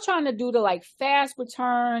 Stop trying to do the fast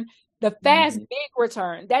return, the fast big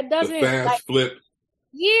return. That doesn't the fast flip.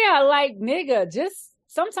 Yeah, like nigga, just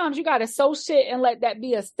sometimes you gotta sow shit and let that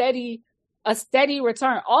be a steady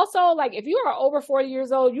return. Also, like if you are over 40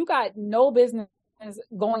 years old, you got no business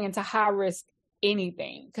going into high risk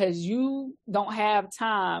anything because you don't have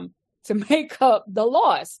time to make up the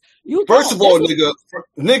loss. First of all,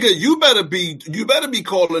 nigga, you better be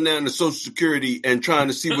calling down the Social Security and trying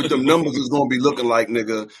to see what them numbers is going to be looking like,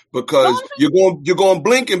 nigga, because you're going to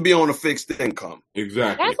blink and be on a fixed income.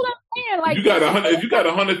 Exactly. That's what I'm saying. Like you got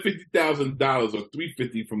 $150,000 or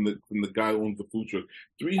 $350 from the guy who owns the food truck,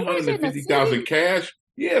 $350,000 cash.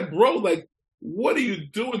 Yeah, bro. Like, what are you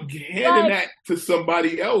doing handing that to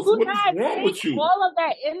somebody else? What is wrong with you? All of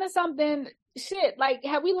that into something. Shit, like,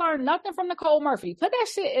 have we learned nothing from Nicole Murphy? Put that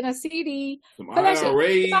shit in a CD. Some put that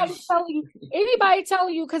IRAs. Shit. Anybody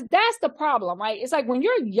telling you, because that's the problem, right? It's like when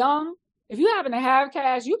you're young, if you happen to have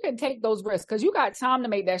cash, you can take those risks because you got time to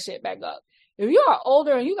make that shit back up. If you are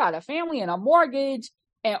older and you got a family and a mortgage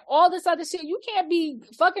and all this other shit, you can't be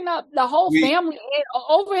fucking up the whole family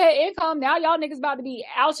overhead income. Now y'all niggas about to be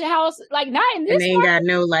out your house, like not in this. And they ain't got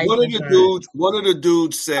no life. One of the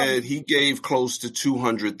dudes said he gave close to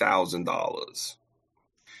 $200,000,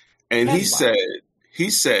 and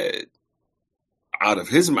he said out of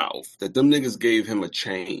his mouth that them niggas gave him a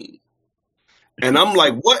chain. And I'm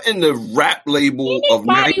like, what in the rap label of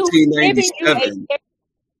 1997?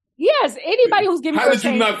 Yes, anybody who's giving. How did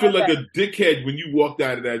you not feel like a dickhead when you walked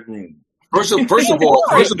out of that room? First of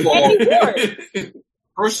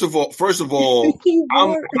all,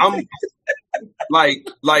 I'm like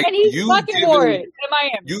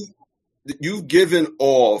you've given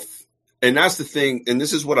off, and that's the thing, and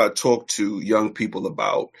this is what I talk to young people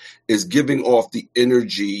about, is giving off the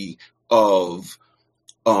energy of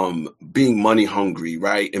being money hungry,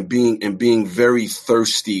 right? And being very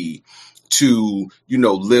thirsty to,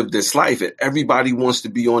 live this life. And everybody wants to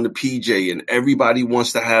be on the PJ, and everybody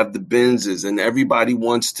wants to have the Benzes, and everybody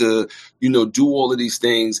wants to, do all of these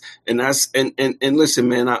things. And that's, and listen,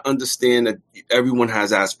 man, I understand that everyone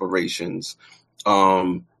has aspirations.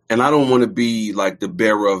 And I don't want to be like the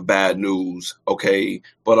bearer of bad news. Okay.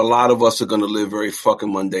 But a lot of us are going to live very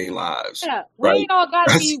fucking mundane lives. Yeah. We ain't all got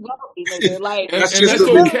to be wealthy, nigga. Like, and that's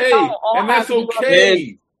okay. And that's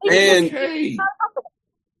okay. And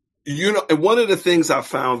and one of the things I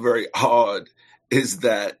found very odd is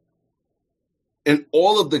that in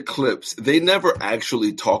all of the clips, they never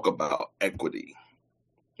actually talk about equity,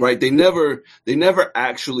 right? They never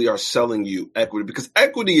actually are selling you equity, because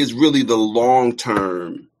equity is really the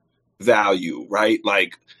long-term value, right?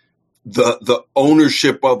 Like the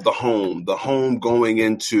ownership of the home going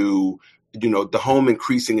into, the home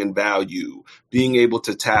increasing in value, being able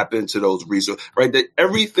to tap into those resources, right? That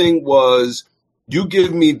everything was, you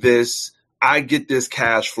give me this, I get this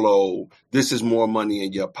cash flow. This is more money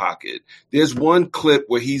in your pocket. There's one clip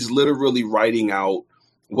where he's literally writing out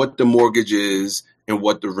what the mortgage is and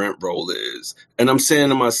what the rent roll is. And I'm saying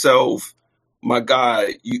to myself, my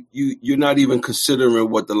guy, you're not even considering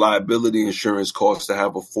what the liability insurance costs to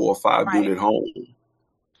have a 4 or 5 unit home.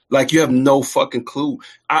 Like, you have no fucking clue.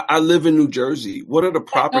 I live in New Jersey. What are the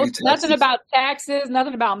property taxes? Nothing about taxes,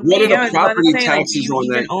 nothing about what are the property taxes on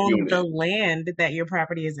that own unit? The land that your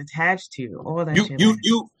property is attached to, all that shit.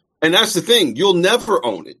 And that's the thing. You'll never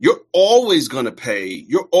own it. You're always going to pay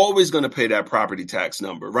that property tax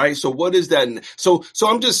number, right? So what is that? So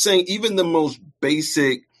I'm just saying, even the most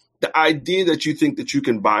basic, the idea that you think that you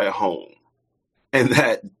can buy a home and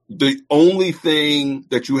that the only thing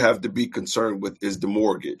that you have to be concerned with is the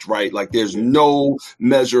mortgage, right? Like, there's no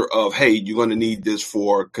measure of, hey, you're going to need this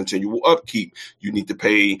for continual upkeep. You need to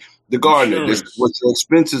pay the gardener. This is what your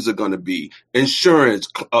expenses are going to be. Insurance,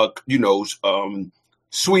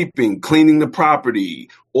 sweeping, cleaning the property,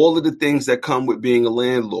 all of the things that come with being a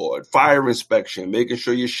landlord, fire inspection, making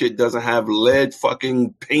sure your shit doesn't have lead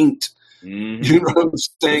fucking paint. Mm-hmm. You know what I'm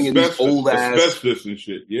saying? In these old ass asbestos and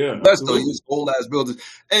shit. Yeah. These old ass buildings.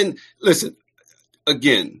 And listen,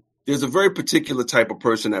 again, there's a very particular type of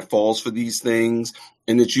person that falls for these things.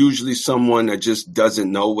 And it's usually someone that just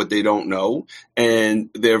doesn't know what they don't know.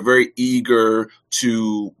 And they're very eager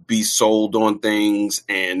to be sold on things.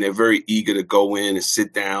 And they're very eager to go in and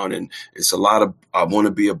sit down. And it's a lot of, I want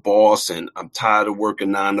to be a boss, and I'm tired of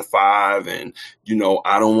working 9 to 5. And,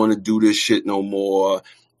 I don't want to do this shit no more.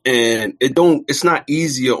 And it's not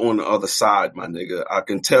easier on the other side, my nigga. I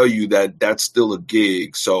can tell you that that's still a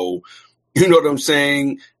gig. So, you know what I'm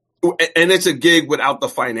saying? And it's a gig without the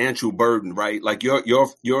financial burden, right? Like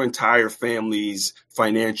your entire family's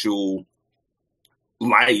financial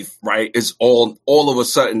life, right, is all of a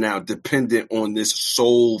sudden now dependent on this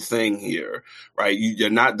sole thing here, right? You're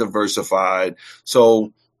not diversified.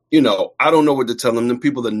 So, I don't know what to tell them. Them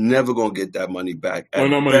people are never going to get that money back.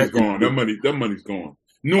 No, money's gone. That money's gone.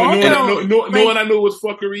 No, what I know was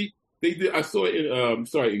fuckery. They did. I saw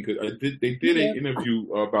it. They did an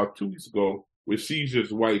interview about 2 weeks ago with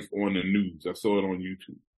Caesar's wife on the news. I saw it on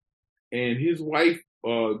YouTube, and his wife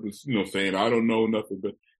was, saying, "I don't know nothing,"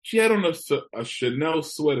 but she had on a Chanel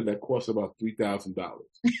sweater that cost about $3,000.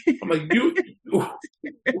 I'm like, you're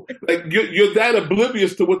that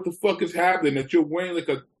oblivious to what the fuck is happening that you're wearing like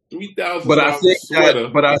a $3,000 sweater.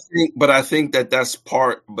 But I think that that's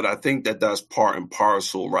part. But I think that that's part and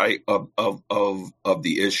parcel, right, of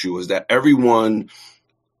the issue is that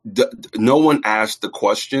no one asked the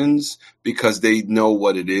questions because they know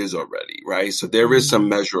what it is already, right? So there is some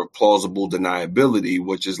measure of plausible deniability,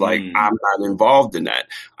 which is like, I'm not involved in that.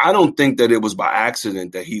 I don't think that it was by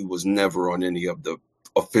accident that he was never on any of the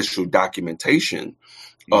official documentation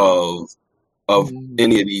of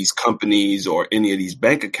any of these companies or any of these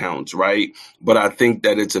bank accounts, right? But I think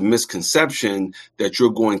that it's a misconception that you're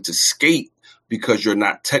going to skate because you're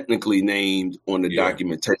not technically named on the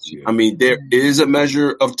documentation. Yeah. I mean, there is a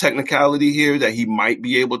measure of technicality here that he might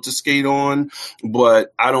be able to skate on,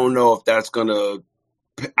 but I don't know if that's going to,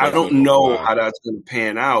 I don't know how that's going to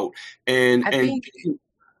pan out. And I think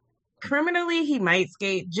criminally he might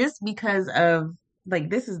skate just because of,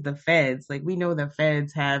 like, this is the feds. Like, we know the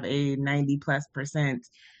feds have a 90+%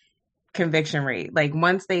 conviction rate. Like,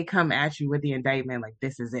 once they come at you with the indictment, like,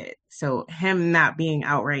 this is it. So him not being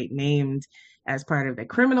outright named as part of the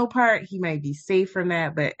criminal part, he might be safe from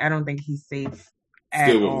that, but I don't think he's safe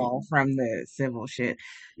at all from the civil shit.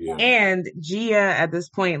 Yeah. And Gia at this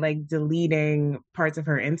point, like, deleting parts of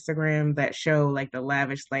her Instagram that show like the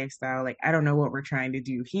lavish lifestyle. Like, I don't know what we're trying to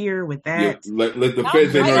do here with that. Yeah, like the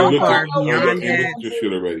feds ain't already looked at your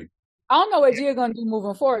shit already. I don't know what Gia gonna do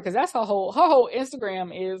moving forward because that's her whole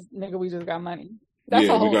Instagram is, nigga, we just got money. That's we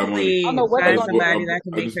got money. I don't know what they're gonna do.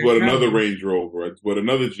 I just bought another Range Rover. I just bought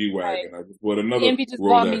another G-Wagon. I just bought another Envy just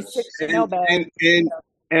bought me 6 Chanel bags.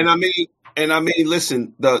 And I mean,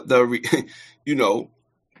 listen, the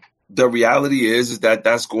reality is that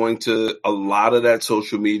that's going to, a lot of that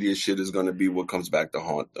social media shit is going to be what comes back to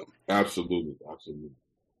haunt them. Absolutely.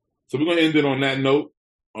 So we're going to end it on that note.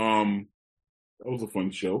 That was a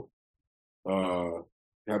fun show.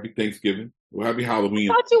 Happy Thanksgiving. Well, happy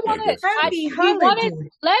Halloween. I thought you wanted,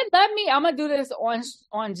 let me, I'm going to do this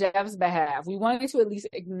on Jeff's behalf. We wanted to at least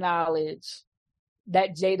acknowledge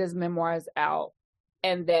that Jada's memoir is out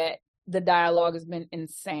and that the dialogue has been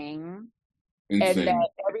insane. And that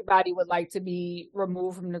everybody would like to be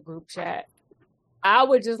removed from the group chat. I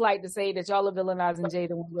would just like to say that y'all are villainizing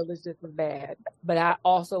Jada when Will is just as bad, but I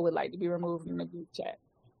also would like to be removed from the group chat.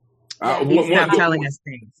 Stop telling us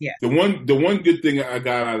things. Yeah. The one good thing I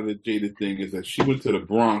got out of the Jada thing is that she went to the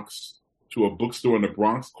Bronx, to a bookstore in the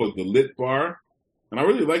Bronx called the Lit Bar, and I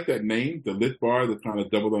really like that name, the Lit Bar, the kind of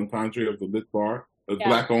double entendre of the Lit Bar.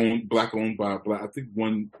 Black owned by black. I think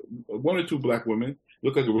one or two black women.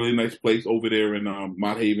 Looked like a really nice place over there in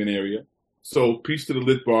Mott Haven area. So peace to the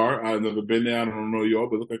Lit Bar. I've never been there. I don't know y'all,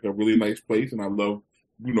 but it looked like a really nice place, and I love,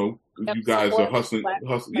 you guys are hustling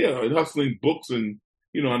books and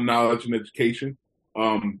knowledge and education.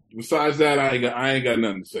 Besides that, I ain't got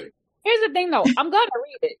nothing to say. Here's the thing, though. I'm gonna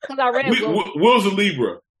read it because I read Will's a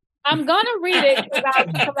Libra. I'm gonna read it because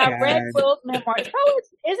I read Will's memoir.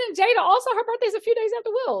 Isn't Jada also, her birthday's a few days after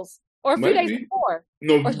Will's? Or a few days before?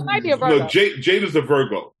 No, or she might be a Virgo. No, Jada's a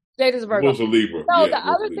Virgo. Will's a Libra. So the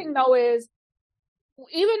other thing, though, is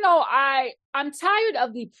even though I'm tired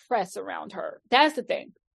of the press around her, that's the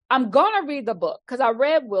thing. I'm gonna read the book because I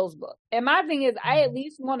read Will's book. And my thing is, I at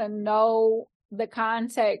least want to know the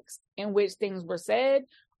context in which things were said.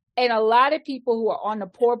 And a lot of people who are on the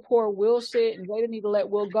poor Will shit and they need to let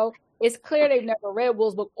Will go, it's clear they've never read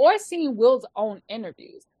Will's book or seen Will's own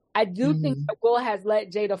interviews. I do think that Will has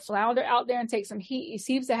let Jada flounder out there and take some heat. He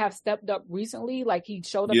seems to have stepped up recently. Like, he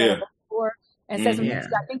showed up at a bookstore and said some things.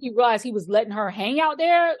 I think he realized he was letting her hang out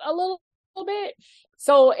there a little bit.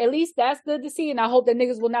 So at least that's good to see. And I hope that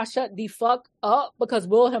niggas will not shut the fuck up because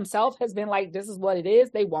Will himself has been like, this is what it is.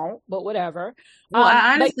 They won't, but whatever. Well,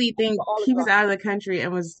 I honestly think he was out of the country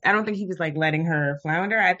and I don't think he was like letting her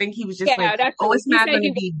flounder. I think he was just it's not going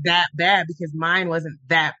to be that bad because mine wasn't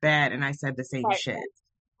that bad. And I said the same shit.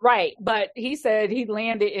 Right. But he said he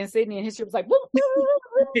landed in Sydney and his shit was like,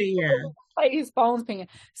 like his phone's pinging.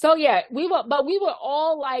 So yeah, we would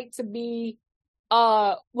all like to be,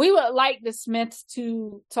 we would like the Smiths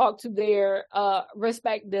to talk to their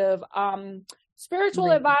respective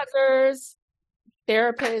spiritual advisors,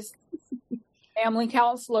 therapists, family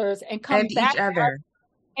counselors, and come back each other.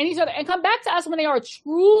 And each other, and come back to us when they are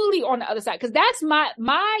truly on the other side. Because that's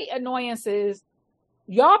my annoyance is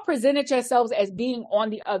y'all presented yourselves as being on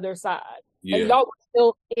the other side. Yeah. And y'all were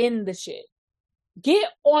still in the shit. Get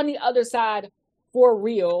on the other side for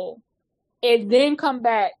real. And then come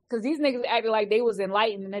back. Because these niggas acted like they was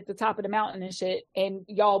enlightened and at the top of the mountain and shit. And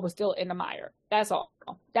y'all was still in the mire. That's all.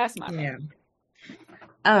 That's my thing.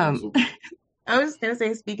 I was going to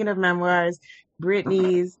say, speaking of memoirs,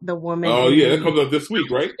 Brittany's The Woman. Oh, yeah, that comes out this week,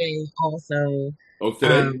 right? Also. Oh,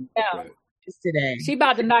 today? Yeah. It's today. She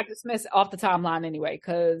about to knock the Smiths off the timeline anyway,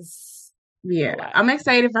 because... Yeah, I'm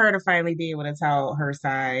excited for her to finally be able to tell her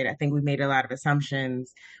side. I think we made a lot of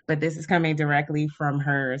assumptions, but this is coming directly from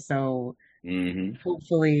her, so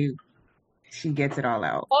hopefully she gets it all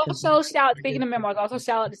out. Also, speaking of memoirs, also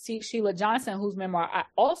shout out to Sheila Johnson, whose memoir I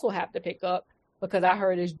also have to pick up because I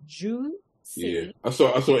heard it's juicy. Yeah, I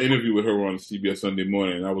saw an interview with her on CBS Sunday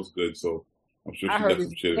Morning, and that was good. So I'm sure she got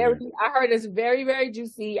some shit. I heard it's very, very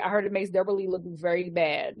juicy. I heard it makes Deborah Lee look very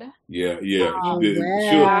bad. Yeah.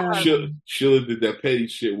 Sheila did that petty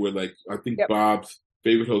shit where, like, I think Bob's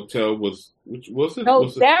favorite hotel was it? No,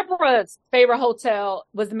 Deborah's favorite hotel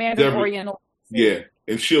was the Mandarin Oriental. Yeah,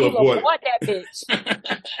 and Sheila bought that bitch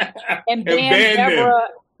and banned Deborah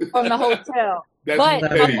from the hotel. But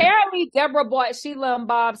apparently Deborah bought Sheila and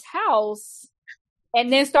Bob's house and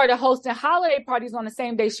then started hosting holiday parties on the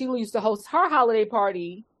same day Sheila used to host her holiday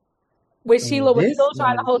party, which Sheila was still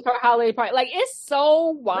trying to host her holiday party. Like, it's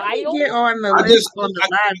so wild. Get on the list on the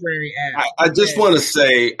library app. I just want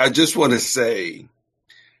to say,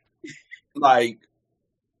 like,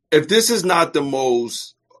 if this is not the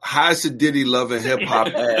most high sedity loving hip hop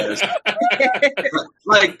ass,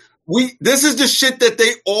 like, this is the shit that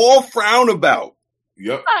they all frown about.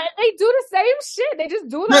 Yep. They do the same shit. They just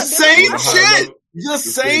do the same shit.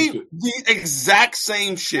 The exact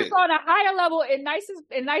same shit. It's on a higher level in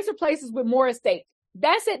nicer places with more estate.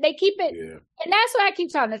 That's it. They keep it. Yeah. And that's what I keep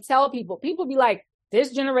trying to tell people. People be like,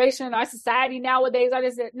 this generation, our society nowadays, I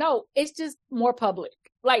just said, no, it's just more public.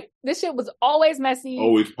 Like, this shit was always messy.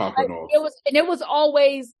 Always popping off. It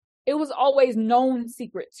was always known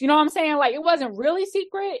secrets. You know what I'm saying? Like, it wasn't really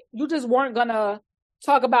secret. You just weren't gonna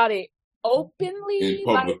talk about it openly in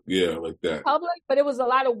public, like that. Public, but it was a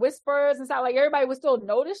lot of whispers and stuff. Like, everybody would still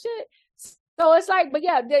know the shit. So it's like, but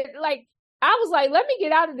yeah, like, I was like, let me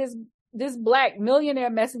get out of this black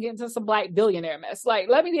millionaire mess and get into some black billionaire mess. Like,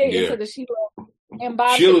 let me get into the Sheila and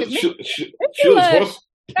Bob. Sheila's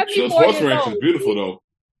horse ranch is beautiful though.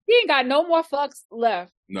 He ain't got no more fucks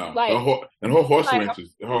left. No, like, her horse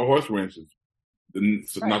ranch is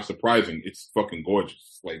not surprising. It's fucking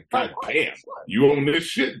gorgeous. Like, god damn, you own this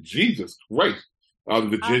shit? Jesus Christ, out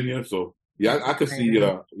of Virginia. So yeah, I could see.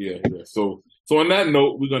 So on that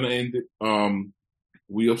note, we're gonna end it.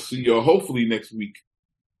 We'll see y'all hopefully next week.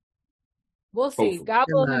 We'll see. Hopefully. God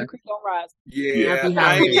willing, the creek don't rise. Yeah,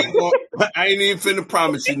 I ain't even finna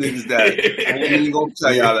promise you niggas that. I ain't even gonna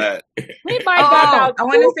tell y'all that. We might I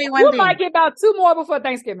want to say one thing. We might get about 2 more before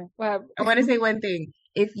Thanksgiving. I want to say one thing.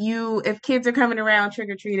 If kids are coming around trick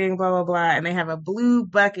or treating, blah blah blah, and they have a blue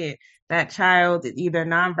bucket, that child is either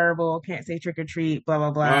nonverbal, can't say trick or treat, blah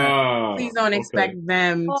blah blah. Please don't expect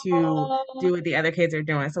them to do what the other kids are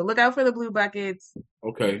doing. So look out for the blue buckets.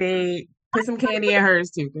 Okay. They put some candy in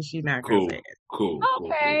hers too, because she's not gonna say it. Cool.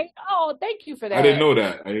 Okay. Oh, thank you for that. I didn't know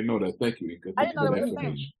that. Thank you. I didn't know that was a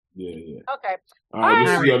thing. Yeah. Okay. All right.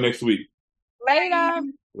 We'll see y'all next week. Later.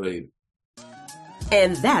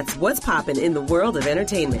 And that's what's poppin' in the world of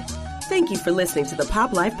entertainment. Thank you for listening to the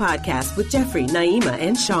Pop Life Podcast with Jeffrey, Naima,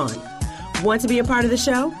 and Sean. Want to be a part of the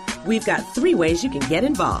show? We've got 3 ways you can get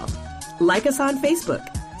involved. Like us on Facebook.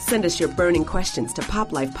 Send us your burning questions to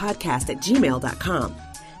poplifepodcast@gmail.com.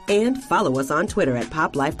 And follow us on Twitter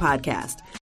 @PopLifePodcast.